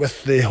Celtic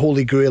with the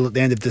Holy Grail at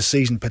the end of the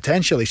season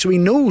potentially. So he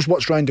knows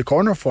what's round the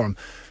corner for him.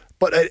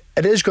 But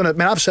it is going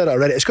to, I've said it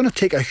already, it's going to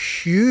take a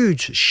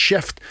huge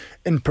shift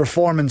in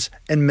performance,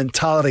 in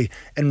mentality,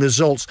 in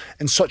results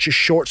in such a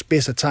short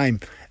space of time.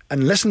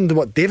 And listen to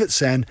what David's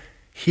saying,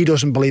 he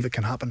doesn't believe it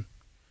can happen.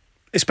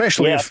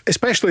 Especially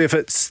if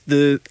it's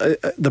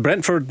the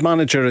Brentford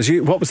manager.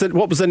 What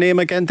was the name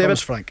again,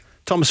 David?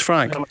 Thomas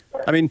Frank.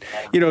 I mean,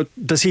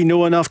 does he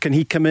know enough? Can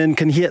he come in?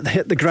 Can he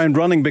hit the ground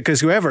running? Because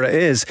whoever it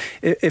is,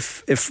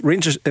 if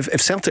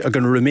Celtic are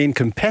going to remain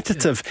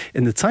competitive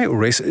in the title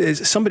race,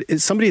 it's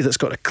somebody that's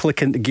got to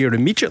click into gear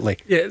immediately.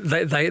 Yeah,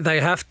 they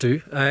have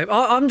to.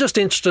 I'm just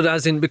interested,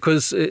 as in,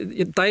 because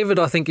David,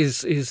 I think,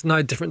 is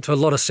no different to a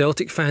lot of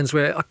Celtic fans,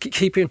 where I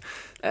keep him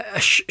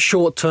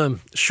short term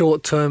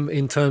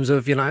in terms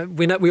of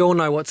we all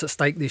know what's at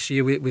stake this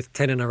year with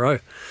 10 in a row.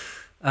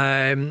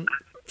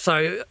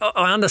 So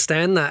I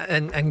understand that,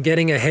 and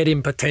getting ahead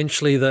in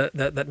potentially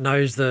that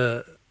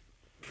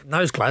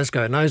knows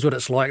Glasgow, knows what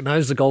it's like,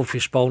 knows the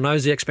Goldfish Bowl,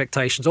 knows the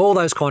expectations, all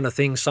those kind of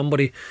things.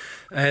 Somebody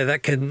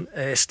that can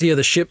steer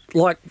the ship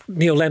like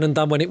Neil Lennon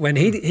done when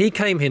he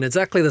came in,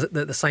 exactly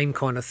the same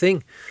kind of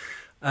thing.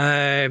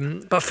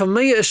 But for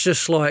me, it's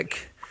just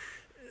like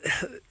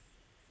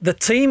the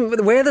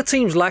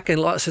team's lacking.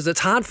 Like I said, it's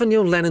hard for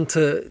Neil Lennon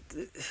to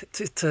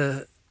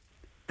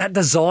that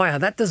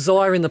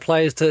desire in the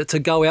players to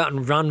go out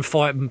and run,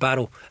 fight and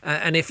battle.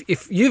 And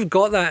if you've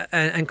got that,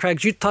 and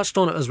Craig, you touched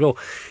on it as well,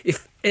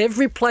 if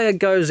every player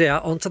goes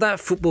out onto that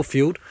football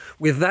field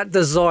with that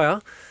desire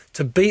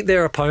to beat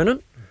their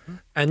opponent,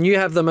 and you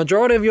have the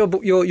majority of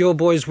your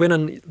boys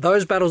winning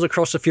those battles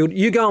across the field,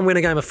 you go and win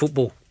a game of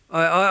football.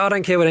 I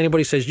don't care what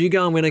anybody says, you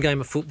go and win a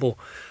game of football.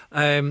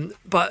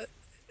 But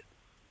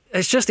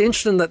it's just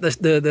interesting that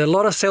the a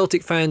lot of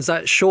Celtic fans,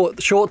 that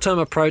short-term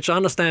approach, I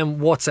understand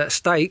what's at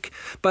stake,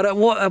 but at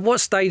what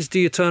stage do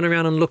you turn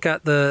around and look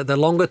at the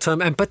longer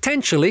term and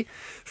potentially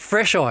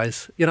fresh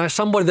eyes? You know,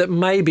 somebody that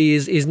maybe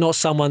is not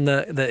someone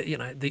that you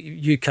know,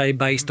 the UK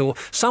based, or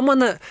someone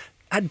that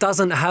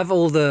doesn't have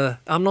all the,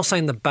 I'm not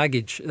saying the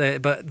baggage,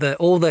 but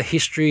all the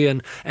history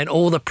and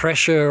all the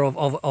pressure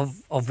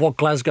of what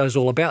Glasgow's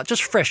all about.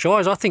 Just fresh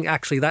eyes. I think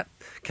actually that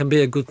can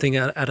be a good thing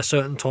at a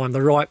certain time,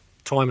 the right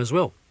time as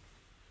well.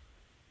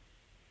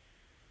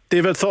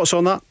 David, thoughts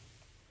on that?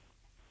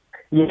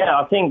 Yeah,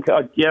 I think,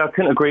 I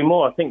couldn't agree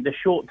more. I think the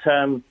short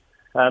term,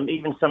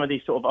 even some of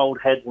these sort of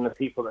old heads and the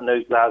people that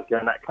know Glasgow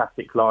and that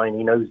classic line,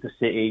 he knows the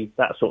city,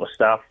 that sort of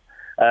stuff.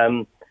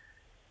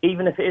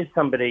 Even if it is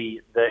somebody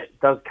that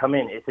does come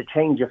in, it's a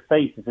change of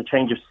face, it's a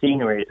change of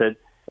scenery,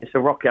 it's a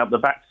rocket up the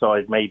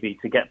backside maybe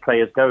to get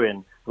players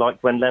going,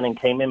 like when Lennon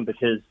came in,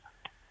 because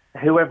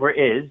whoever it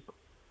is,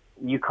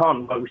 you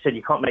can't, like we said,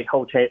 you can't make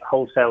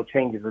wholesale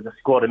changes with the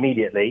squad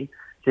immediately.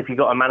 So if you've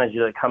got a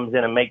manager that comes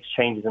in and makes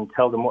changes and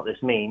tell them what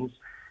this means,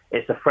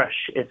 it's a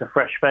fresh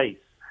face.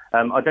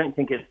 I don't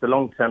think it's the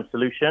long-term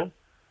solution.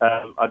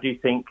 I do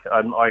think,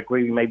 I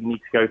agree, we maybe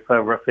need to go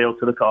further afield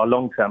to look at our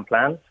long-term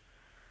plans.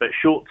 But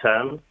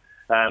short-term,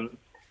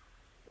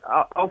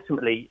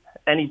 ultimately,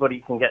 anybody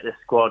can get this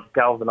squad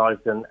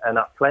galvanised and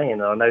up playing.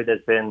 And I know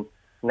there's been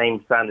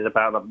names banded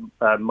about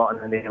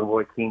Martin O'Neill,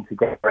 Roy Keane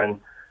together,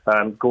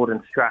 and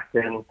Gordon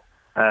Strachan.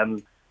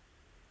 I'm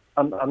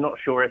not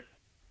sure if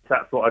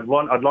that's what I'd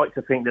want. I'd like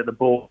to think that the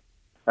board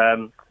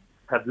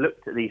have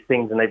looked at these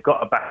things and they've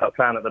got a backup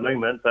plan at the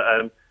moment,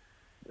 but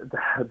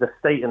the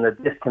state and the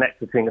disconnect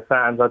between the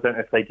fans, I don't know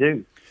if they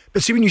do.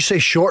 But see, when you say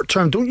short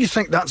term, don't you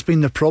think that's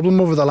been the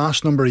problem over the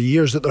last number of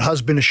years, that there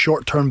has been a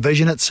short term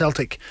vision at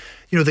Celtic?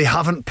 You know, they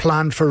haven't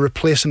planned for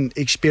replacing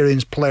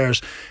experienced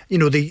players. You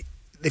know, they've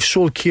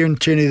sold Kieran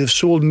Tierney, they've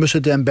sold Moussa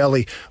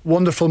Dembele,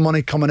 wonderful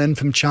money coming in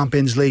from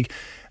Champions League,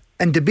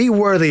 and to be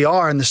where they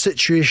are in the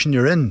situation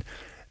you're in,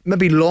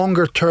 maybe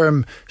longer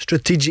term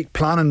strategic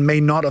planning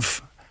may not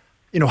have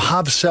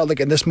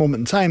Celtic at this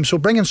moment in time. So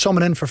bringing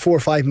someone in for 4 or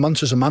 5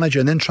 months as a manager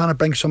and then trying to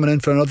bring someone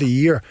in for another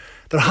year,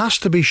 there has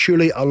to be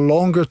surely a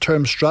longer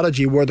term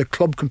strategy where the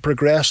club can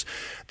progress.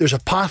 There's a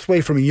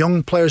pathway from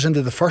young players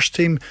into the first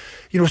team.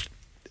 You know,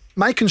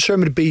 my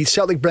concern would be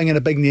Celtic bringing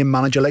a big name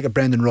manager like a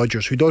Brendan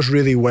Rodgers, who does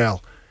really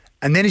well,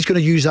 and then he's going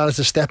to use that as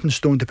a stepping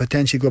stone to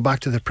potentially go back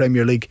to the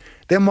Premier League.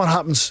 Then what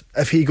happens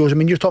if he goes? I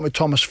mean, you're talking about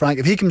Thomas Frank.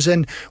 If he comes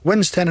in,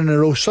 wins 10 in a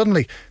row,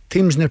 suddenly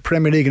teams in the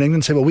Premier League in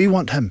England say, well, we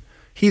want him.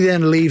 He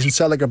then leaves and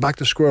Celtic are back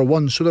to square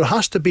one. So there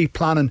has to be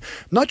planning,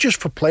 not just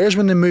for players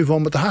when they move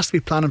on, but there has to be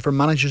planning for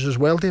managers as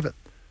well, David.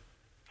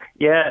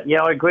 Yeah,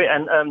 I agree.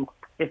 And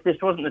if this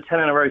wasn't the 10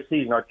 in a row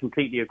season, I'd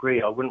completely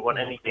agree. I wouldn't want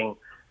anything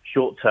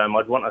short term.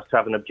 I'd want us to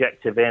have an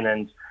objective in.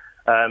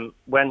 And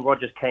when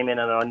Rodgers came in,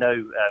 and I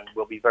know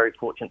we'll be very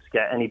fortunate to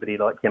get anybody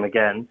like him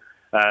again,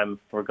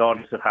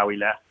 regardless of how he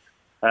left.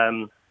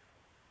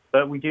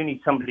 But we do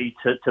need somebody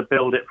to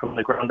build it from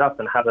the ground up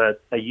and have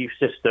a youth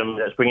system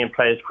that's bringing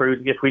players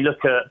through. If we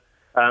look at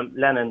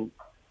Lennon,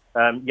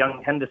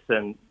 young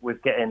Henderson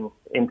with getting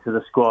into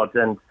the squad,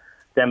 and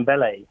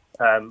Dembele,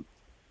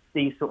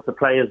 these sorts of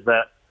players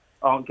that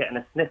aren't getting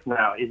a sniff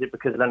now, is it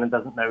because Lennon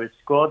doesn't know his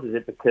squad? Is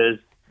it because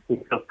he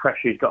feels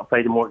pressure he's got to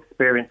play the more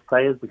experienced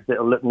players because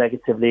it'll look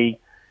negatively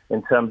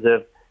in terms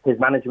of his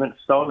management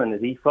style and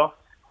his ethos?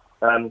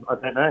 I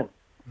don't know.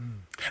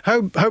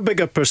 How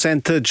big a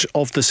percentage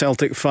of the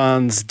Celtic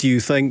fans do you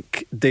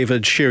think,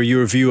 David, share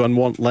your view and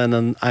want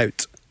Lennon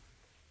out?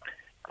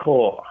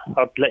 I'll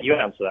let you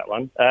answer that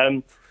one.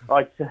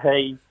 I'd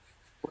say,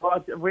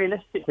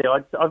 realistically,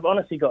 I've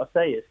honestly got to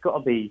say it's got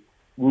to be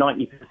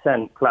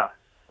 90% plus.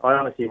 I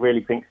honestly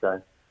really think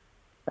so.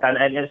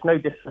 And it's no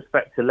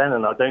disrespect to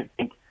Lennon. I don't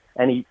think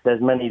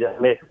there's many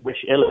that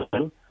wish ill of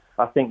him.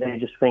 I think they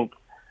just think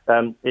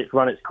it's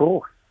run its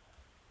course.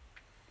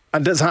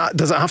 And does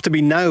it have to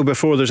be now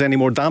before there's any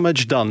more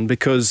damage done?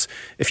 Because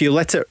if you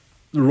let it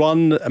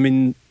run, I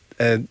mean,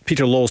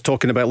 Peter Law's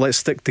talking about let's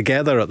stick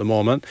together at the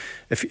moment.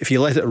 If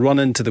you let it run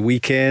into the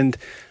weekend,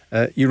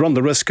 you run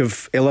the risk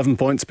of 11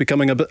 points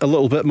becoming a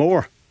little bit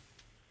more.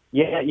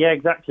 Yeah,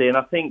 exactly. And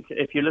I think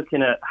if you're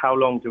looking at how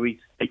long do we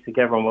stay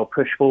together and we'll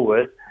push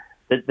forward,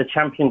 the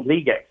Champions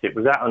League exit,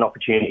 was that an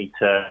opportunity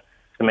to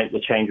make the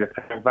change with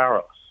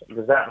Varos?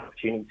 Was that an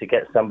opportunity to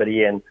get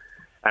somebody in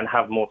and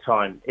have more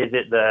time? Is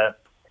it the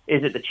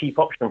cheap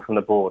option from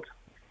the board?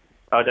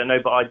 I don't know,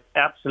 but I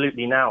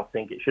absolutely now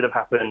think it should have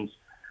happened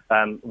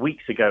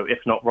weeks ago, if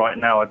not right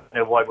now. I don't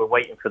know why we're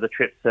waiting for the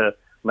trip to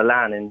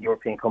Milan in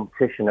European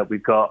competition that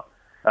we've got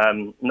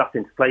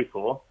nothing to play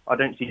for. I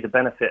don't see the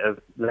benefit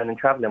of Lennon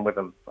travelling with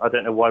them. I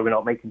don't know why we're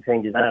not making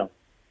changes now.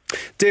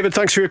 David,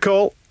 thanks for your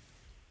call.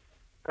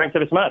 Thanks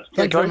ever so much.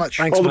 Thank you very much.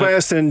 Thanks, all the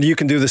best, and you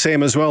can do the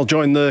same as well.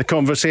 Join the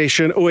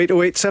conversation.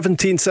 0808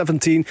 17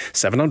 17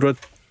 700.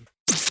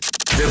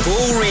 The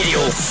Go Radio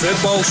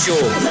Football Show.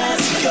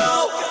 Let's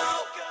go!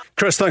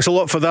 Chris, thanks a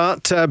lot for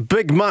that.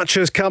 Big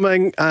matches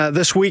coming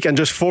this week and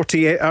just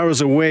 48 hours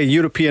away.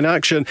 European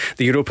action,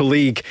 the Europa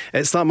League.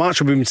 It's that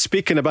match we've been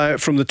speaking about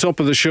from the top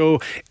of the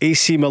show.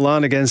 AC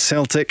Milan against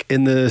Celtic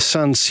in the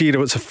San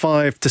Siro. It's a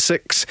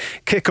 5-6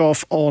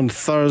 kick-off on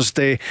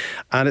Thursday,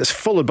 and it's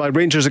followed by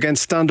Rangers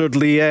against Standard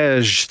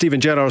Liège.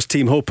 Steven Gerrard's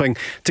team hoping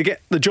to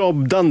get the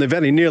job done. They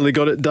very nearly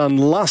got it done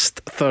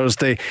last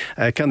Thursday.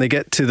 Can they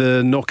get to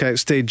the knockout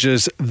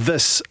stages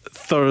this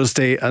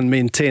Thursday and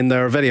maintain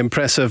their very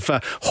impressive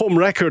home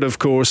record, of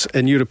course,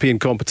 in European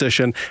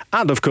competition,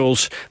 and of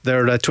course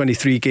their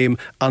 23-game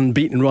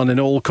unbeaten run in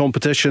all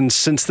competitions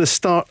since the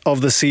start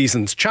of the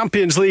seasons.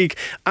 Champions League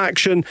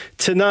action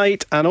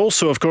tonight, and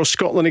also of course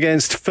Scotland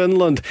against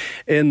Finland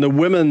in the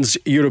women's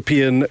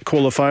European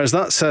qualifiers.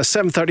 That's a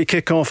 7:30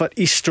 kick-off at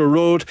Easter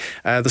Road.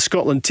 The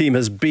Scotland team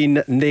has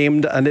been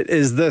named, and it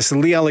is this: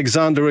 Lee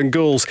Alexander in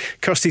goals,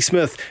 Kirsty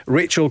Smith,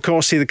 Rachel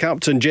Corsie the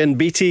captain, Jen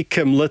Beattie,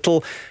 Kim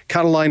Little,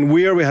 Caroline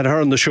Weir, we had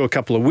her on the show a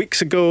couple of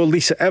weeks ago,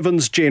 Lisa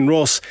Evans, Jane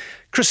Ross,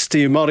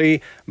 Christy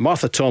Murray,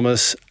 Martha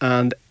Thomas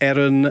and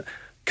Erin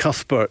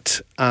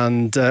Cuthbert.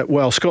 And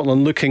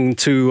Scotland looking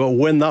to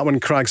win that one,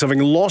 Craigs, having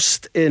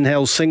lost in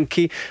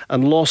Helsinki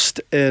and lost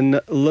in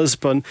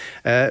Lisbon.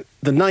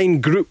 The 9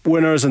 group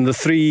winners and the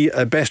 3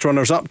 best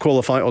runners-up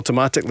qualify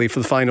automatically for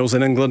the finals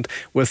in England,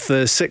 with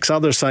the 6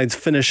 other sides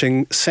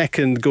finishing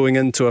second going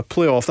into a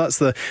playoff.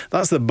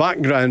 That's the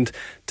background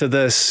to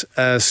this.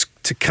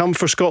 To come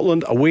for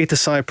Scotland, away to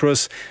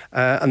Cyprus,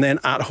 and then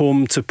at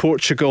home to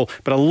Portugal.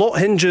 But a lot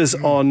hinges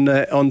on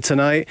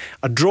tonight.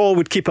 A draw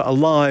would keep it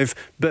alive,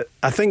 but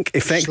I think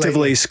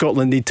effectively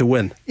Scotland need to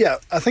win. Yeah,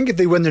 I think if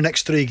they win their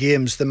next 3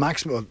 games, the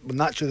maximum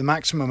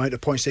amount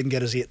of points they can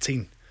get is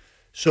 18.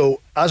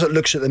 So as it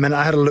looks at the minute,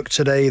 I had a look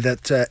today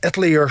that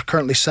Italy are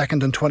currently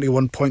second on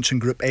 21 points in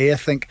Group A, I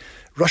think.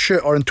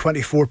 Russia are on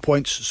 24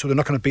 points, so they're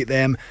not going to beat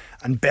them.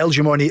 And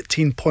Belgium are on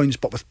 18 points,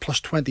 but with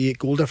plus 28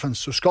 goal difference.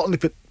 So Scotland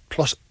have got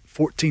plus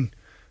 14.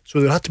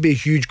 So there had to be a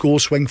huge goal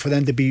swing for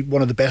them to be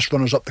one of the best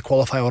runners up to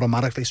qualify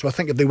automatically. So I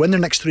think if they win their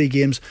next 3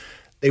 games,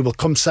 they will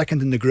come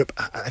second in the group.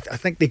 I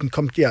think they can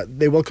come,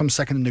 they will come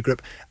second in the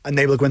group, and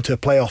they will go into a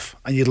playoff.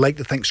 And you'd like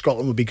to think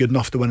Scotland will be good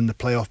enough to win in the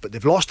playoff, but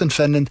they've lost in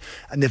Finland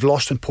and they've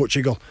lost in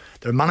Portugal.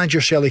 Their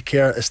manager Shelley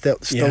Kerr is still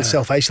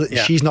self-isolating.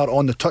 Yeah. She's not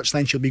on the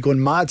touchline. She'll be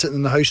going mad sitting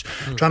in the house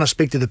trying to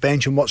speak to the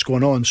bench and what's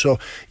going on. So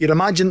you'd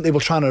imagine they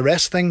will try and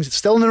arrest things. It's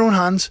still in their own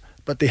hands,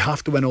 but they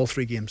have to win all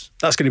 3 games.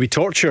 That's going to be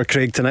torture,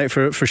 Craig, tonight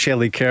for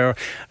Shelley Kerr.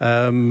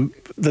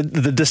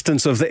 The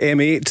distance of the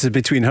M8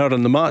 between her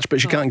and the match,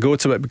 but she can't go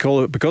to it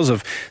because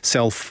of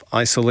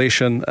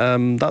self-isolation.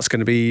 That's going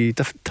to be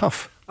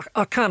tough.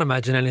 I can't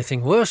imagine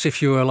anything worse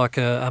if you were like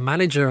a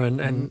manager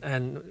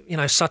and you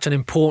know, such an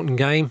important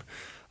game,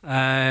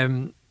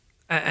 and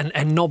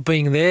not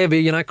being there,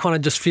 but kind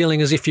of just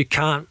feeling as if you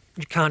can't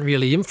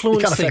really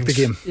influence things. You can't affect the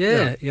game.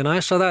 Yeah.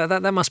 So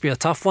that must be a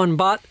tough one,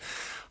 but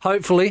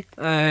hopefully,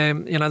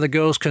 the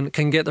girls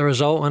can get the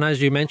result. And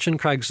as you mentioned,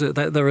 Craig,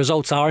 the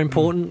results are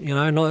important.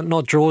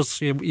 Not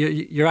draws.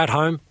 You're at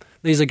home.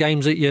 These are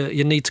games that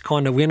you need to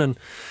kind of win.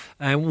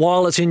 And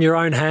while it's in your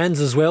own hands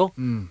as well,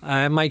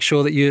 make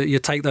sure that you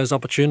take those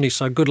opportunities.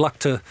 So good luck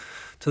to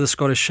the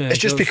Scottish It's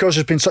just because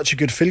there's been such a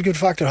good feel-good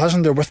factor,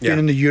 hasn't there, with being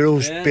in the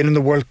Euros, being in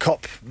the World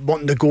Cup,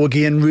 wanting to go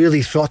again,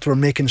 really thought they were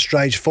making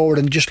strides forward,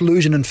 and just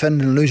losing in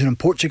Finland and losing in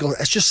Portugal,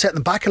 it's just setting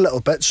them back a little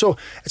bit. So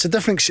it's a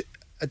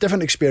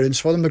different experience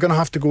for them. They're going to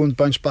have to go and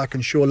bounce back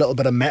and show a little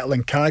bit of mettle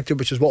and character,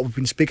 which is what we've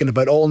been speaking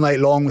about all night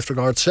long with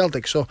regard to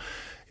Celtic. So,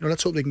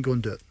 let's hope they can go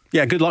and do it.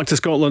 Yeah, good luck to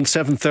Scotland.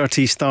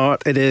 7:30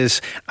 start. It is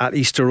at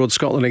Easter Road,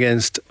 Scotland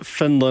against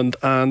Finland.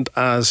 And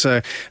as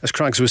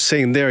Craigs was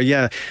saying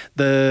there,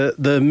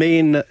 the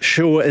main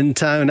show in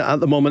town at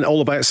the moment,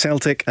 all about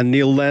Celtic and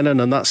Neil Lennon,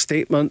 and that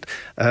statement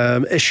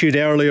issued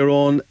earlier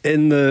on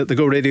in the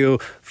Go Radio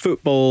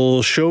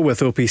football show with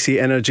OPC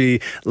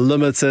Energy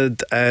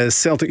Limited.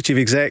 Celtic Chief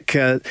Exec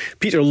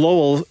Peter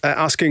Lowell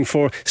asking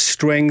for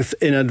strength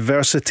in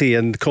adversity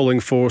and calling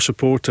for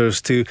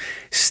supporters to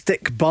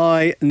stick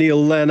by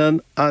Neil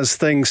Lennon as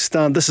things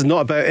stand. This is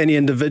not about any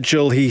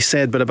individual, he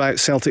said, but about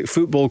Celtic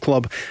Football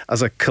Club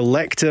as a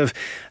collective.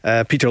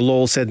 Peter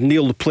Lowell said,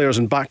 Neil, the players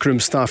and backroom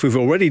staff who've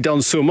already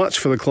done so much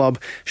for the club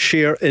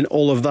share in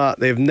all of that.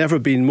 They've never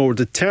been more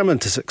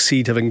determined to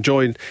succeed, having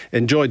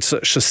enjoyed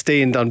such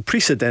sustained,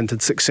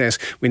 unprecedented success.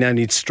 We now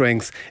need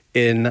strength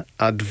in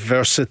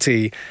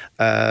adversity.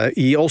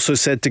 He also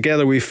said,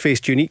 together we've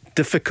faced unique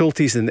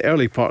difficulties in the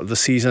early part of the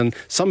season,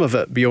 some of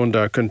it beyond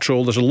our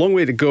control. There's a long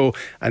way to go,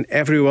 and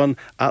everyone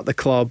at the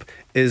club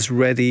is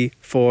ready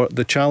for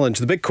the challenge.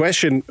 The big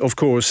question, of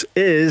course,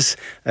 is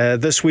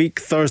this week,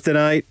 Thursday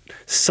night,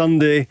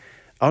 Sunday,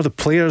 are the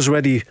players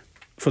ready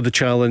for the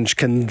challenge?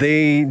 Can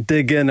they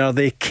dig in? Are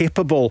they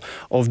capable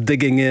of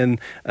digging in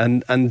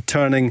and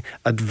turning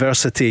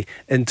adversity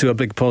into a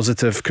big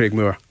positive, Craig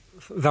Moore?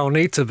 they'll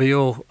need to be,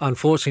 or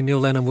unfortunately Neil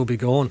Lennon will be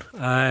gone.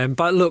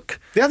 But look,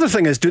 the other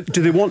thing is, do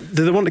they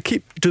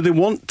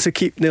want to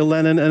keep Neil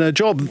Lennon in a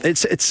job?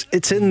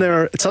 It's in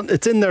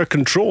their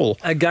control.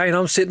 Again,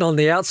 I'm sitting on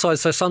the outside,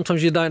 so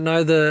sometimes you don't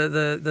know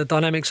the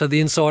dynamics of the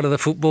inside of the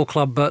football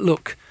club. But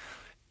look,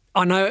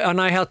 I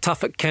know how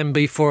tough it can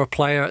be for a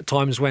player at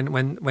times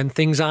when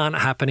things aren't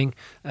happening.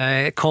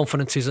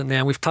 Confidence isn't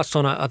there. We've touched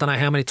on it, I don't know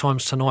how many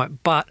times tonight.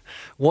 But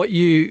what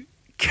you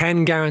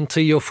can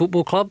guarantee your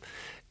football club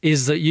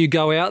is that you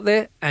go out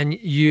there and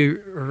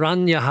you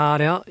run your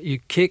heart out, you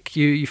kick,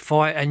 you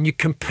fight, and you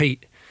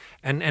compete.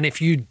 And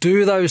if you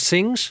do those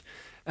things,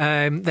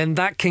 then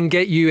that can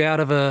get you out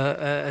of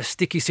a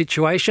sticky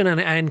situation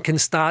and can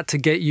start to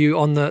get you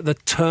on the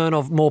turn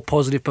of more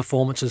positive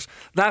performances.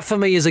 That for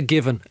me is a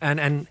given.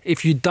 And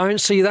if you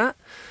don't see that,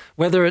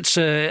 whether it's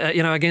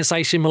against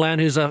AC Milan,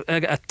 who's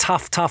a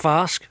tough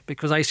ask,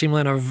 because AC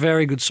Milan are a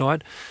very good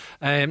side,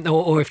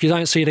 or if you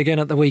don't see it again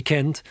at the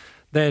weekend,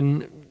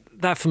 then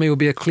that for me will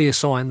be a clear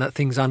sign that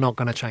things are not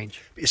going to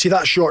change. You see,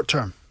 that's short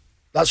term.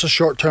 That's a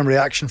short term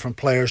reaction from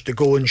players to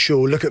go and show,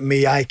 look at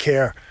me, I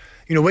care.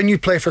 You know, when you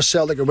play for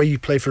Celtic or when you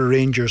play for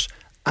Rangers,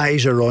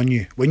 eyes are on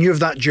you. When you have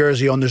that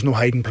jersey on, there's no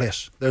hiding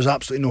place. There's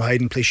absolutely no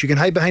hiding place. You can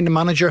hide behind the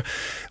manager.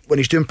 When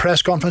he's doing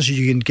press conferences,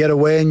 you can get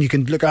away and you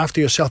can look after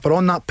yourself. But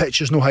on that pitch,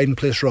 there's no hiding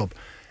place, Rob.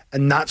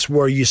 And that's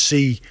where you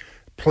see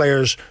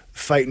players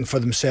fighting for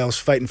themselves,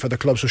 fighting for the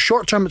club. So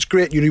short term, it's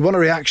great. You want a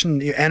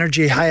reaction,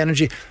 energy, high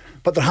energy.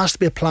 But there has to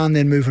be a plan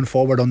then moving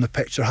forward on the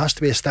pitch. There has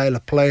to be a style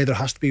of play. There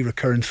has to be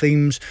recurring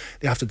themes.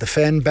 They have to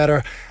defend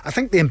better. I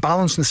think the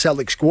imbalance in the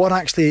Celtic squad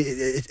actually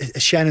is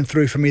shining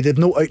through for me. They've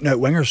no out-and-out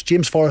wingers.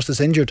 James Forrest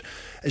is injured.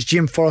 Is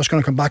James Forrest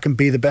going to come back and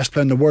be the best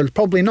player in the world?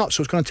 Probably not.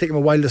 So it's going to take him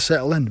a while to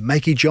settle in.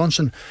 Mikey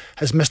Johnson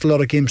has missed a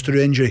lot of games through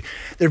injury.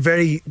 They're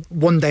very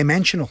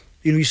one-dimensional.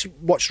 You know, you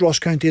watched Ross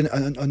County at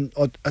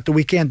the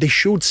weekend. They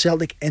showed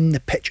Celtic in the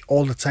pitch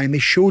all the time. They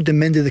showed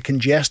them into the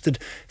congested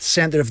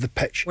centre of the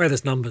pitch. Where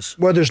there's numbers.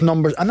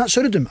 And that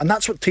suited them. And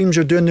that's what teams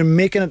are doing. They're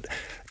making it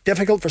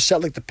difficult for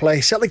Celtic to play.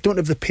 Celtic don't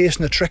have the pace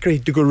and the trickery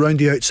to go round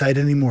the outside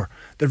anymore.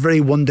 They're very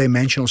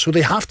one-dimensional. So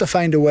they have to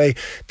find a way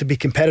to be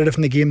competitive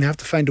in the game. They have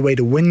to find a way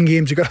to win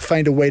games. They've got to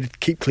find a way to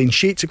keep clean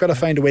sheets. They've got to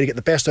find a way to get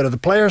the best out of the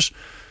players.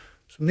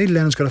 So Neil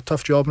Lennon's got a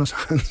tough job in his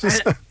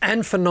hands.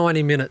 and for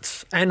 90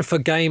 minutes, and for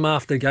game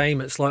after game,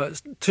 it's like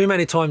too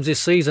many times this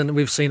season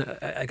we've seen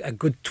a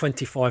good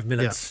 25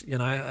 minutes,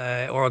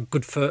 or a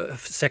good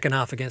second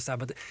half against that.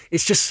 But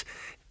it's just,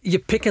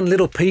 you're picking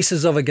little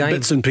pieces of a game.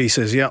 Bits and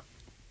pieces, yeah.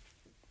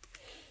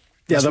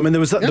 Yeah, I mean, there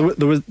was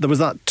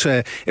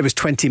that. It was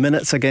 20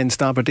 minutes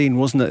against Aberdeen,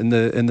 wasn't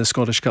it, in the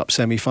Scottish Cup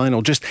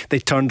semi-final? Just they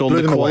turned on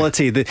the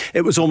quality.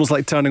 It was almost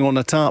like turning on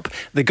a tap.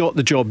 They got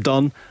the job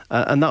done,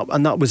 and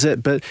that was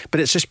it. But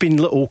it's just been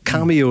little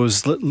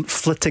cameos,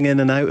 flitting in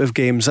and out of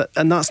games,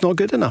 and that's not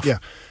good enough. Yeah,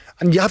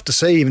 and you have to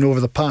say, even over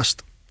the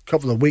past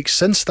couple of weeks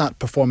since that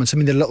performance, I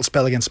mean, they had a little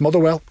spell against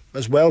Motherwell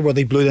as well, where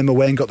they blew them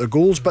away and got their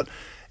goals. But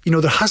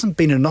there hasn't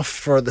been enough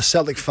for the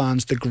Celtic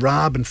fans to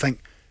grab and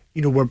think,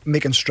 we're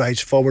making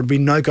strides forward. We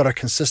now got our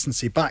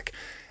consistency back.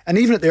 And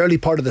even at the early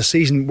part of the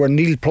season, where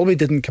Neil probably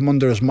didn't come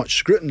under as much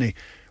scrutiny,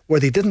 where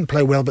they didn't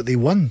play well but they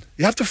won.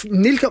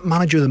 Neil got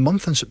manager of the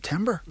month in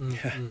September.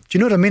 Yeah. Do you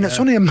know what I mean? Yeah. It's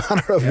only a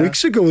matter of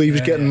weeks ago he was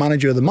getting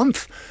manager of the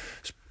month.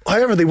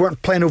 However, they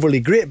weren't playing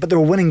overly great, but they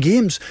were winning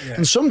games. Yeah.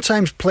 And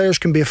sometimes players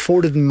can be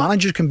afforded, and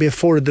managers can be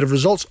afforded, that if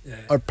results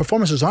or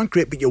performances aren't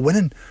great, but you're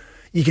winning,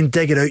 you can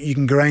dig it out, you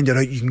can grind it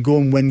out, you can go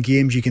and win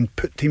games, you can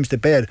put teams to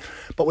bed.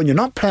 But when you're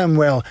not playing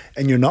well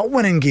and you're not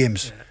winning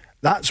games,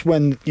 that's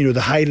when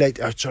the highlight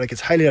gets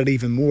highlighted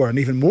even more, and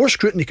even more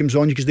scrutiny comes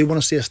on you, because they want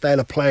to see a style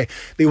of play,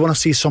 they want to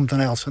see something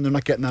else, and they're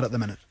not getting that at the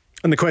minute.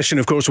 And the question,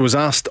 of course, was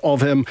asked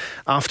of him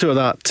after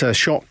that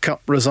Shock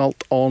Cup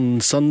result on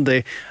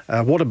Sunday.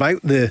 What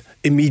about the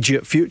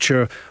immediate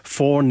future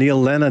for Neil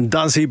Lennon?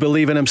 Does he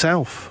believe in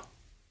himself?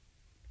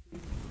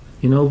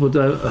 But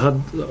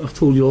I've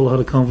told you all, I had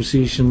a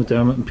conversation with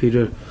Dermot and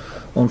Peter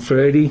on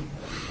Friday,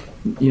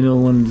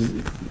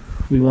 and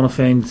we want to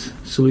find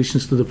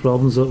solutions to the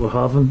problems that we're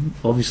having.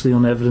 Obviously,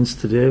 on evidence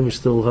today, we're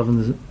still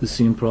having the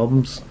same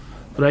problems.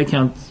 But I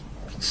can't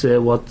say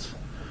what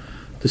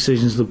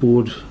decisions the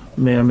board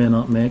may or may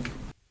not make.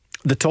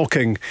 The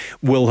talking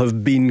will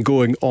have been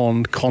going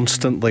on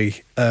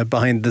constantly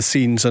behind the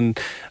scenes, and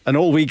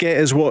all we get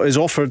is what is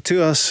offered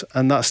to us,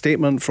 and that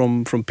statement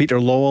from Peter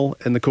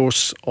Lawwell in the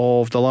course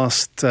of the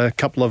last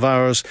couple of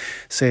hours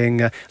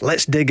saying,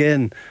 let's dig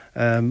in,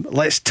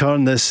 let's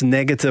turn this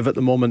negative at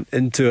the moment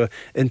into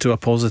a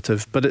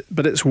positive.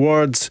 But it's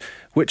words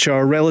which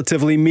are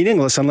relatively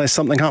meaningless unless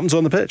something happens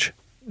on the pitch.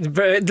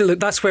 Look,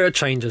 that's where it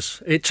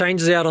changes. It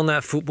changes out on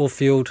that football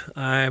field.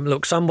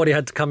 Look, somebody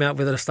had to come out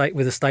with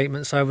a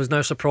statement, so there was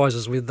no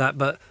surprises with that.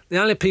 But the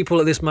only people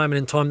at this moment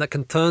in time that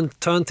can turn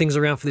things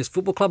around for this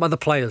football club are the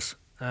players.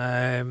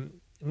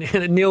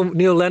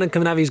 Neil Lennon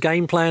can have his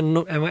game plan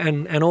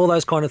and all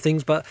those kind of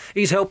things, but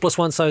he's helpless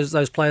once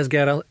those players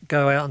go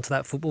out onto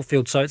that football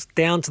field. So it's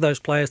down to those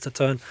players to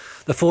turn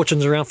the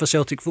fortunes around for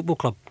Celtic Football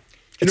Club.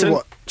 You know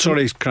what?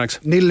 Sorry, Craig.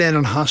 Neil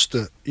Lennon has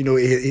to,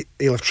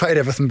 he'll have tried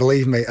everything,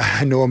 believe me.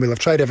 I know him, he'll have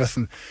tried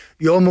everything.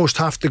 You almost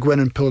have to go in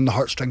and pull on the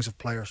heartstrings of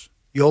players.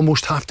 You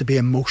almost have to be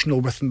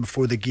emotional with them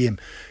before the game.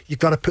 You've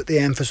got to put the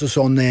emphasis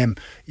on them.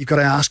 You've got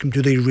to ask them,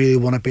 do they really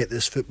want to be at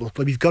this football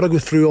club? You've got to go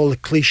through all the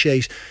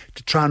cliches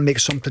to try and make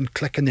something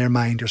click in their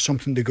mind, or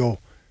something to go,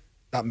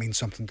 that means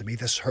something to me,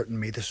 this is hurting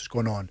me, this is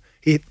going on.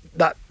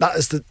 That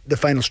is the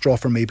final straw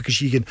for me,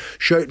 because you can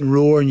shout and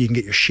roar and you can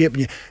get your shape,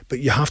 but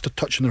you have to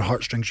touch on their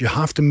heartstrings. You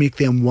have to make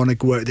them want to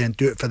go out there and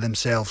do it for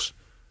themselves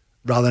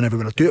rather than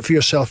everyone else. Do it for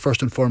yourself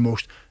first and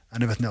foremost,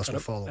 and everything else will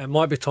follow. It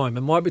might be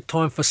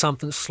time for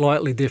something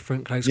slightly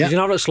different, because you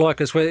know what it's like.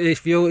 It's where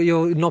if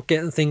you're not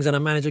getting things and a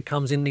manager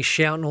comes in and he's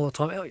shouting all the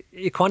time,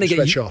 you kind of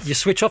you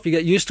switch off, you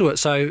get used to it.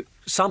 So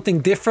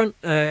something different,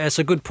 it's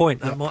a good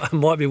point. It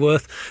might be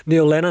worth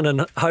Neil Lennon,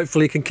 and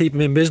hopefully can keep him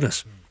in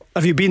business.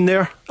 Have you been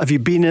there? Have you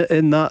been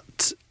in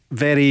that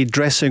very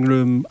dressing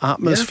room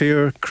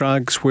atmosphere,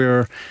 Craigs,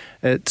 where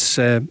it's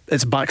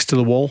backs to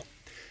the wall?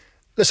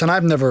 Listen,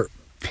 I've never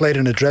played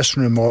in a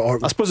dressing room or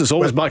I suppose it's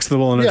always backs to the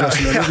wall in a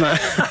dressing room, isn't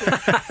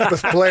it?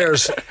 With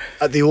players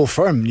at the Old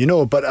Firm,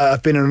 but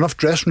I've been in enough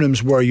dressing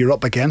rooms where you're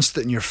up against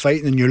it and you're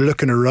fighting and you're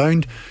looking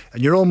around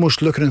and you're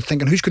almost looking and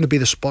thinking, who's going to be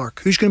the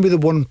spark? Who's going to be the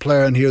one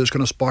player in here that's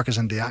going to spark us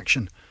into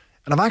action?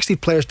 And I've actually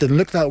players didn't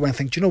look that way and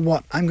think, do you know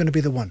what? I'm going to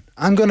be the one.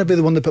 I'm going to be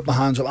the one to put my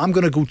hands up. I'm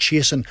going to go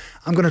chasing.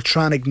 I'm going to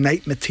try and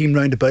ignite my team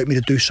round about me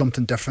to do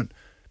something different,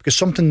 because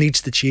something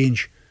needs to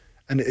change.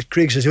 And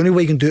Craig says the only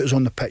way you can do it is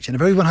on the pitch. And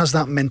if everyone has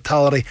that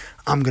mentality,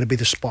 I'm going to be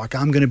the spark,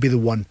 I'm going to be the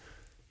one.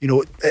 I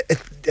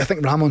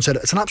think Ramon said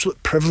it's an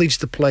absolute privilege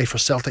to play for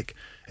Celtic.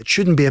 It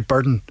shouldn't be a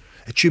burden.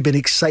 It should be an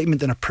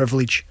excitement and a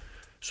privilege.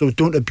 So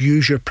don't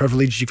abuse your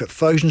privilege. You've got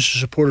thousands of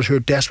supporters who are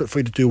desperate for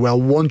you to do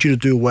well, want you to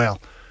do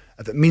well.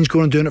 If it means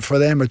going and doing it for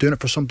them or doing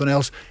it for something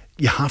else,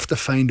 you have to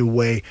find a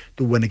way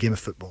to win a game of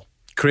football.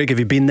 Craig, have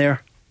you been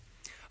there?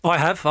 I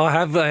have.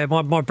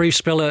 My brief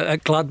spell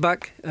at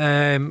Gladbach.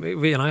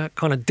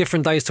 Kind of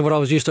different days to what I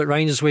was used to at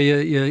Rangers, where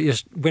you're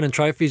winning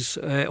trophies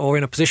or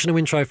in a position to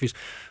win trophies.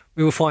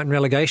 We were fighting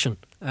relegation,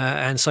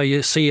 and so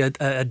you see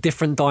a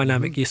different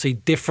dynamic. You see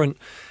different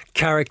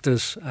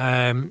characters,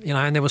 and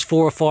there was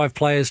 4 or 5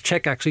 players,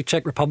 Czech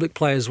Republic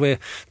players, where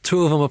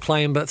 2 of them were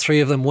playing but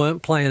 3 of them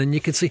weren't playing, and you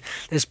can see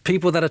there's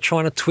people that are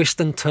trying to twist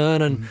and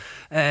turn,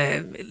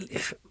 and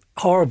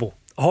horrible.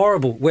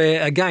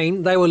 Where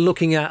again they were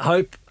looking at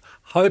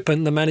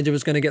hoping the manager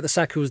was going to get the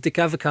sack, who was Dick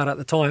Advocaat at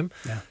the time,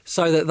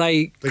 so that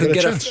they could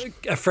get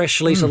a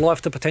fresh lease of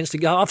life to potentially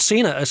go. I've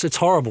seen it. It's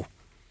horrible.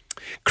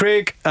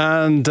 Craig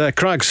and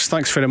Craigs,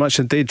 thanks very much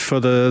indeed for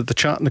the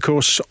chat in the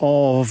course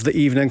of the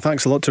evening.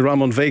 Thanks a lot to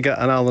Ramon,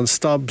 Vega and Alan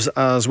Stubbs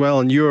as well,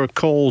 and your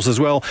calls as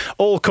well,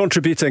 all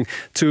contributing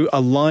to a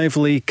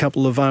lively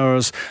couple of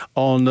hours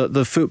on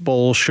the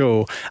football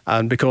show.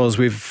 And because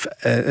we've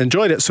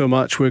enjoyed it so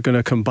much, we're going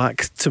to come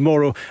back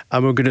tomorrow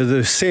and we're going to do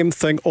the same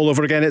thing all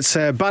over again. It's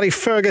Barry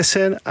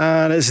Ferguson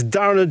and it's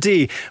Darren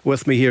O'Dea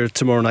with me here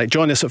tomorrow night.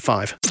 Join us at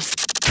 5.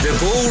 The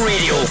Go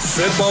Radio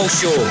Football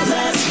Show.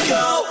 Let's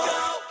go!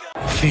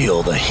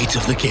 Feel the heat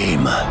of the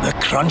game, the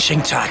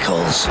crunching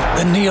tackles,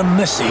 the near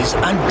misses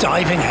and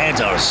diving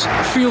headers.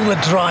 Feel the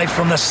drive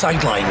from the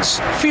sidelines.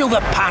 Feel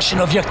the passion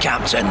of your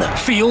captain.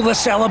 Feel the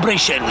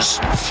celebrations.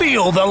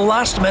 Feel the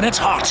last minute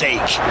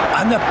heartache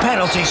and the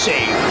penalty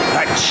save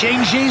that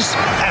changes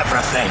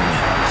everything.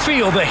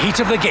 Feel the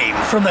heat of the game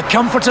from the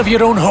comfort of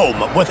your own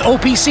home with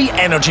OPC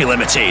Energy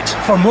Limited.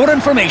 For more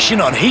information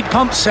on heat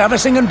pump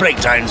servicing and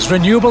breakdowns,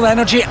 renewable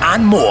energy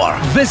and more,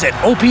 visit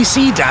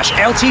opc-ltd.uk.